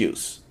an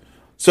excuse.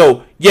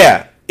 So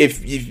yeah,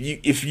 if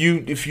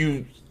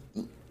you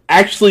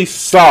actually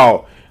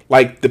saw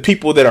like the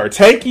people that are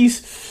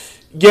tankies,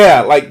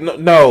 yeah, like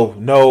no,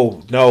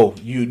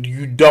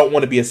 you don't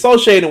want to be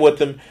associated with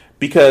them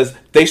because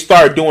they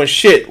start doing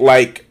shit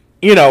like,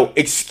 you know,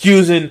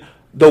 excusing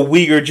the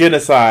Uyghur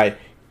genocide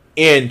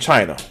in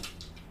China,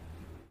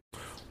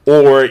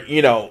 or,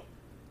 you know,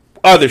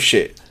 other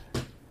shit,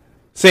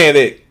 saying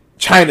that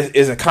China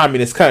is a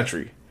communist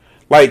country.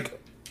 Like,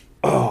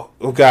 oh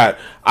God,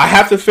 I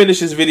have to finish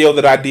this video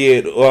that I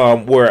did,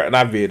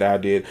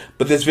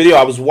 but this video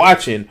I was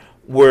watching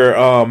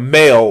where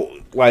Mel,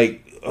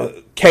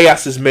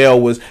 Chaos's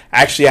Mel, was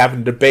actually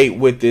having a debate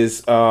with this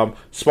small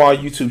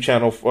YouTube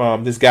channel,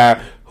 this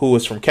guy who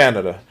was from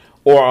Canada.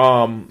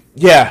 Or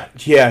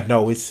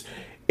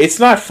it's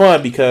not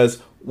fun,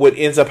 because what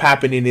ends up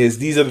happening is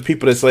these are the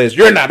people that says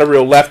you're not a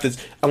real leftist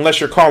unless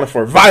you're calling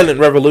for a violent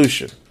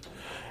revolution.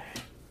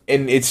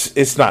 And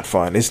it's not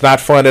fun. It's not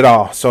fun at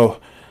all. So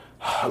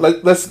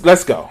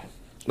let's go.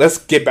 Let's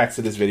get back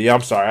to this video.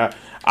 I'm sorry.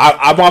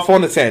 I'm off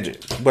on a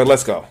tangent, but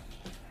let's go.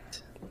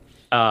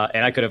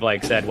 And I could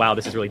have said, wow,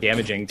 this is really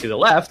damaging to the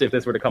left if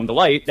this were to come to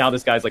light. Now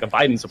this guy's like a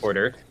Biden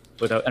supporter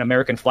with an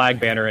American flag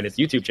banner in his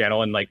YouTube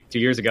channel. And 2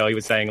 years ago, he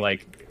was saying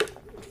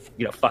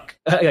fuck,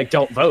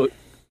 don't vote.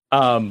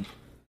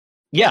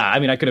 Yeah, I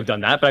mean, I could have done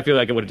that, but I feel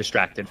like it would have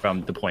distracted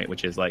from the point,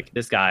 which is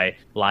this guy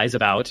lies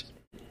about,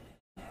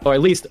 or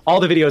at least all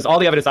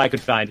the evidence I could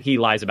find, he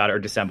lies about it or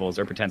dissembles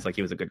or pretends like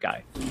he was a good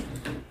guy.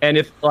 And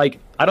if I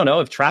don't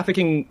know, if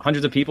trafficking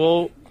hundreds of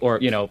people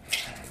or,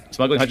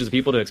 smuggling hundreds of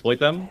people to exploit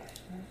them,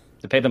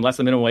 to pay them less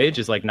than minimum wage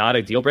is not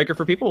a deal breaker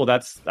for people, well,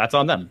 that's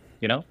on them.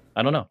 I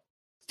don't know.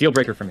 Deal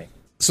breaker for me.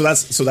 So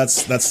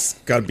that's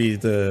got to be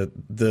the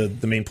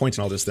main point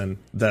in all this, then,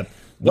 that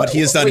what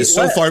he has done is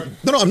so far.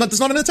 No, I'm not. That's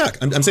not an attack.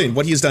 I'm saying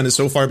what he has done is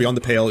so far beyond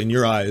the pale in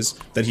your eyes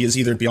that he is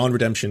either beyond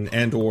redemption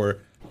and or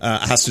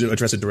has to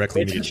address it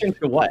directly. Redemption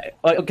for what?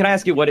 Can I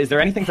ask you, is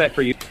there anything that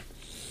for you?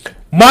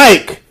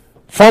 Mike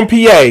from PA,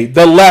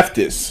 the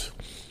leftist,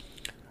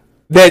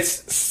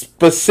 that's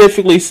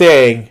specifically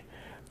saying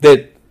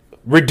that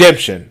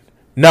redemption,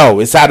 no,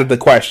 it's out of the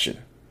question.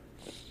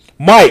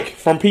 Mike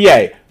from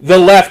PA, the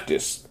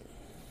leftist.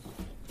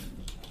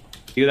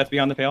 You that's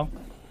beyond the pale?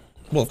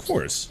 Well, of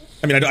course.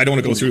 I mean, I don't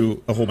want to go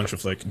through a whole bunch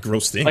of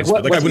gross things.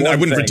 I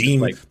wouldn't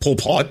redeem Pol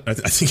Pot. I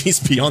think he's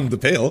beyond the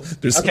pale.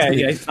 Yeah,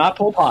 he's not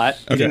Pol Pot.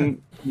 Okay.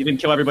 He didn't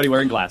kill everybody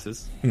wearing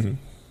glasses. Mm-hmm.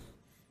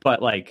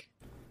 But I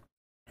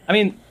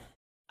mean,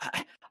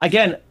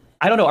 again,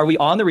 I don't know. Are we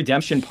on the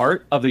redemption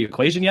part of the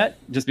equation yet?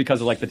 Just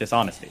because of the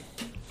dishonesty.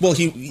 Well,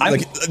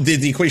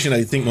 the equation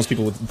I think most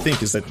people would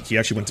think is that he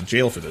actually went to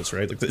jail for this,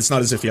 right? It's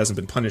not as if he hasn't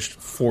been punished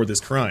for this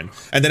crime,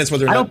 and then it's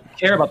whether or not. I don't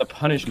care about the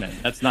punishment.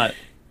 That's. Wait!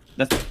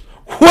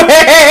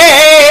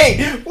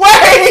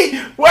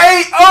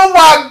 Oh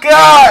my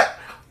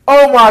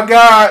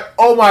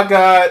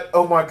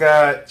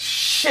God!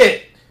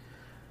 Shit!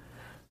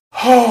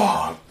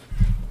 Oh,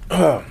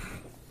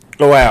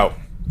 wow!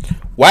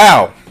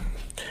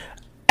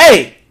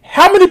 Hey,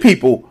 how many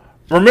people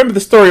remember the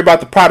story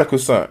about the prodigal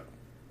son?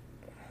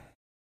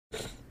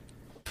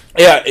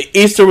 Yeah,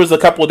 Easter was a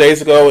couple of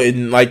days ago,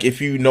 and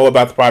if you know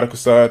about the prodigal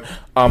son,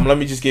 let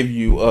me just give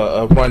you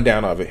a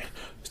rundown of it.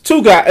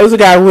 It was a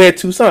guy who had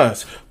two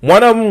sons.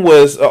 One of them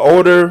was an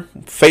older,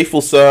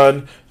 faithful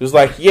son. He was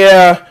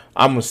yeah,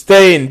 I'm gonna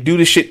stay and do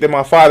the shit that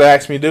my father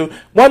asked me to do.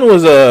 One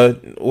was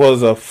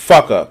a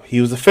fuck up.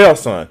 He was a fail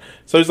son.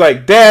 So he's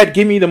Dad,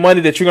 give me the money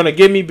that you're gonna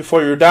give me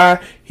before you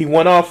die. He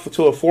went off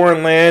to a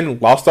foreign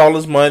land, lost all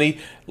his money,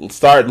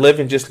 started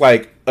living just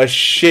like a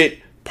shit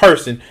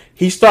person.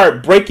 He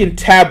started breaking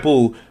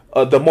taboo,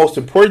 the most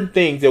important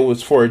thing that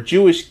was for a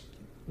Jewish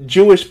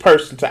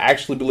person to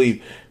actually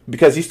believe,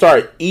 because he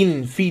started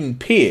feeding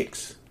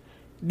pigs.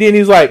 Then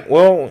he's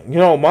well,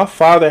 my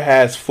father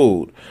has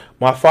food.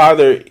 My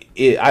father,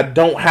 I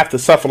don't have to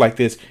suffer like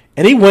this.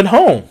 And he went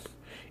home.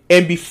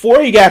 And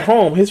before he got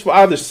home, his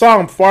father saw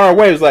him far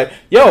away. He was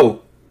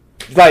yo,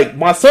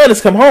 my son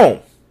has come home.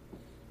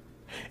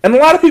 And a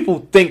lot of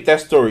people think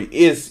that story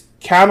is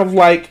kind of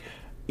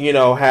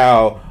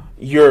how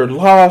you're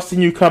lost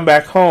and you come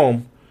back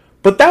home.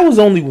 But that was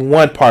only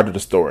one part of the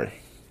story.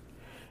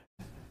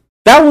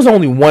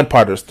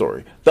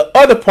 The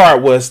other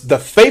part was the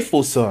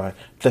faithful son.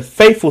 The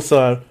faithful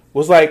son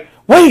was wait,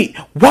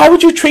 why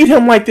would you treat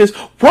him like this?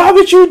 Why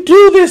would you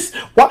do this?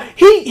 Why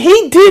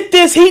he did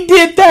this, he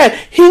did that.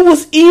 He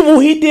was evil,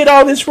 he did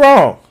all this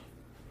wrong.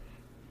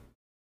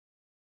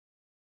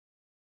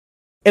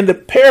 And the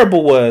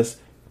parable was,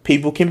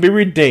 people can be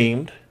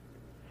redeemed,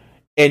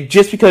 and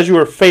just because you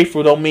are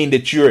faithful don't mean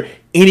that you're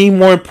any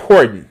more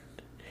important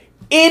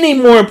than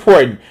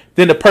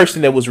the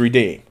person that was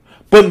redeemed.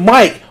 But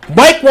Mike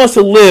wants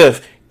to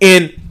live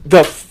in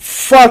the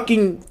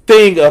fucking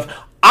thing of,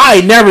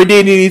 I never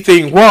did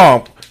anything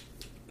wrong.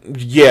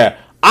 Yeah,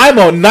 I'm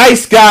a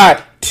nice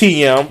guy,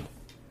 TM.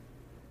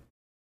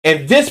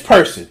 And this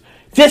person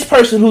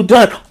who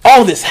done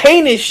all this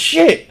heinous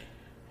shit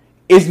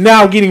is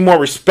now getting more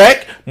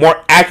respect,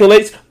 more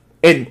accolades,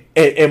 and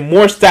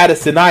more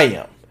status than I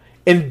am.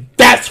 And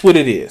that's what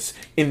it is.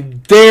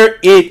 And there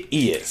it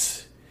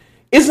is.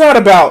 It's not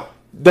about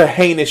the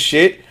heinous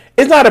shit.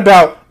 It's not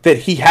about that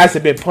he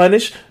hasn't been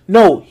punished.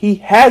 No, he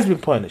has been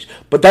punished.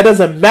 But that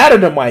doesn't matter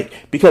to Mike,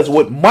 because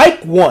what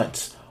Mike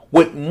wants,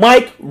 what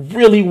Mike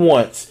really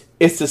wants,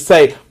 is to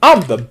say,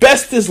 I'm the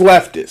bestest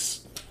leftist.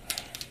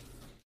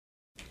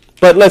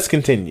 But let's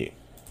continue.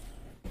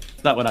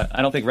 It's not what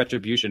I don't think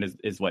retribution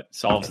is what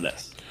solves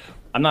this.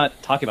 I'm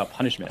not talking about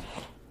punishment.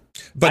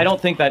 But I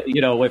don't think that,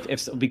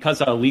 if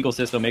because a legal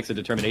system makes a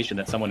determination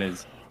that someone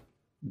is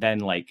then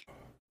like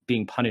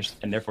being punished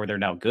and therefore they're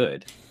now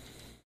good,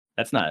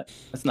 that's not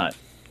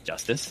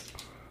justice.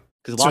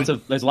 Because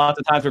there's lots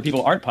of times where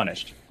people aren't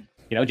punished.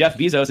 Jeff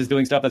Bezos is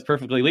doing stuff that's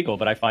perfectly legal,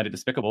 but I find it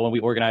despicable, and we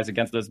organize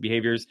against those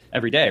behaviors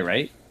every day,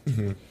 right?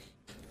 Mm-hmm.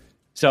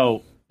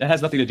 So that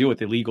has nothing to do with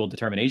the legal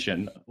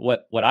determination.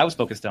 What I was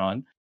focused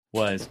on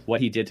was what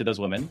he did to those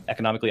women,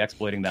 economically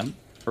exploiting them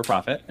for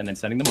profit and then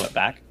sending them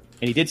back.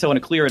 And he did so in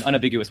a clear and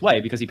unambiguous way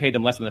because he paid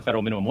them less than the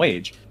federal minimum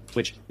wage,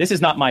 which this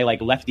is not my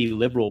like lefty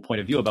liberal point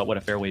of view about what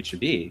a fair wage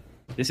should be.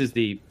 This is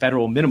the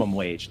federal minimum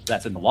wage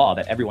that's in the law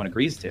that everyone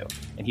agrees to.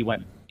 And he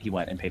went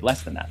and paid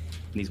less than that.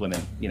 And these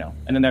women, and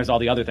then there's all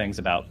the other things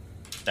about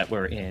that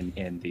were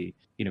in the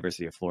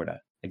University of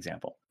Florida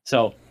example.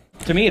 So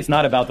to me, it's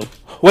not about the...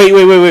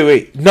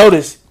 Wait.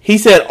 Notice he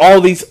said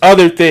all these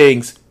other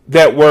things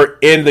that were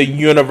in the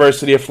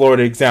University of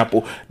Florida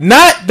example.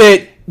 Not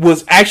that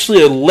was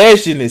actually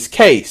alleged in this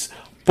case,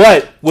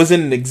 but was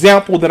an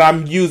example that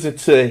I'm using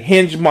to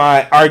hinge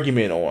my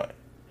argument on.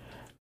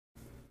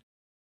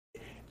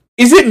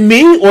 Is it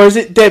me, or is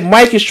it that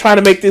Mike is trying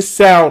to make this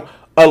sound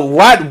a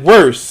lot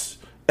worse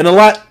and a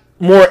lot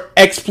more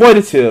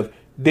exploitative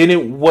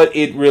than what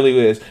it really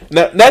is?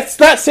 Now, that's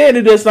not saying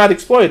that it's not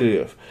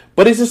exploitative,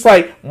 but it's just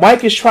like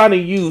Mike is trying to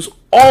use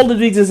all of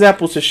these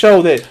examples to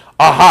show that,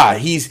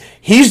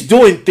 he's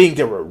doing things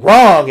that were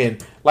wrong,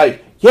 and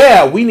like,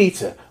 yeah, we need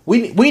to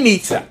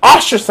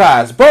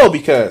ostracize Bo,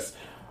 because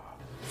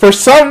for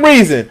some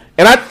reason,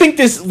 and I think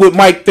this what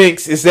Mike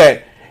thinks is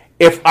that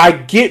if I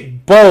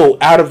get Bo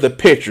out of the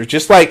picture,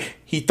 just like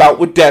he thought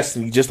with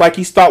Destiny, just like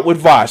he thought with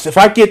Vosh, if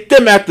I get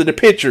them out of the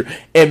picture,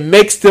 it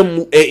makes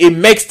them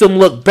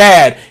look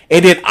bad,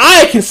 and then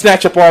I can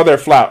snatch up all their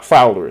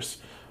followers.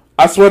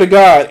 I swear to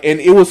God, and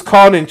it was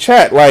called in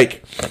chat,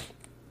 like,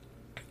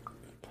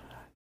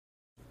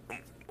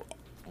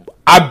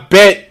 I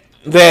bet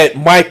that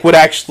Mike would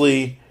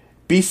actually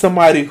be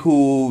somebody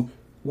who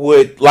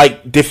would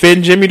like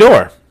defend Jimmy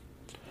Dore.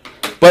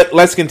 But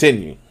let's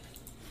continue.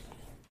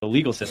 The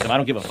legal system, I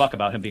don't give a fuck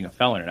about him being a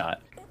felon or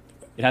not.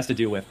 It has to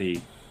do with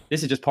this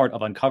is just part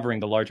of uncovering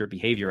the larger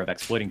behavior of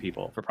exploiting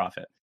people for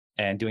profit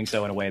and doing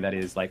so in a way that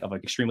is like of an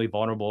extremely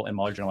vulnerable and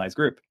marginalized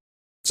group.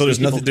 So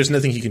there's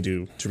nothing he can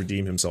do to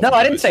redeem himself. No,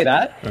 I didn't say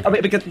that. Okay. I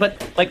mean,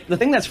 but like the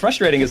thing that's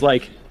frustrating is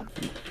like,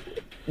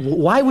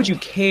 why would you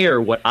care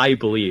what I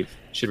believe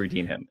should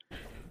redeem him?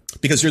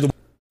 Because you're the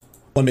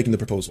one making the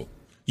proposal.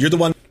 You're the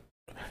one.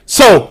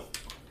 So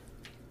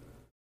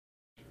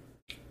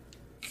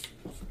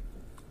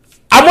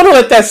I'm gonna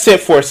let that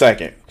sit for a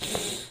second.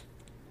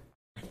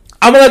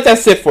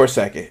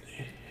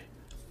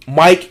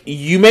 Mike,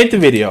 you made the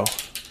video.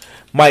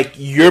 Mike,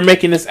 you're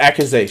making this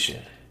accusation.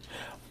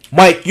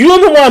 Mike, you're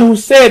the one who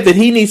said that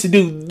he needs to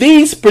do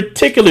these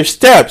particular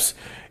steps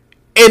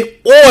in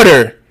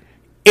order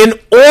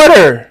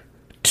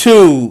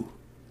to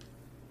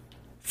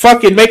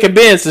fucking make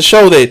amends, to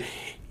show that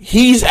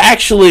he's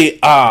actually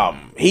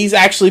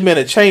been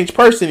a changed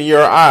person in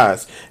your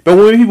eyes. But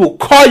when people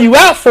call you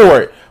out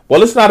for it,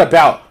 well, it's not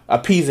about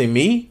appeasing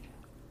me.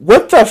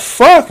 What the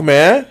fuck,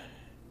 man?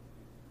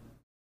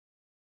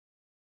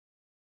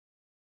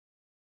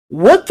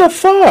 What the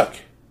fuck?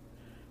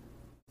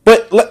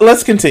 But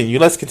let's continue.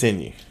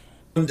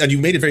 And you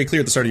made it very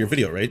clear at the start of your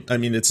video, right? I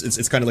mean,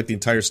 it's kind of like the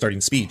entire starting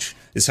speech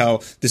is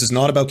how this is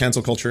not about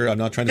cancel culture. I'm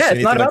not trying to say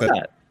anything like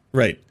that.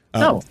 Right.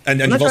 No.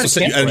 And you've also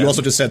said, and you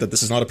also just said that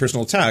this is not a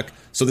personal attack.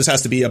 So this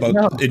has to be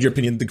about, in your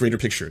opinion, the greater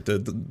picture,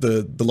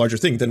 the larger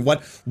thing. Then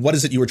what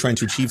is it you were trying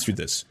to achieve through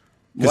this?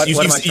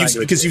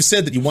 Because you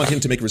said that you want him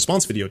to make a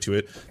response video to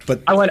it,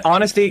 but I want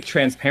honesty,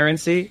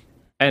 transparency,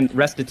 and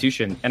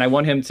restitution, and I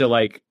want him to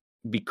like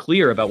be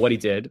clear about what he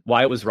did,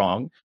 why it was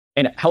wrong,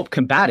 and help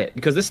combat it,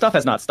 because this stuff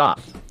has not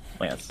stopped,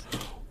 Lance.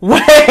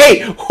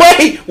 Wait, what?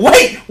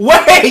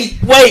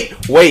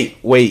 Wait,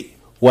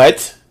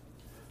 what?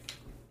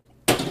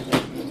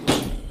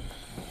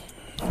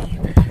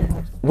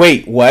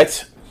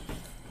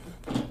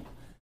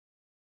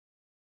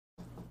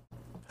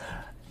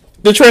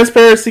 The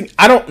transparency,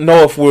 I don't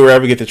know if we will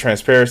ever get the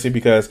transparency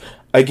because,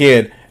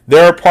 again,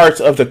 there are parts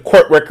of the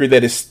court record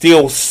that is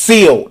still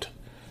sealed.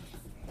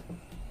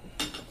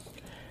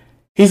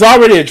 He's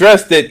already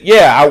addressed that,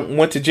 yeah, I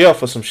went to jail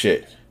for some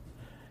shit.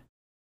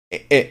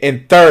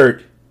 And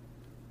third,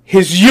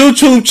 his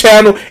YouTube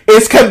channel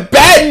is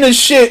combating the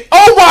shit.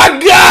 Oh my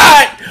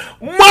God!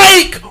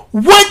 Mike,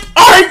 what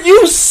are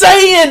you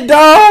saying,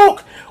 dog?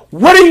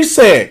 What are you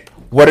saying?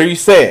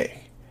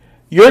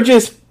 You're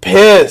just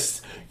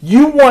pissed. What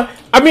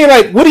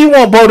do you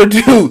want Bo to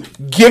do?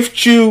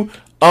 Gift you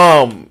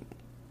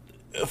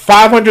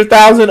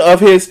 $500,000 of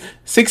his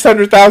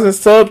 600,000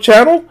 sub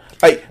channel.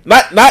 Like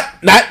not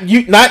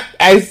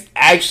as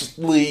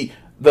actually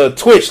the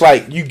Twitch,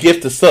 like you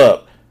gift a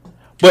sub,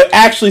 but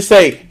actually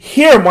say,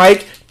 here,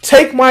 Mike,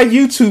 take my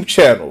YouTube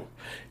channel.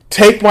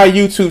 Take my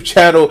YouTube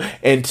channel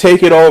and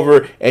take it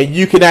over, and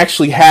you can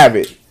actually have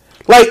it.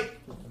 Like,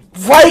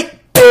 right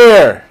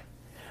there.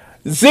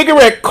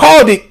 Ziggurat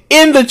called it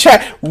in the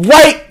chat.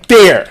 Right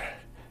there.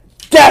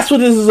 That's what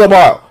this is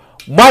about.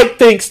 Mike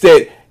thinks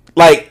that,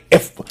 I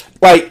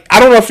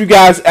don't know if you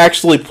guys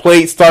actually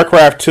played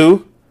StarCraft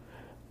 2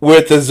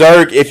 with the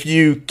Zerg. If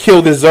you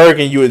kill the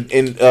Zerg and you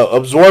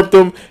absorb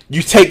them,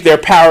 you take their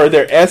power,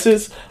 their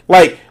essence.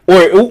 Or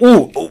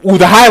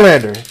the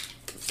Highlander.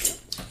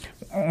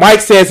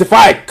 Mike says, if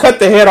I cut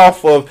the head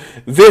off of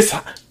this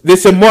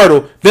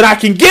immortal, then I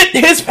can get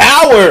his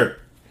power.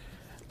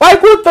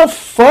 Like, what the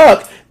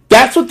fuck?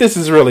 That's what this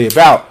is really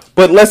about.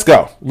 But let's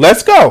go.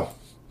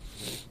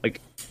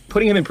 Like,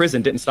 putting him in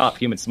prison didn't stop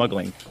human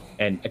smuggling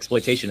and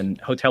exploitation in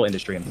the hotel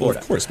industry in Florida.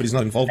 Well, of course, but he's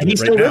not involved in it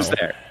it right now. He still lives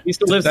there. He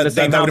still lives in the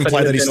same That would house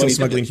imply that he's still when he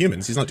smuggling did it.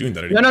 humans. He's not doing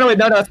that anymore.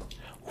 No.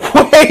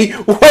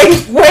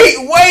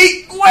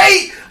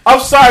 Wait.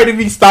 I'm sorry to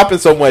be stopping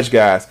so much,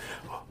 guys.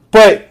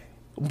 But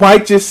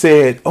Mike just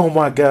said, oh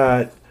my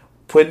God,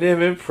 putting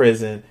him in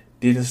prison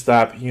didn't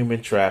stop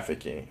human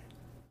trafficking.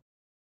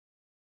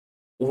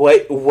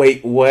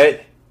 Wait,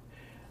 what?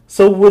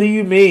 So what do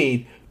you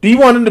mean? Do you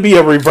want him to be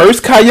a reverse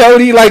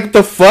coyote? Like,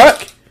 the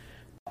fuck?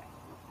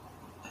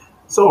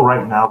 So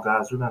right now,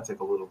 guys, we're going to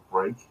take a little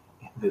break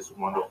in this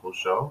wonderful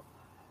show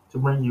to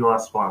bring you our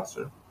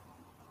sponsor.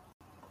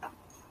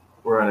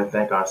 We're going to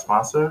thank our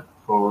sponsor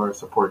for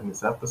supporting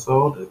this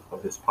episode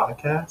of this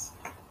podcast.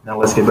 Now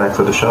let's get back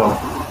to the show.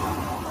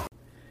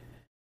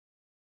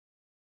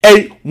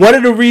 Hey, one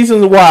of the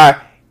reasons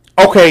why,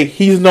 okay,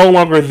 he's no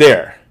longer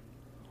there.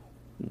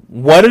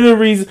 One of the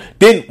reasons,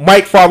 then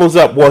Mike follows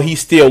up, well, he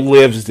still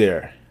lives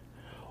there.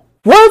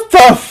 What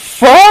the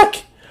fuck?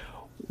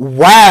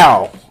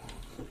 Wow.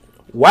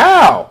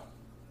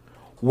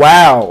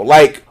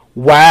 Like,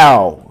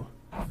 wow.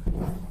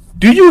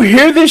 Do you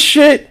hear this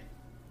shit?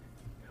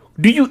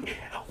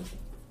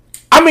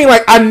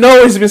 I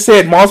know it's been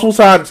said multiple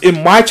times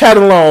in my chat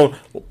alone,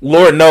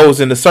 Lord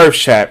knows in the surf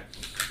chat.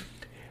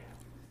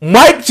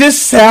 Mike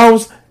just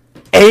sounds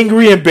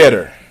angry and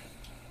bitter.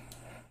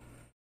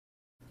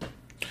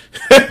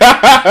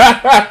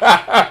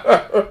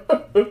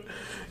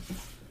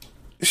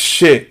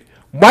 Shit.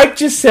 Mike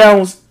just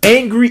sounds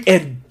angry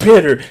and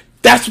bitter.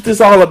 That's what this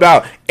is all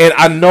about. And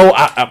I know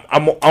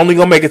I'm only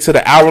going to make it to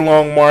the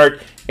hour-long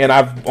mark, and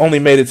I've only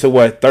made it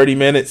to, 30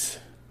 minutes?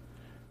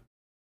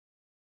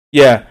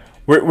 Yeah.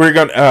 We're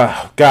going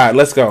to... God,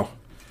 let's go.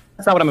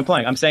 That's not what I'm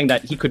implying. I'm saying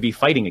that he could be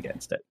fighting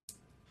against it.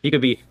 He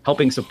could be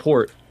helping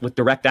support with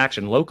direct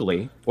action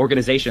locally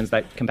organizations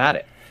that combat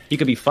it. He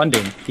could be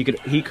funding.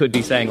 He could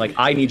be saying, like,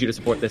 I need you to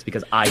support this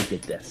because I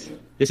did this.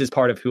 This is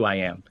part of who I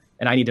am,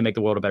 and I need to make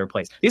the world a better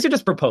place. These are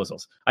just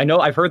proposals. I know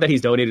I've heard that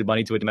he's donated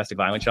money to a domestic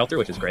violence shelter,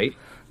 which is great,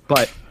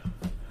 but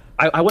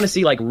I want to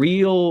see, like,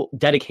 real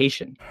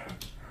dedication.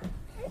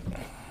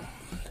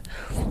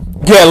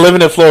 Yeah,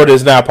 living in Florida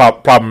is now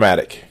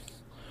problematic.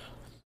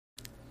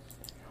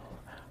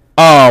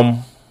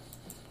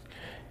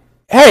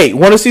 Hey,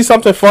 want to see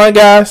something fun,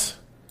 guys?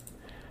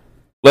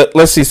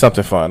 Let's see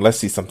something fun.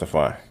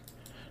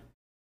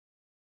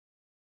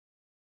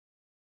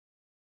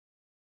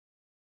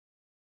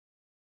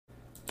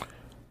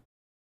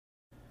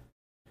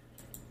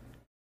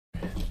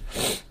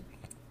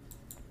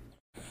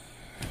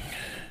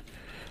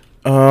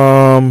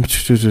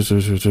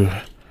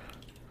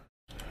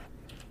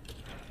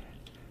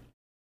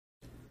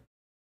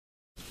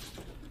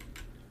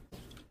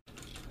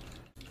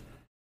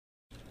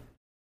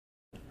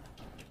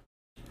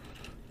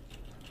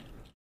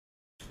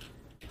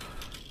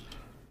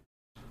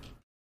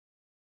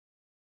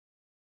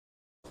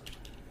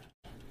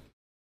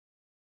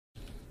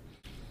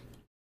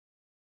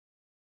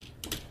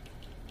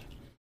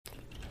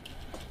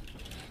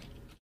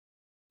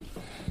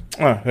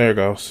 Oh, there it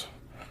goes.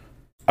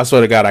 I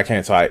swear to God, I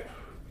can't type.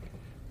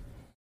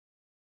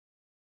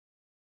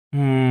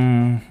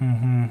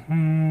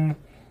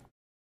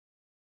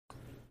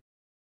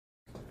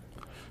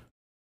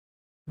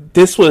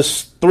 This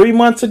was 3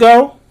 months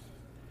ago.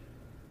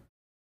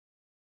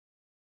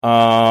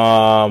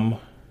 During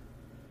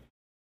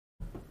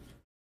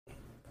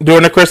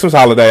the Christmas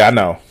holiday, I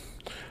know.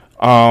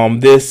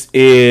 This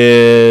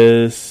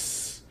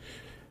is...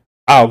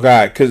 Oh,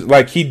 God. Because,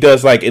 like, he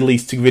does, like, at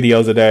least 2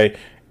 videos a day.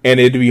 And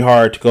it'd be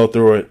hard to go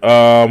through it.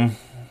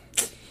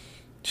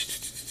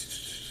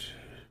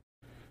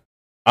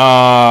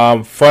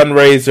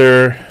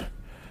 Fundraiser.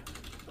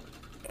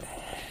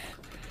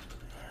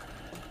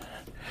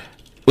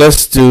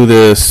 Let's do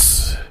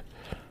this.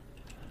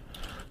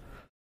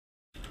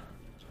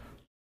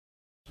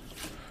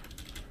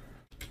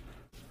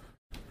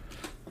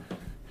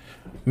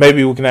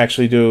 Maybe we can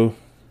actually do...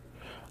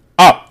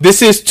 Oh,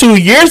 this is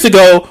 2 years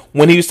ago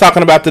when he was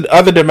talking about the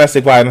other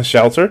domestic violence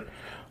shelter.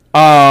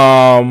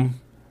 I'm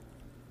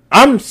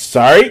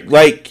sorry,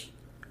 like,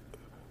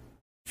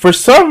 for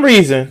some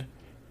reason,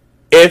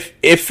 if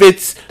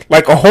it's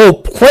like a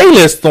whole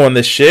playlist on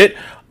this shit,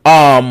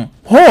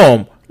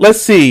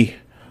 let's see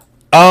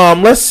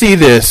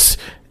this.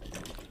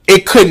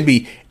 It couldn't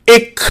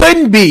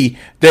be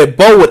that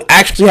Bo would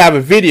actually have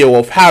a video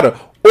of how to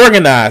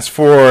organize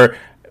for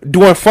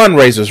doing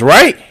fundraisers,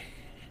 right?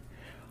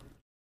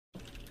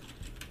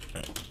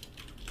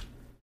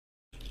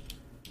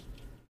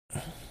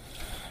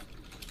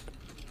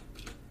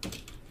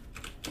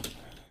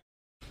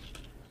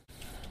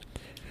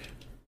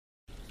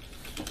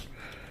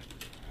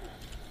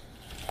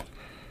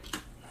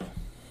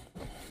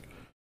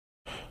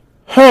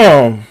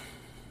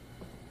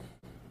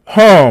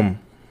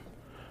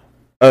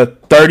 A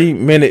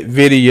 30-minute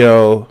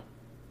video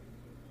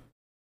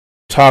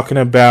talking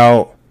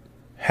about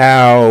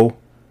how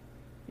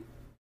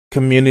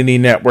community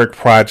network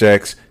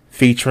projects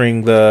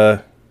featuring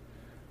the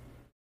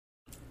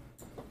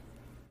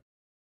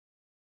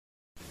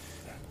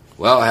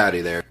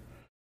howdy there.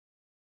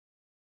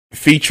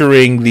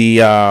 Featuring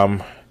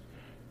the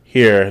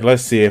here,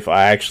 let's see if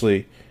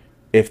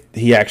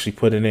he actually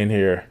put it in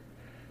here.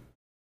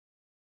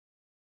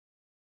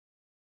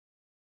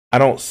 I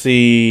don't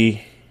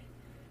see.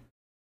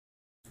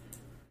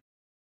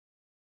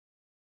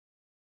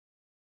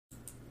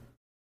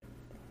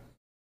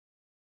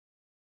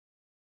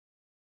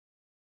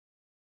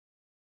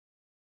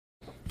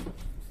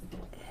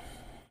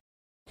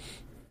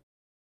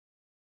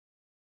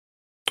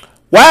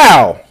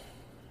 Wow.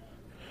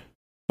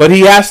 But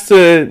he has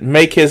to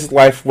make his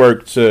life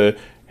work to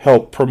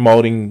help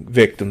promoting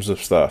victims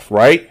of stuff,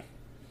 right?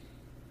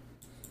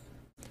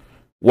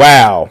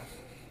 Wow.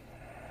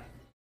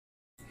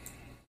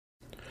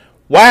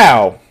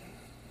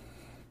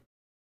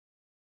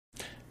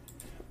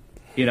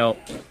 You know,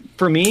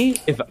 for me,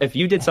 if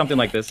you did something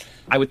like this,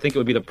 I would think it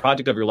would be the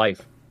project of your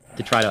life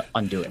to try to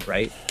undo it,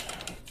 right?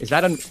 Is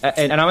that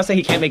and I'm not saying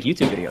he can't make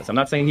YouTube videos. I'm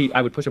not saying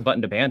I would push a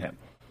button to ban him.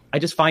 I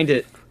just find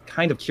it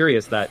kind of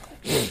curious that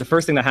the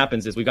first thing that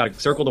happens is we've got to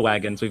circle the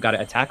wagons, we've got to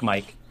attack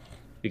Mike,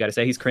 we got to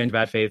say he's cringe,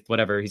 bad faith,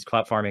 whatever, he's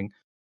clout farming.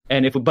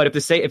 And if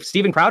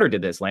Steven Crowder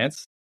did this,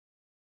 Lance,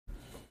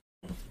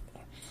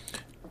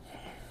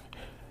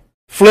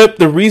 Flip,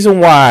 the reason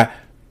why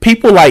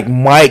people like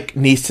Mike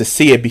needs to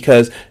see it,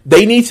 because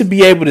they need to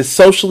be able to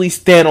socially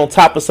stand on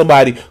top of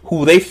somebody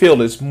who they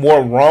feel is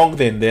more wrong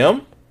than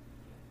them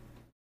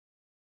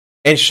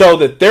and show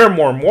that they're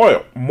more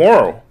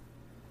moral.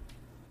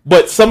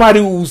 But somebody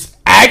who's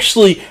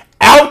actually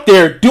out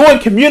there doing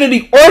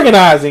community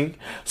organizing,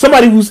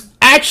 somebody who's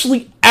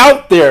actually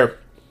out there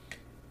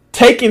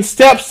taking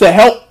steps to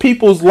help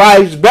people's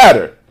lives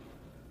better,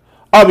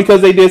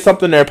 because they did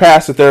something in their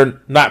past that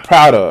they're not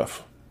proud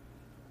of,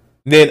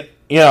 then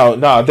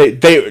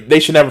they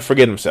should never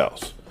forget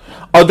themselves.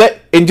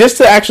 And just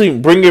to actually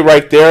bring it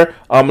right there,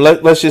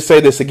 let's just say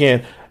this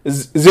again.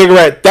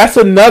 Ziggurat, that's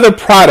another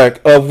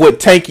product of what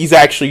tankies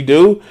actually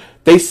do.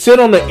 They sit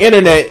on the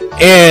internet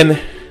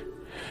and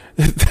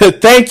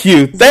thank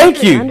you.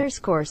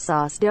 _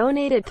 sauce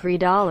donated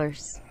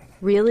 $3.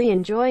 Really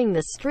enjoying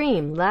the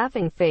stream,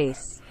 laughing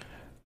face.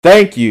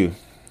 Thank you.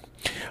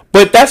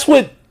 But that's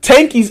what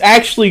tankies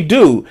actually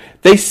do.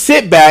 They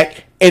sit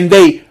back and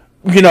they're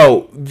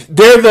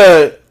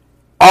the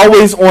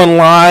always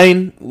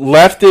online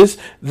leftists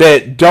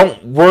that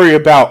don't worry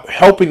about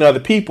helping other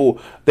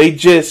people. They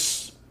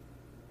just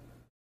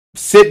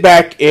sit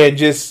back and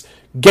just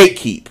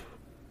gatekeep.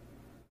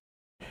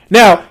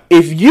 Now,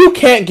 if you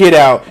can't get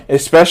out,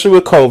 especially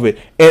with COVID,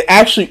 and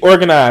actually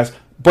organize,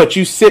 but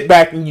you sit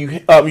back and you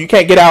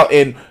can't get out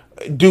and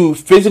do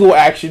physical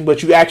action,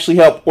 but you actually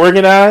help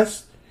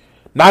organize,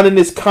 not in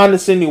this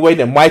condescending way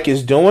that Mike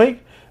is doing,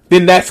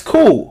 then that's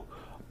cool.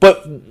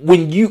 But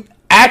when you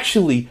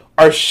actually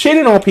are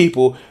shitting on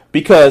people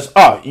because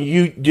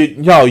you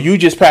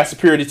just passed the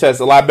purity test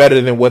a lot better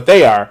than what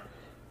they are,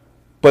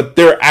 but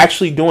they're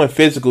actually doing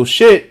physical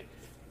shit,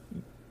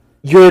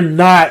 you're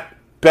not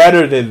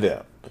better than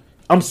them.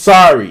 I'm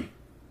sorry.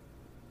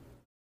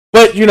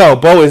 But,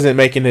 Bo isn't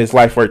making his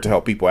life work to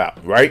help people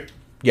out, right?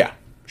 Yeah,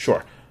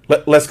 sure.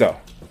 Let's go.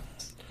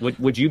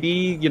 Would you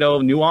be,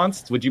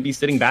 nuanced? Would you be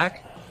sitting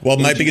back? Well,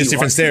 my biggest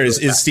difference there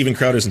is Steven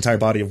Crowder's entire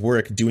body of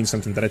work doing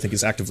something that I think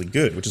is actively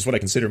good, which is what I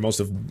consider most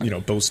of,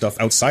 Bo's stuff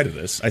outside of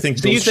this. I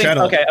think Bo's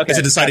channel is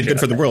a decided good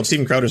for the world.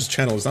 Steven Crowder's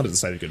channel is not a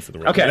decided good for the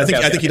world. I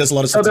think he does a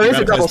lot of stuff. So there is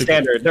a double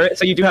standard.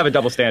 So you do have a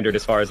double standard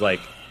as far as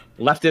like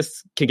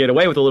leftists can get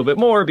away with a little bit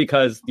more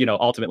because,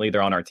 ultimately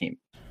they're on our team.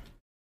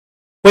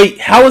 Wait,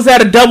 how is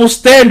that a double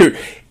standard?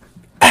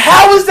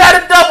 How is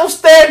that a double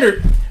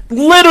standard?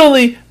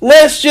 Literally,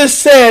 let's just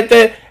say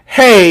that,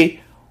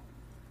 hey,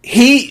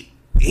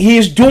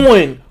 he's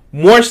doing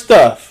more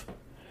stuff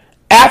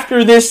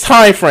after this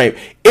time frame.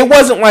 It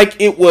wasn't like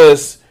he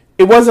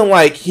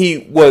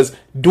was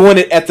doing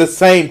it at the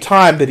same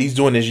time that he's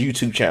doing his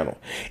YouTube channel.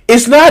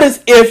 It's not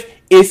as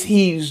if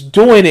he's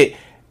doing it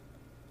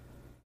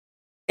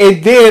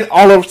and then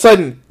all of a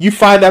sudden you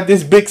find out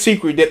this big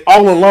secret that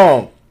all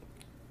along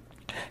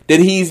that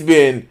he's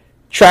been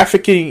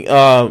trafficking.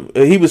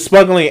 He was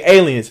smuggling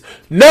aliens.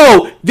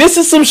 No, this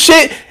is some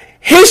shit.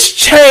 His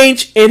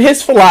change in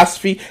his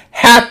philosophy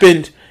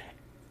happened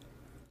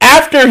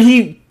after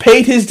he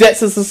paid his debts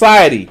to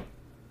society,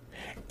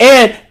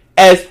 and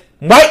as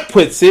Mike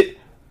puts it,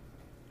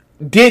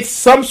 did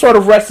some sort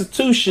of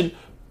restitution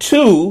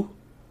to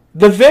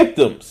the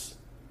victims.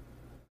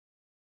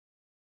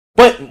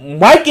 But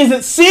Mike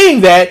isn't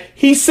seeing that.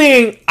 He's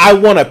seeing, I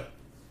want to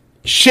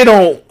shit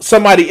on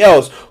somebody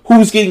else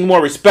who's getting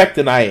more respect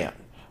than I am.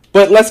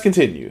 But let's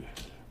continue.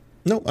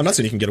 No, I'm not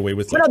saying you can get away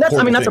with. Well, Like, that's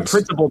a things.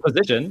 principled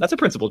position. That's a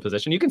principled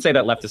position. You can say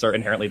that leftists are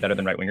inherently better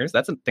than right wingers.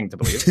 That's a thing to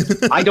believe.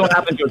 I don't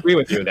happen to agree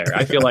with you there.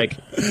 I feel like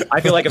if the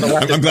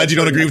leftist, I'm glad you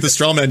don't agree with the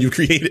straw man you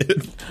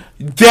created.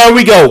 There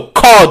we go.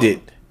 Called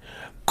it.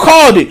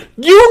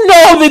 You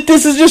know that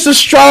this is just a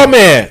straw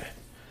man.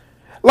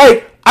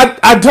 Like,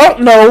 I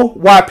don't know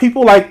why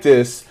people like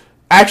this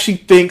actually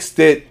thinks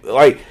that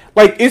like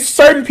it's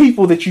certain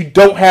people that you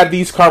don't have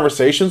these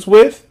conversations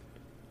with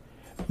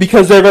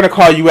because they're gonna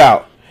call you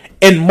out.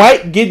 And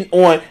Mike getting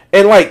on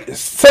and like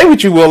say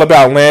what you will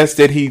about Lance,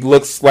 that he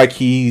looks like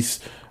he's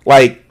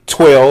like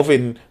 12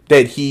 and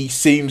that he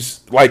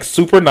seems like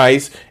super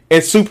nice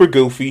and super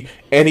goofy,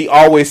 and he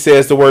always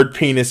says the word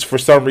penis for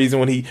some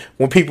reason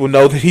when people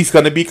know that he's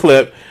gonna be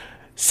clipped.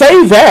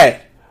 Say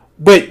that.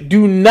 But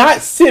do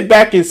not sit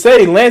back and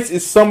say Lance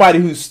is somebody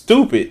who's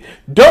stupid.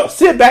 Don't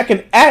sit back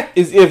and act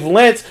as if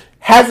Lance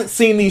hasn't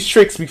seen these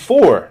tricks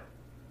before.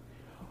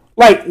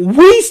 Like,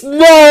 we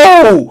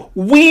know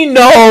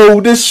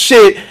this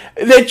shit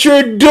that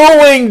you're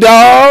doing,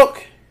 dog.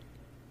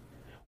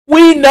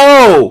 We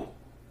know.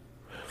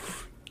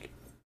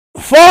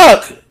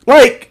 Fuck.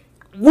 Like,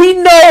 we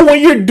know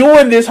when you're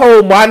doing this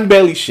whole Martin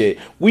Bailey shit.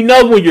 We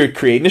know when you're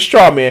creating a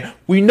straw man.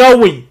 We know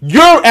when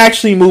you're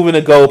actually moving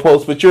the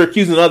goalposts, but you're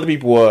accusing other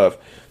people of.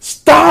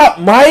 Stop,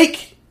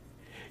 Mike.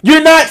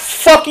 You're not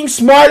fucking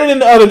smarter than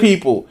the other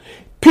people.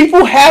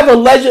 People have a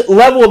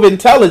level of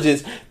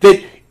intelligence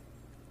that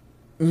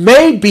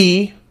may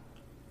be,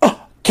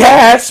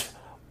 gasp,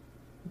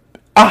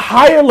 a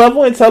higher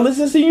level of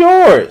intelligence than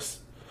yours.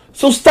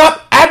 So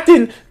stop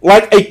acting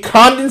like a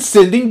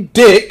condescending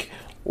dick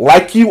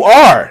like you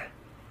are.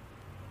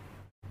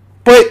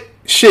 But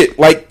shit,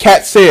 like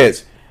Kat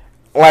says,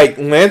 like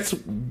Lance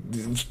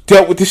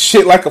dealt with this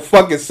shit like a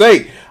fucking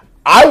saint.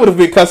 I would have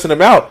been cussing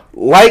him out.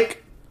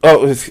 Like,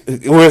 let's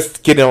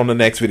get on the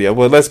next video.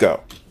 Well, let's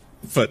go.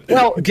 But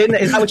well,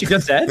 is that what you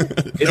just said?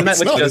 Isn't that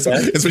what you just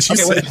said? It's what she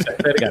said. Say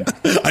it again.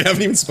 I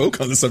haven't even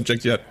spoke on the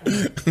subject yet.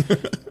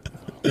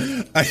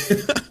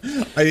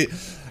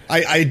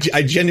 I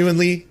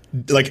genuinely,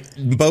 like,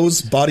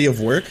 Bo's body of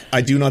work,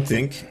 I do not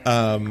think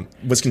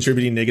was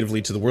contributing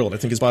negatively to the world. I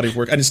think his body of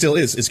work, and it still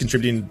is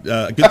contributing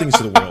good things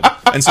to the world.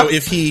 And so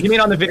if he... You mean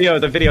on the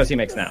videos he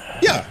makes now?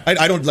 Yeah.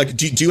 I don't, like,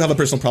 do you have a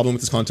personal problem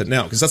with his content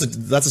now? Because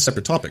that's a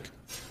separate topic.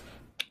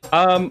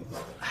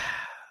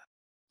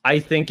 I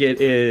think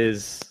it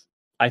is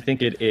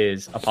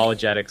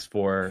apologetics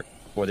for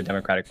the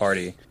Democratic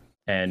Party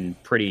and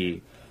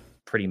pretty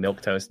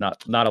milquetoast,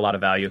 not a lot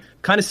of value.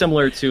 Kind of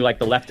similar to like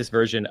the leftist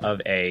version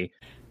of a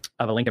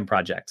Lincoln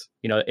Project.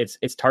 You know,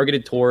 it's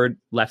targeted toward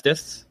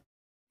leftists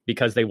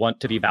because they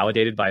want to be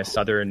validated by a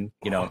Southern,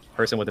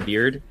 person with a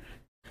beard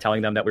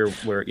telling them that we're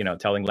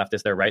telling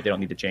leftists they're right, they don't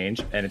need to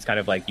change. And it's kind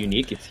of like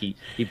unique. He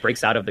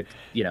breaks out of the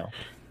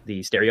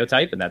the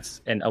stereotype, and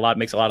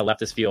makes a lot of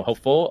leftists feel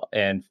hopeful,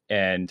 and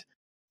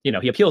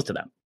he appeals to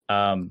them.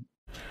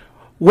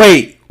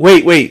 Wait.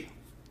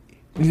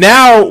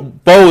 Now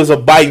Bo is a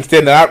Biden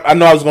stand. I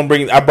know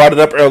I brought it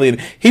up earlier.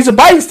 He's a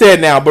Biden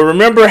stand now, but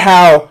remember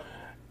how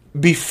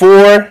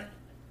before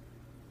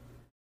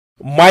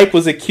Mike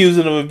was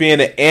accusing him of being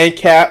an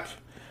ANCAP,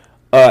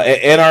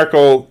 an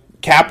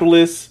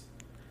anarcho-capitalist?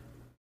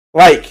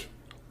 Like,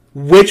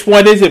 which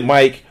one is it,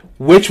 Mike?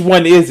 Which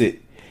one is it?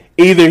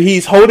 Either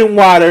he's holding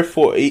water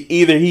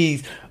either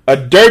he's a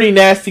dirty,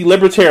 nasty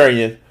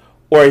libertarian,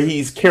 or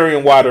he's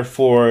carrying water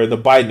for the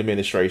Biden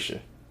administration.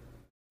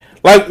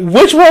 Like,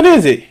 which one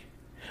is it?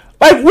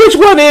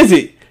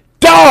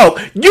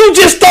 Dog, you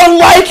just don't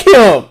like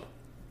him!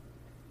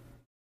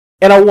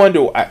 And I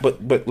wonder,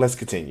 but let's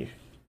continue.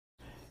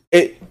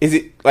 Is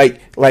it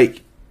like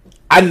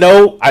I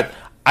know,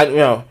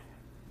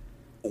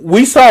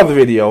 we saw the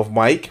video of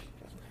Mike.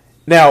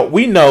 Now,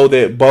 we know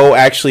that Bo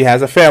actually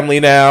has a family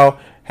now,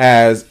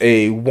 has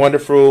a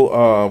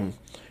wonderful,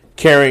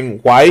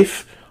 caring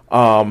wife,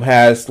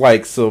 has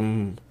like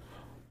some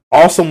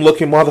awesome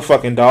looking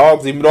motherfucking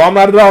dogs, even though I'm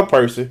not a dog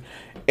person.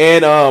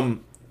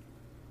 And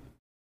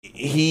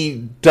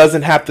he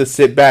doesn't have to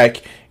sit back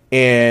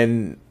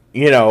and,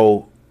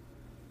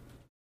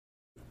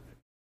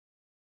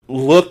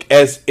 look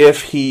as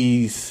if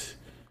he's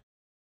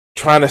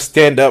trying to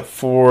stand up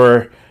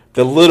for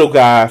the little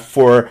guy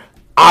for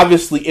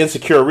obviously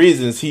insecure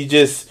reasons. He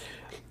just,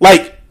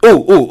 like,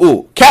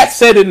 ooh. Kat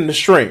said it in the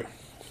stream.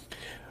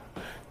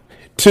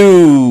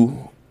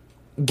 To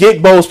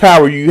get Bo's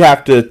power, you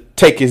have to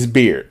take his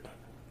beard.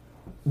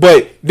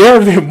 But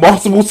there have been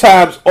multiple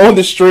times on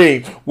the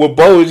stream where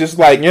Bo is just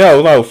like,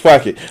 no,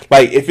 fuck it.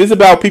 Like, if it's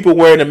about people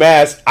wearing a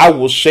mask, I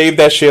will shave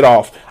that shit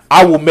off.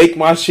 I will make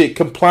my shit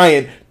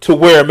compliant to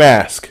wear a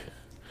mask.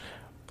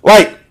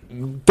 Like,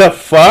 the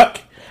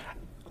fuck?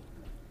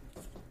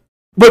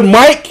 But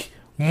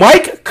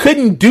Mike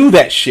couldn't do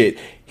that shit.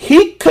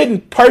 He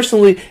couldn't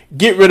personally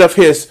get rid of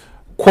his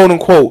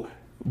quote-unquote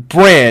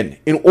brand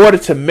in order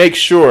to make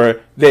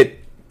sure that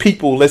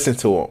people listen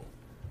to him.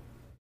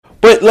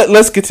 But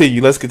let's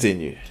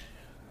continue.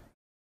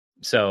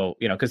 So,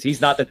 because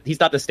he's not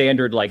the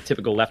standard, like,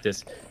 typical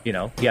leftist.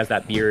 He has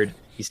that beard.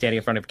 He's standing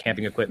in front of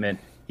camping equipment.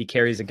 He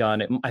carries a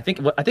gun. I think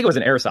it was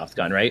an airsoft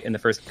gun, right? In the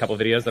first couple of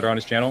videos that are on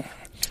his channel.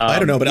 I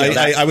don't know, but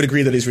I would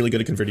agree that he's really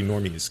good at converting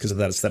normies because of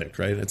that aesthetic,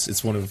 right?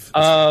 It's one of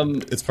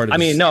it's part of.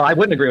 No, I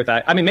wouldn't agree with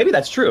that. I mean, maybe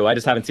that's true. I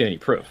just haven't seen any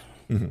proof.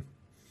 Mm-hmm.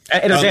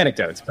 And there's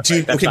anecdotes. Do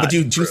you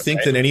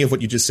think that any of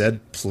what you just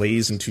said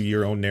plays into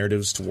your own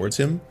narratives towards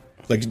him?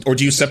 Like, or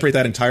do you separate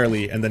that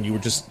entirely, and then you're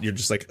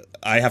just like,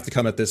 I have to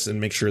come at this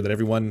and make sure that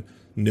everyone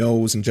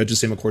knows and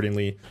judges him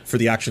accordingly for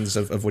the actions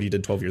of what he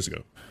did 12 years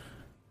ago?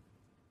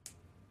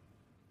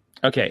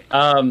 Okay,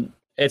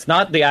 it's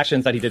not the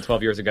actions that he did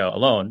 12 years ago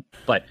alone,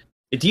 but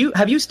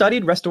have you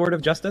studied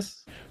restorative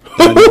justice?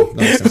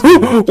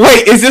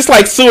 Wait, is this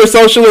like sewer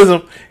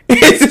socialism?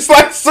 Is this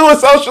like sewer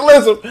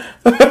socialism?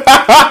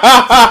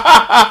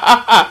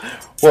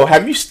 Well,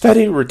 have you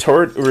studied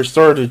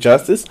restorative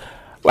justice?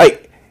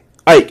 Like,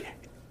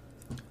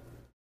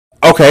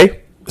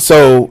 okay,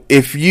 so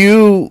if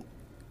you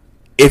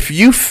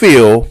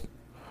feel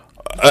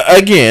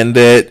again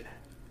that,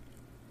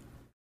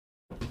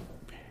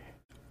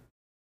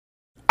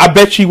 I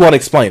bet you want to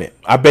explain it.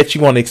 I bet you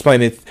want to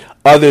explain it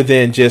other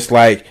than just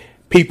like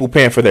people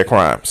paying for their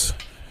crimes.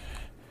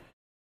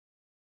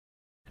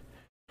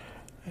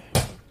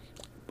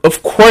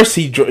 Of course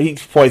he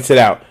points it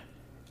out.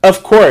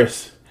 Of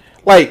course.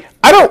 Like,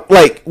 I don't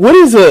like, what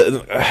is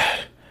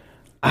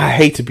I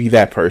hate to be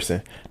that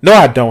person. No,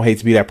 I don't hate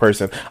to be that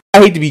person.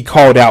 I hate to be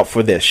called out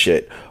for this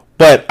shit,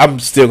 but I'm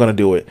still going to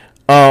do it.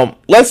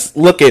 Let's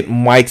look at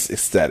Mike's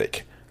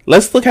aesthetic.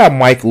 Let's look how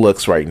Mike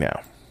looks right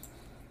now.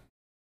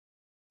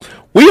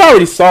 We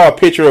already saw a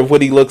picture of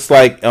what he looks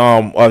like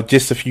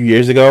just a few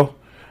years ago.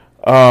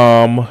 Do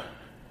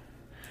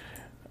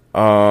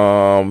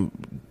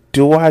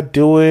I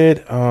do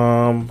it?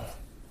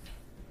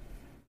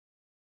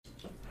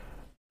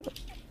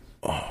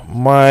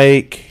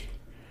 Mike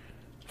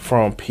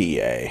from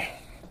PA.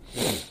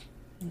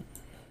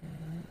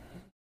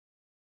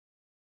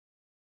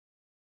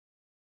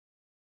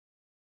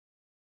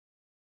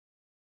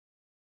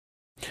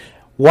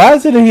 Why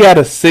is it that he had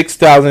a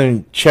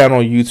 6,000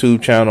 channel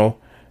YouTube channel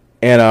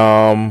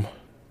and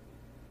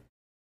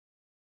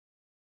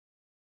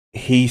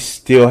he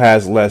still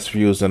has less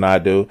views than I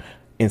do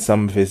in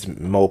some of his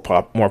more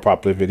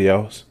popular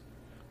videos?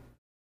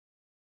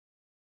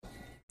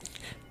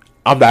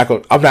 I'm not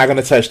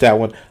gonna touch that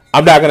one.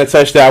 I'm not gonna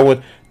touch that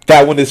one.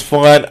 That one is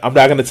fun. I'm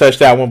not gonna touch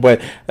that one.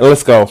 But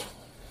let's go.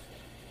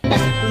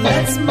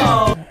 Let's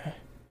move.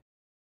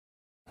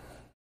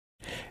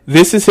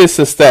 This is his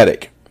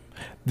aesthetic.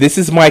 This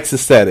is Mike's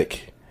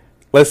aesthetic.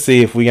 Let's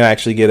see if we can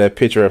actually get a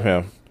picture of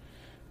him.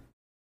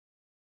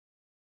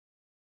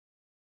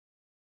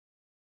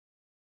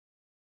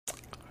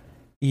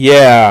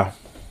 Yeah.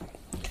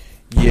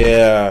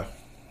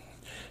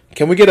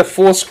 Can we get a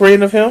full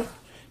screen of him?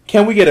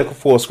 Nope.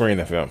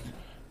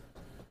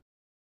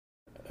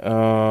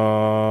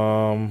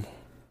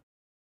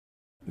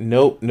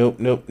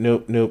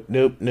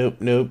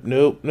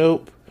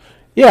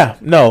 Yeah,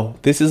 no.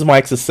 This is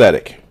Mike's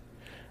aesthetic.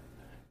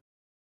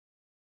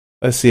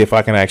 Let's see if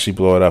I can actually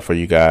blow it up for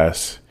you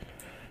guys.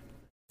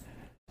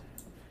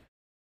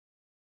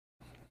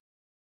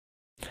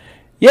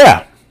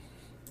 Yeah.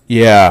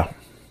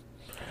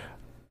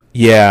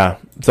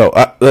 So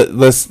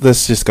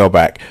let's just go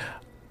back.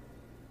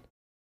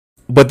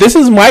 But this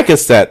is Mike's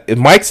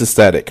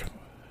aesthetic.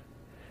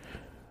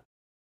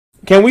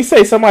 Can we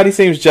say somebody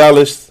seems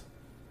jealous?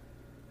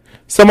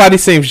 Somebody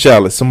seems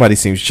jealous.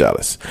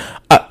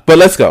 But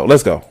let's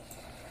go.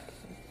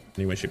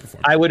 Any way, shape, or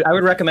form. I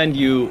would recommend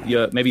you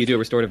maybe you do a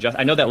restorative justice.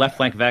 I know that Left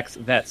Flank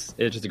Vets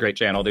is just a great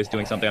channel. They're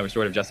doing something on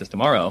restorative justice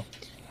tomorrow,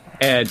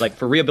 and like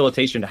for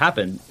rehabilitation to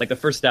happen, like the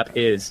first step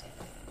is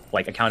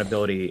like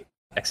accountability,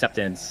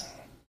 acceptance,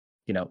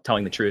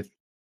 telling the truth,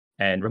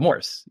 and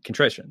remorse,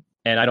 contrition.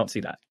 And I don't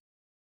see that,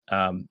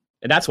 and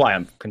that's why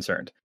I'm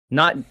concerned.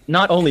 Not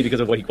only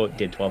because of what he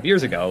did 12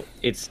 years ago,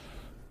 it's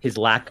his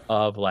lack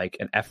of like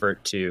an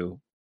effort to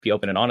be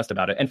open and honest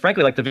about it. And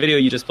frankly, like the video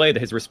you just played,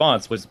 his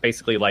response was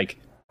basically like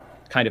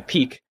kind of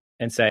peak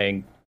and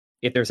saying,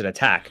 if there's an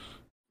attack,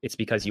 it's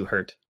because you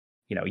hurt,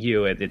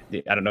 you. I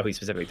don't know who he's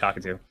specifically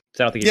talking to.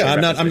 So I don't think. Yeah,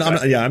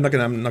 I'm not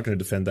going to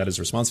defend that as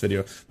a response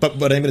video. But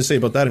what I'm going to say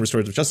about that in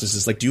restorative justice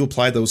is like, do you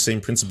apply those same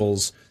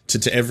principles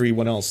to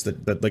everyone else?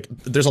 That like,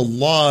 there's a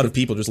lot of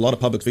people, there's a lot of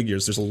public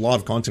figures, there's a lot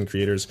of content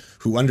creators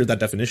who, under that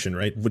definition,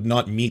 right, would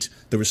not meet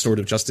the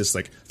restorative justice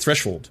like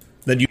threshold.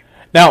 Then you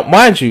now,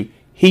 mind you,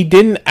 he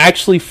didn't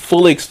actually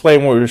fully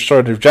explain what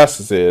restorative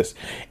justice is.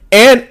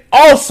 And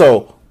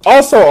also,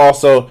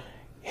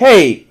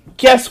 hey,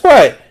 guess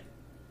what?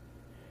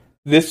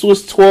 This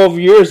was 12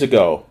 years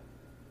ago.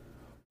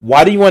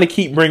 Why do you want to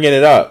keep bringing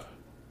it up?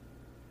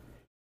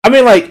 I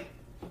mean, like,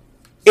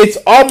 it's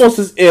almost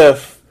as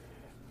if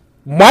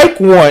Mike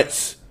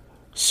wants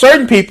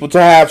certain people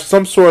to have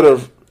some sort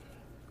of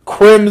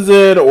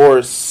crimson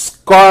or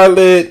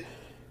scarlet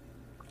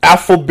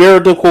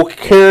alphabetical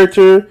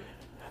character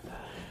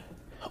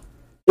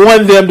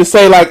on them to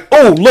say, like,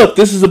 oh, look,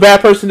 this is a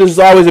bad person, this is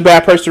always a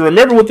bad person.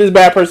 Remember what this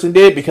bad person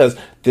did because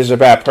this is a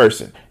bad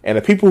person. And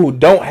the people who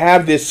don't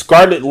have this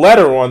scarlet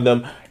letter on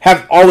them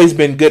have always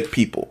been good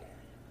people.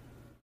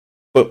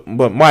 But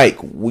Mike,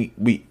 we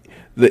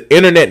the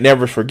internet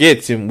never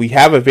forgets, and we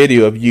have a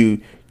video of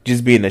you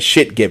just being a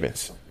shit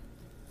Gibbons.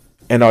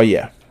 And oh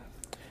yeah.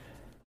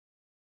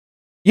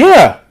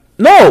 Yeah,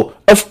 no,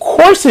 of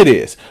course it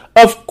is.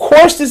 Of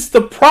course it's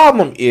the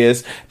problem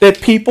is that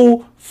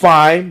people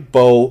find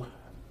Bo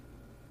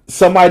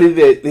somebody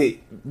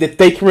that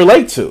they can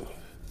relate to.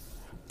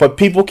 But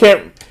people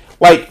can't,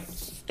 like,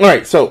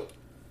 alright, so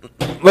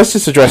let's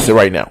just address it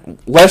right now.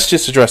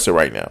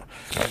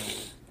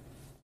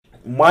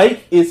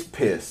 Mike is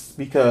pissed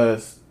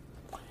because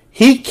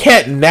he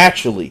can't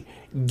naturally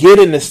get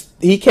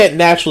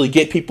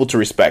people to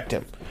respect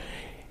him.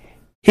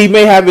 He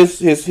may have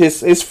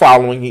his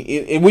following,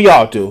 and we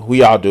all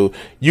do.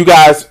 You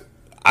guys,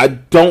 I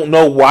don't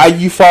know why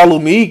you follow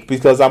me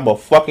because I'm a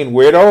fucking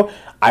weirdo.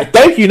 I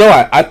thank you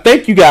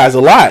guys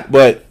a lot,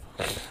 but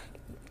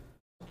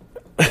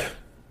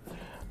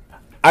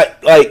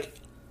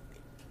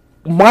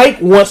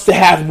Mike wants to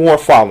have more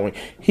following.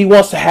 He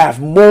wants to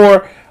have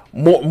more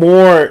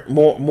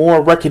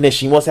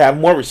recognition. He wants to have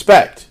more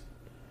respect.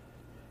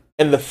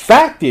 And the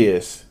fact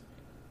is,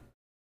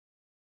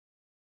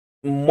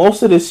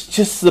 most of this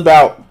just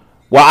about,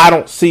 well, I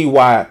don't see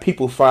why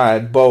people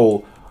find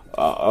Bo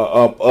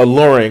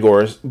alluring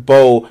or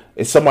Bo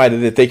is somebody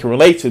that they can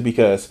relate to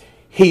because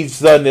he's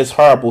done this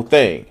horrible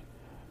thing.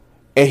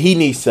 And he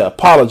needs to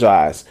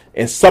apologize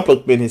and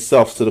supplement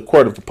himself to the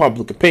court of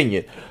public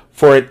opinion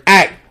for an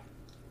act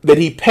that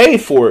he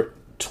paid for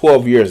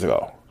 12 years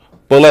ago.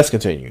 But let's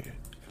continue.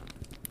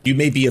 You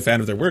may be a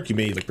fan of their work. You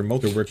may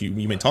promote their work. You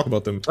may talk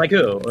about them. Like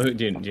who?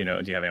 Do you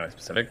know? Do you have anyone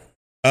specific?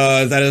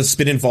 That has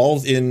been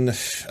involved in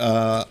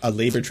a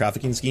labor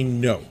trafficking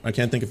scheme? No, I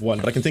can't think of one,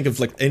 but I can think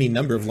of any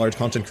number of large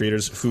content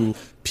creators who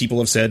people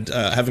have said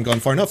haven't gone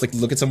far enough. Like,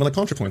 look at someone like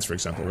ContraPoints, for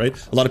example, right?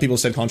 A lot of people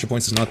have said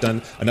ContraPoints has not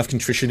done enough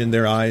contrition in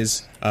their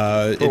eyes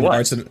in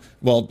regards to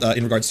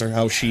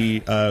how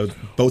she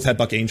both had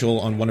Buck Angel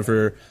on one of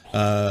her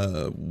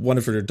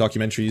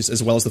documentaries,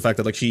 as well as the fact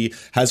that she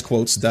has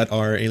quotes that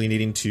are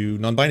alienating to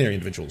non-binary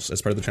individuals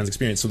as part of the trans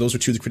experience. So those are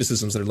two of the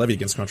criticisms that are levied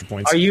against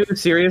ContraPoints. Are you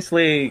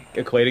seriously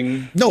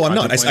equating? No, I'm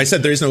not. I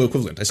said there is no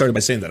equivalent. I started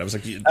by saying that. I was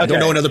like, I don't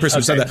know another person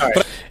who said that. Right.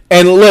 But,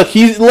 and look,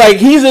 he's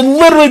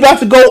literally about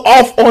to go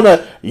off on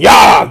a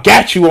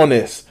got you on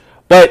this.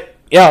 But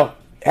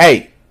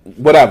hey,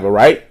 whatever,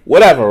 right?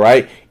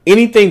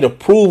 Anything to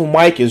prove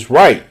Mike is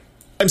right.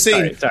 I'm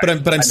saying,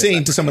 but I'm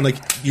saying to someone like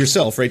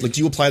yourself, right? Like,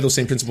 do you apply those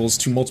same principles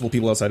to multiple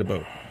people outside of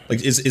Bo?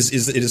 Like, is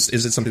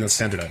it something that's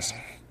standardized?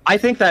 I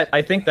think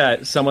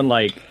that someone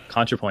like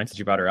ContraPoints, that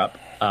you brought her up,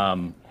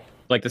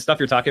 the stuff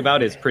you're talking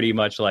about is pretty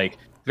much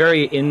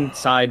very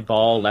inside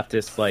ball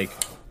leftist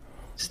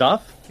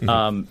stuff,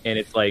 and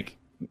it's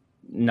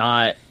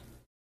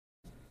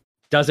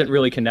doesn't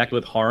really connect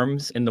with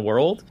harms in the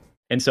world,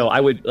 and so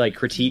I would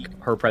critique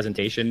her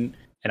presentation,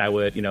 and I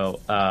would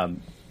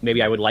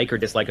maybe I would like or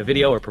dislike a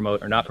video, or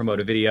promote or not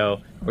promote a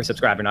video, or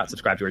subscribe or not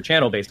subscribe to her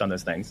channel based on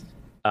those things,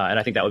 and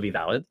I think that would be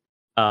valid.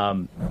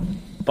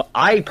 But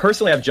I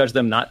personally have judged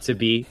them not to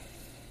be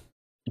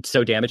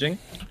so damaging.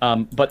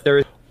 But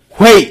there's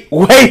Wait.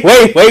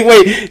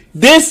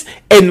 This,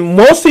 and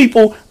most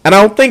people, and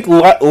I don't think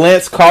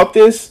Lance caught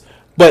this,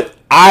 but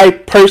I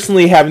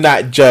personally have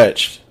not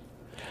judged.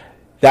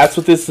 That's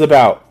what this is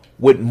about.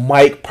 What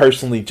Mike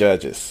personally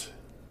judges.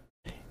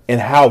 And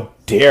how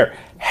dare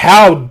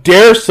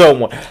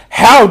someone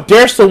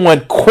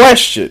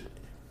question?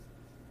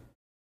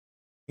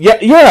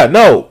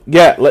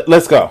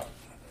 Let's go.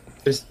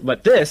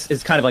 But this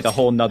is kind of like a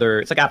whole nother,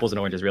 it's like apples and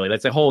oranges, really.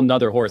 That's a whole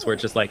nother horse where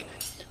it's just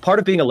part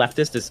of being a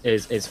leftist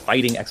is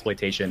fighting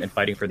exploitation and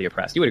fighting for the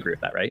oppressed. You would agree with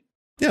that, right?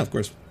 Yeah, of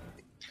course.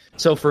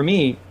 So for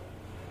me,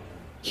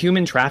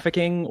 human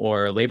trafficking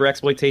or labor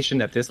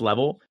exploitation at this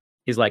level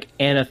is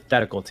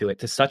antithetical to it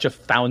to such a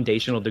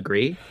foundational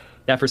degree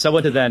that for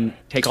someone to then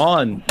take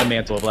on the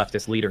mantle of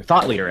leftist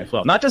thought leader as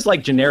well, not just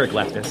generic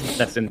leftist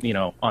that's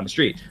on the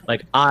street.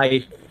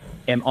 I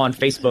am on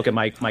Facebook and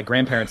my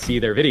grandparents see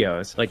their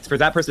videos. For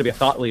that person to be a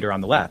thought leader on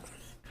the left,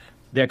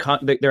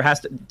 there has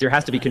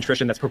to be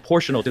contrition that's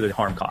proportional to the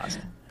harm caused.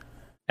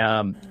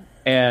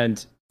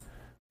 And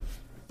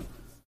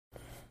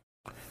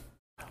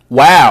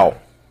wow.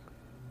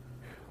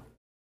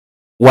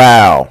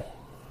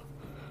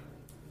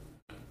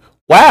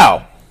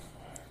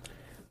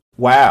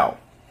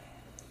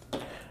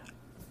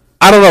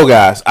 I don't know,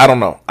 guys. I don't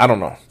know. I don't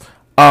know.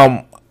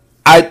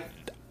 I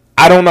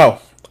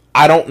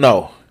don't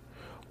know.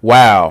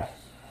 Wow.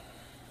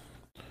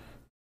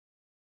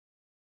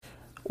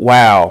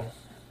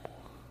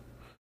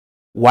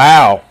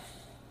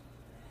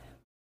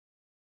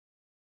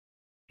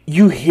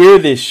 You hear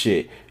this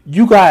shit.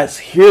 You guys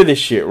hear this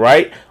shit,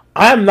 right?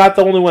 I'm not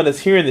the only one that's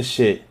hearing this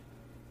shit.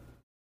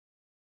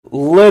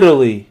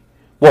 Literally.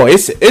 Well,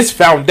 it's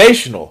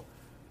foundational.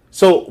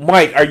 So,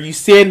 Mike, are you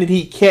saying that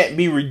he can't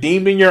be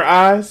redeemed in your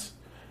eyes?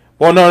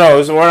 Well, no,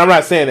 I'm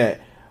not saying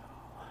that.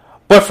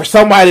 But for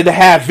somebody to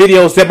have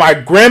videos that my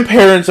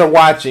grandparents are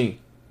watching.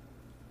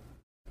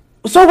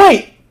 So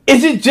wait,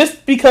 is it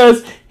just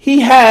because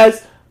he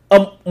has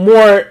a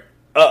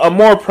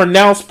more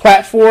pronounced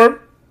platform?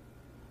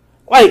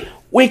 Like,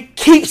 it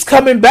keeps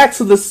coming back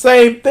to the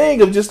same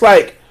thing of just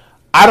like,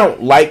 I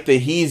don't like that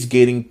he's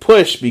getting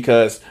pushed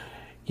because,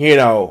 you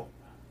know,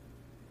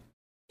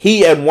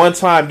 he at one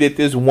time did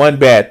this one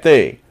bad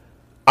thing.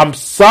 I'm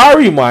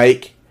sorry,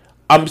 Mike.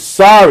 I'm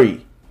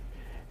sorry.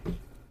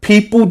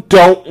 People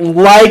don't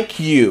like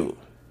you.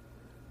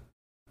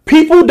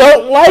 People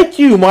don't like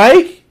you,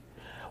 Mike.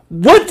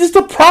 What is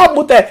the problem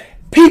with that?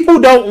 People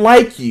don't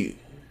like you.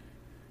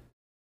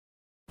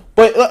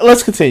 But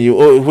let's continue.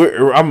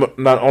 I'm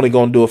not only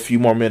going to do a few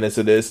more minutes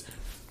of this.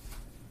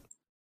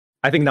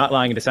 I think not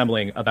lying and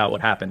dissembling about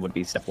what happened would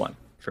be step one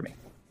for me.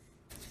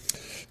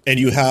 And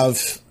you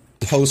have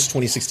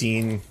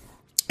post-2016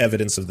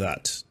 evidence of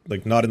that.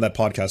 Like, not in that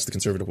podcast, the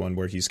conservative one,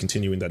 where he's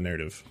continuing that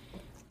narrative.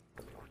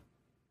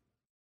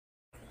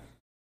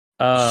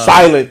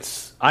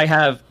 Silence. I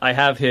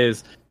have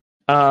his.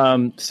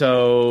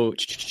 So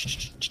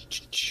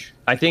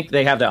I think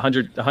they have that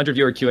 100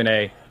 viewer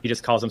Q&A. He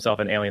just calls himself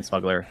an alien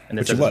smuggler, and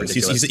which he was.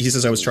 He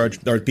says I was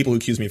charged. There are people who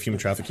accuse me of human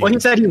trafficking. Well, he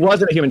said he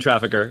wasn't a human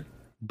trafficker,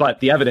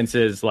 but the evidence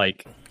is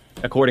like,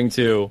 according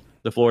to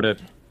the Florida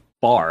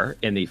Bar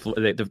in the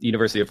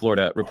University of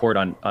Florida report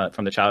on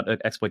from the Child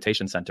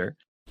Exploitation Center,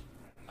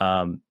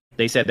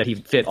 they said that he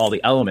fit all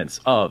the elements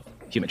of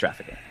human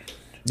trafficking,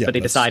 but they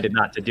decided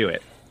not to do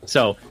it.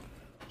 So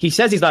he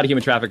says he's not a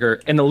human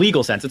trafficker in the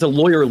legal sense. It's a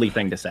lawyerly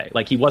thing to say.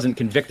 Like, he wasn't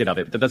convicted of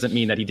it, but that doesn't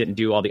mean that he didn't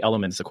do all the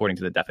elements according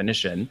to the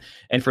definition.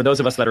 And for those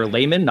of us that are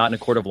laymen, not in a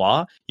court of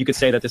law, you could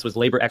say that this was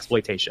labor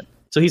exploitation.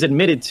 So he's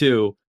admitted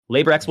to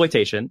labor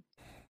exploitation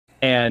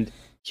and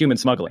human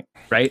smuggling,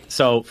 right?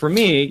 So for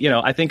me, you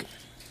know, I think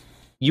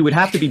you would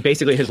have to be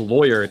basically his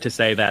lawyer to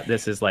say that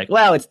this is like,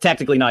 well, it's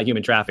technically not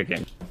human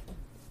trafficking.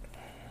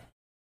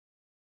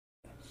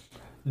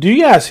 Do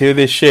you guys hear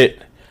this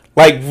shit?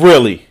 Like,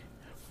 really?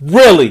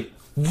 Really?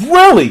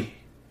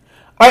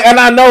 Like, and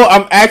I know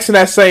I'm asking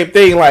that same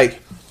thing,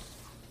 like,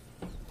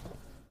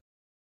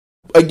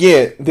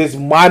 again, this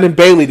Martin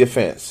Bailey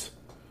defense.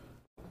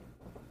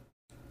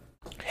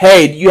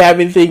 Hey, do you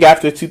have anything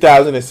after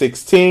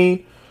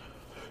 2016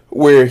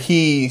 where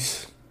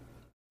he's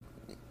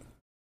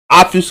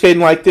obfuscating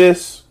like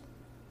this?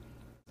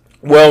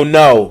 Well,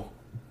 no,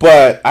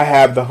 but I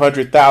have the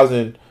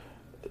 100,000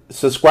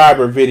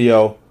 subscriber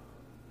video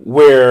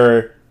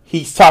where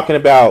he's talking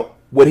about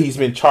what he's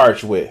been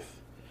charged with.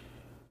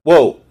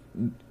 Well,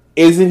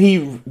 wasn't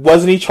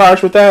he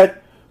charged with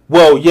that?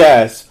 Well,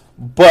 yes,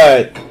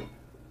 but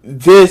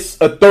this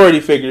authority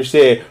figure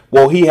said,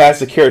 well, he has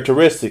the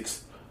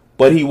characteristics,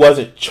 but he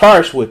wasn't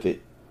charged with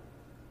it.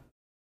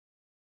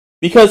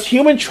 Because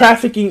human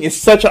trafficking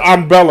is such an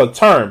umbrella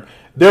term.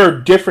 There are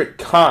different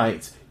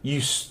kinds.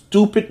 You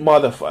stupid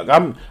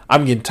motherfucker.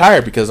 I'm getting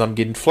tired because I'm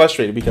getting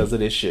frustrated because of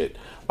this shit.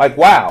 Like,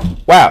 wow.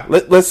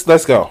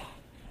 Let's go.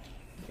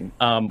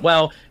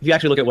 Well, if you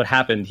actually look at what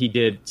happened, he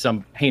did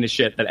some heinous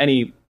shit that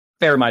any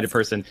fair-minded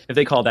person, if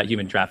they called that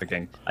human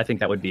trafficking, I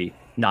think that would be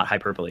not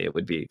hyperbole. It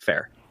would be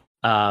fair.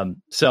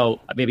 So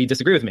maybe you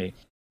disagree with me,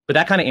 but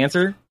that kind of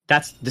answer,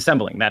 that's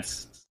dissembling.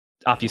 That's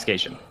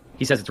obfuscation.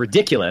 He says it's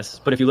ridiculous,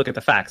 but if you look at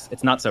the facts,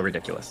 it's not so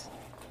ridiculous,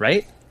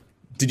 right?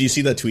 Did you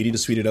see that tweet he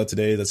just tweeted out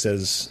today that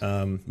says,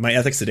 my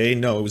ethics today?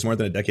 No, it was more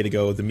than a decade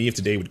ago. The me of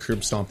today would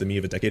curb stomp the me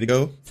of a decade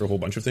ago for a whole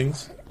bunch of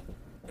things.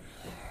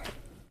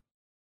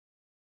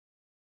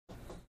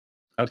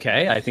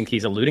 Okay, I think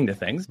he's alluding to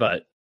things,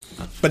 but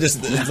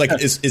is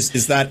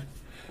that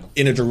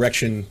in a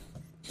direction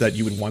that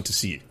you would want to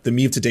see? The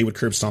me of today would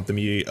curb stomp the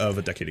me of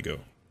a decade ago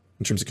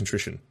in terms of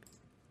contrition.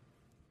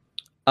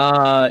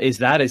 Is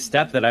that a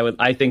step that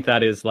I think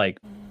that is like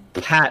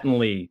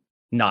patently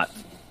not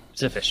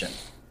sufficient?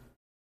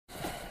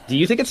 Do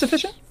you think it's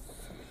sufficient?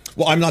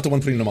 Well, I'm not the one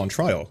putting him on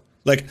trial.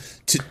 Like,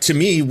 to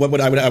me,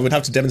 what I would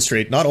have to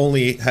demonstrate, not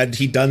only had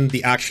he done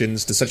the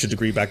actions to such a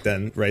degree back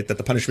then, right, that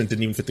the punishment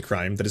didn't even fit the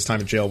crime, that his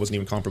time in jail wasn't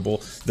even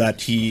comparable, that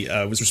he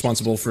was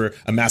responsible for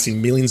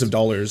amassing millions of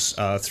dollars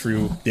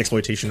through the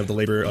exploitation of the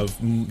labor of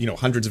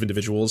hundreds of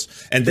individuals,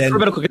 and then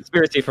criminal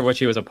conspiracy for which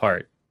he was a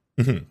part.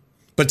 Mm-hmm.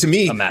 But to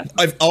me,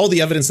 all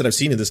the evidence that I've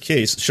seen in this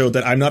case showed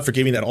that I'm not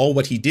forgiving at all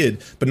what he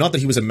did, but not that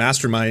he was a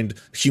mastermind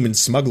human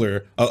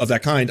smuggler of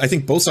that kind. I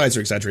think both sides are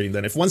exaggerating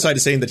then. If one side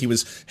is saying that he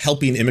was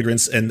helping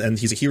immigrants and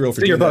he's a hero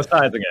for doing that. You're both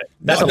siding it.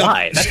 That's a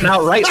lie. That's an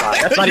outright lie.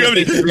 That's not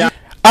even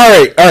All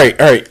right.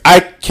 I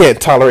can't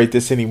tolerate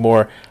this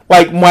anymore.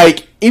 Like,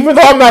 Mike, even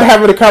though I'm not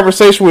having a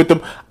conversation with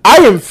them, I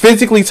am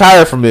physically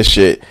tired from this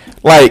shit.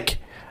 Like,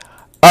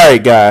 all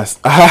right, guys.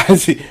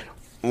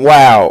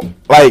 Wow.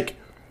 Like,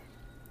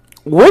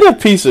 what a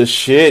piece of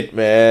shit,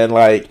 man.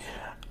 Like,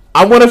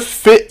 I want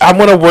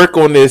to work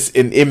on this,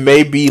 and it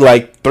may be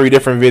like 3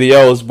 different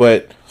videos,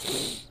 but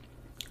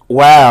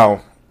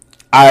wow.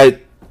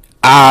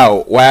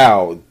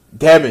 Wow.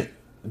 Damn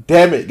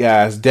it,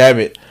 guys. Damn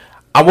it.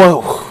 I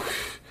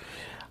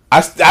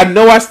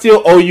know I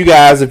still owe you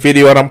guys a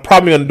video, and I'm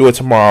probably going to do it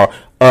tomorrow,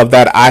 of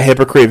that I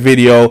Hypocrite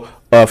video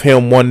of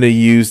him wanting to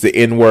use the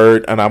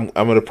N-word, and I'm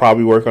going to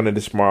probably work on it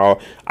tomorrow.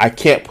 I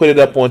can't put it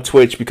up on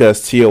Twitch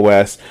because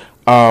TOS,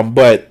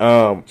 but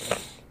I'm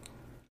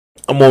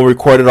going to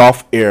record it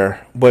off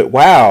air. But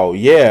wow,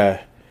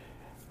 yeah.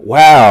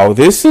 Wow,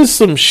 this is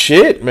some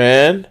shit,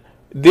 man.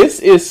 This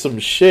is some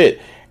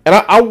shit. And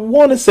I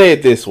want to say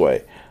it this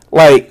way.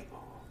 Like,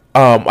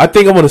 I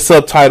think I'm going to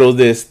subtitle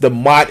this the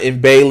Mott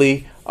and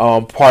Bailey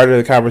part of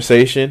the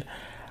conversation.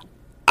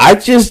 I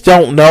just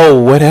don't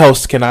know what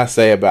else can I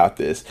say about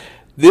this.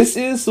 This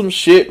is some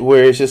shit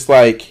where it's just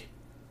like,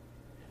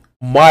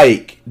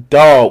 Mike,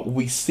 dog,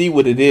 we see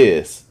what it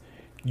is.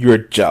 You're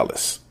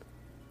jealous.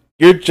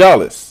 You're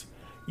jealous.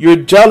 You're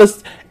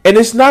jealous. And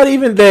it's not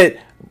even that.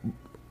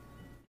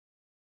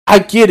 I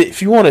get it.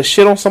 If you want to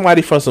shit on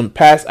somebody for some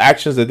past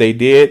actions that they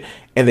did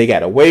and they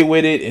got away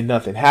with it and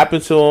nothing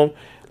happened to them,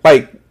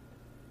 like,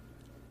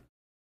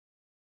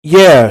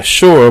 yeah,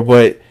 sure,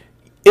 but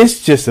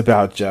it's just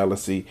about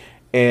jealousy.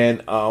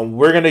 And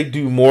we're gonna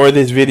do more of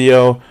this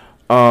video.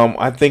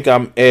 I think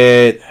I'm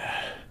at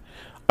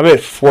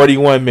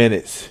 41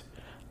 minutes.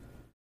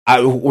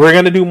 We're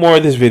gonna do more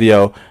of this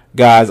video,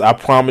 guys. I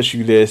promise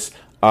you this.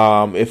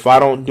 If I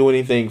don't do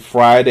anything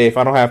Friday, if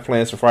I don't have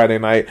plans for Friday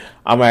night,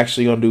 I'm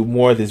actually gonna do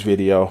more of this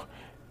video.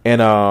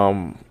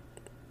 And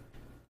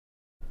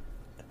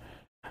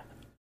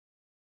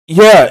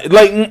yeah,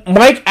 like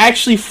Mike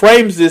actually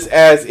frames this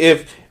as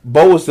if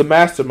Bo was the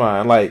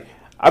mastermind. Like,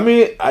 I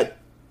mean,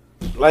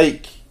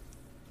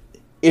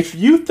 if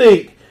you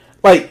think,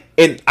 like,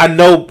 and I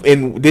know,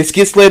 and this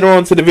gets later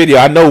on to the video,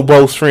 I know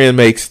Bo's friend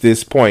makes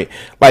this point.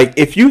 Like,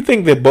 if you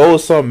think that Bo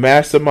is some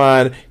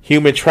mastermind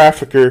human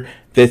trafficker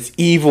that's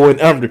evil and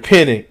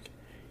unrepentant,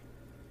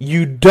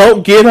 you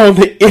don't get on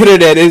the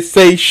internet and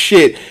say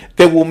shit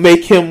that will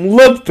make him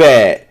look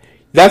bad.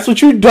 That's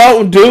what you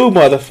don't do,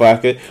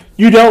 motherfucker.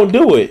 You don't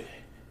do it.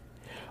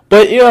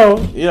 But, you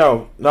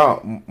know,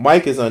 no,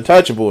 Mike is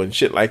untouchable and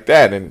shit like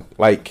that. And,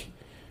 like,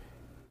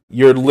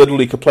 you're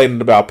literally complaining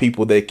about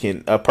people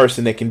a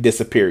person that can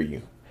disappear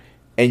you.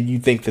 And you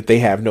think that they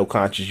have no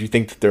conscience. You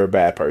think that they're a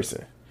bad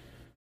person.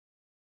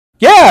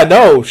 Yeah,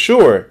 no,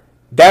 sure.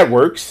 That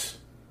works.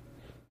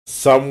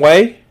 Some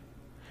way.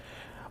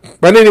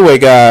 But anyway,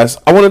 guys,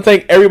 I want to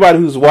thank everybody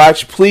who's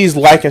watched. Please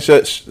like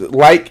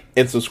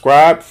and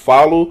subscribe,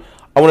 follow.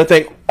 I want to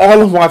thank all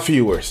of my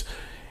viewers.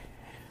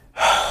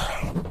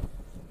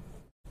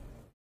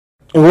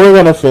 We're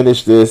gonna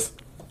finish this.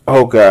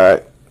 Oh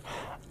God,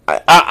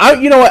 I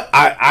you know what?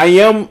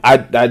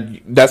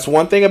 I that's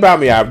one thing about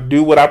me. I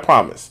do what I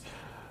promise.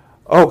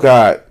 Oh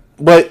God,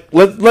 but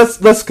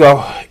let's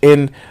go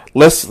and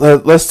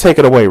let's take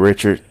it away,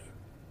 Richard.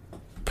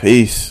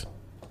 Peace.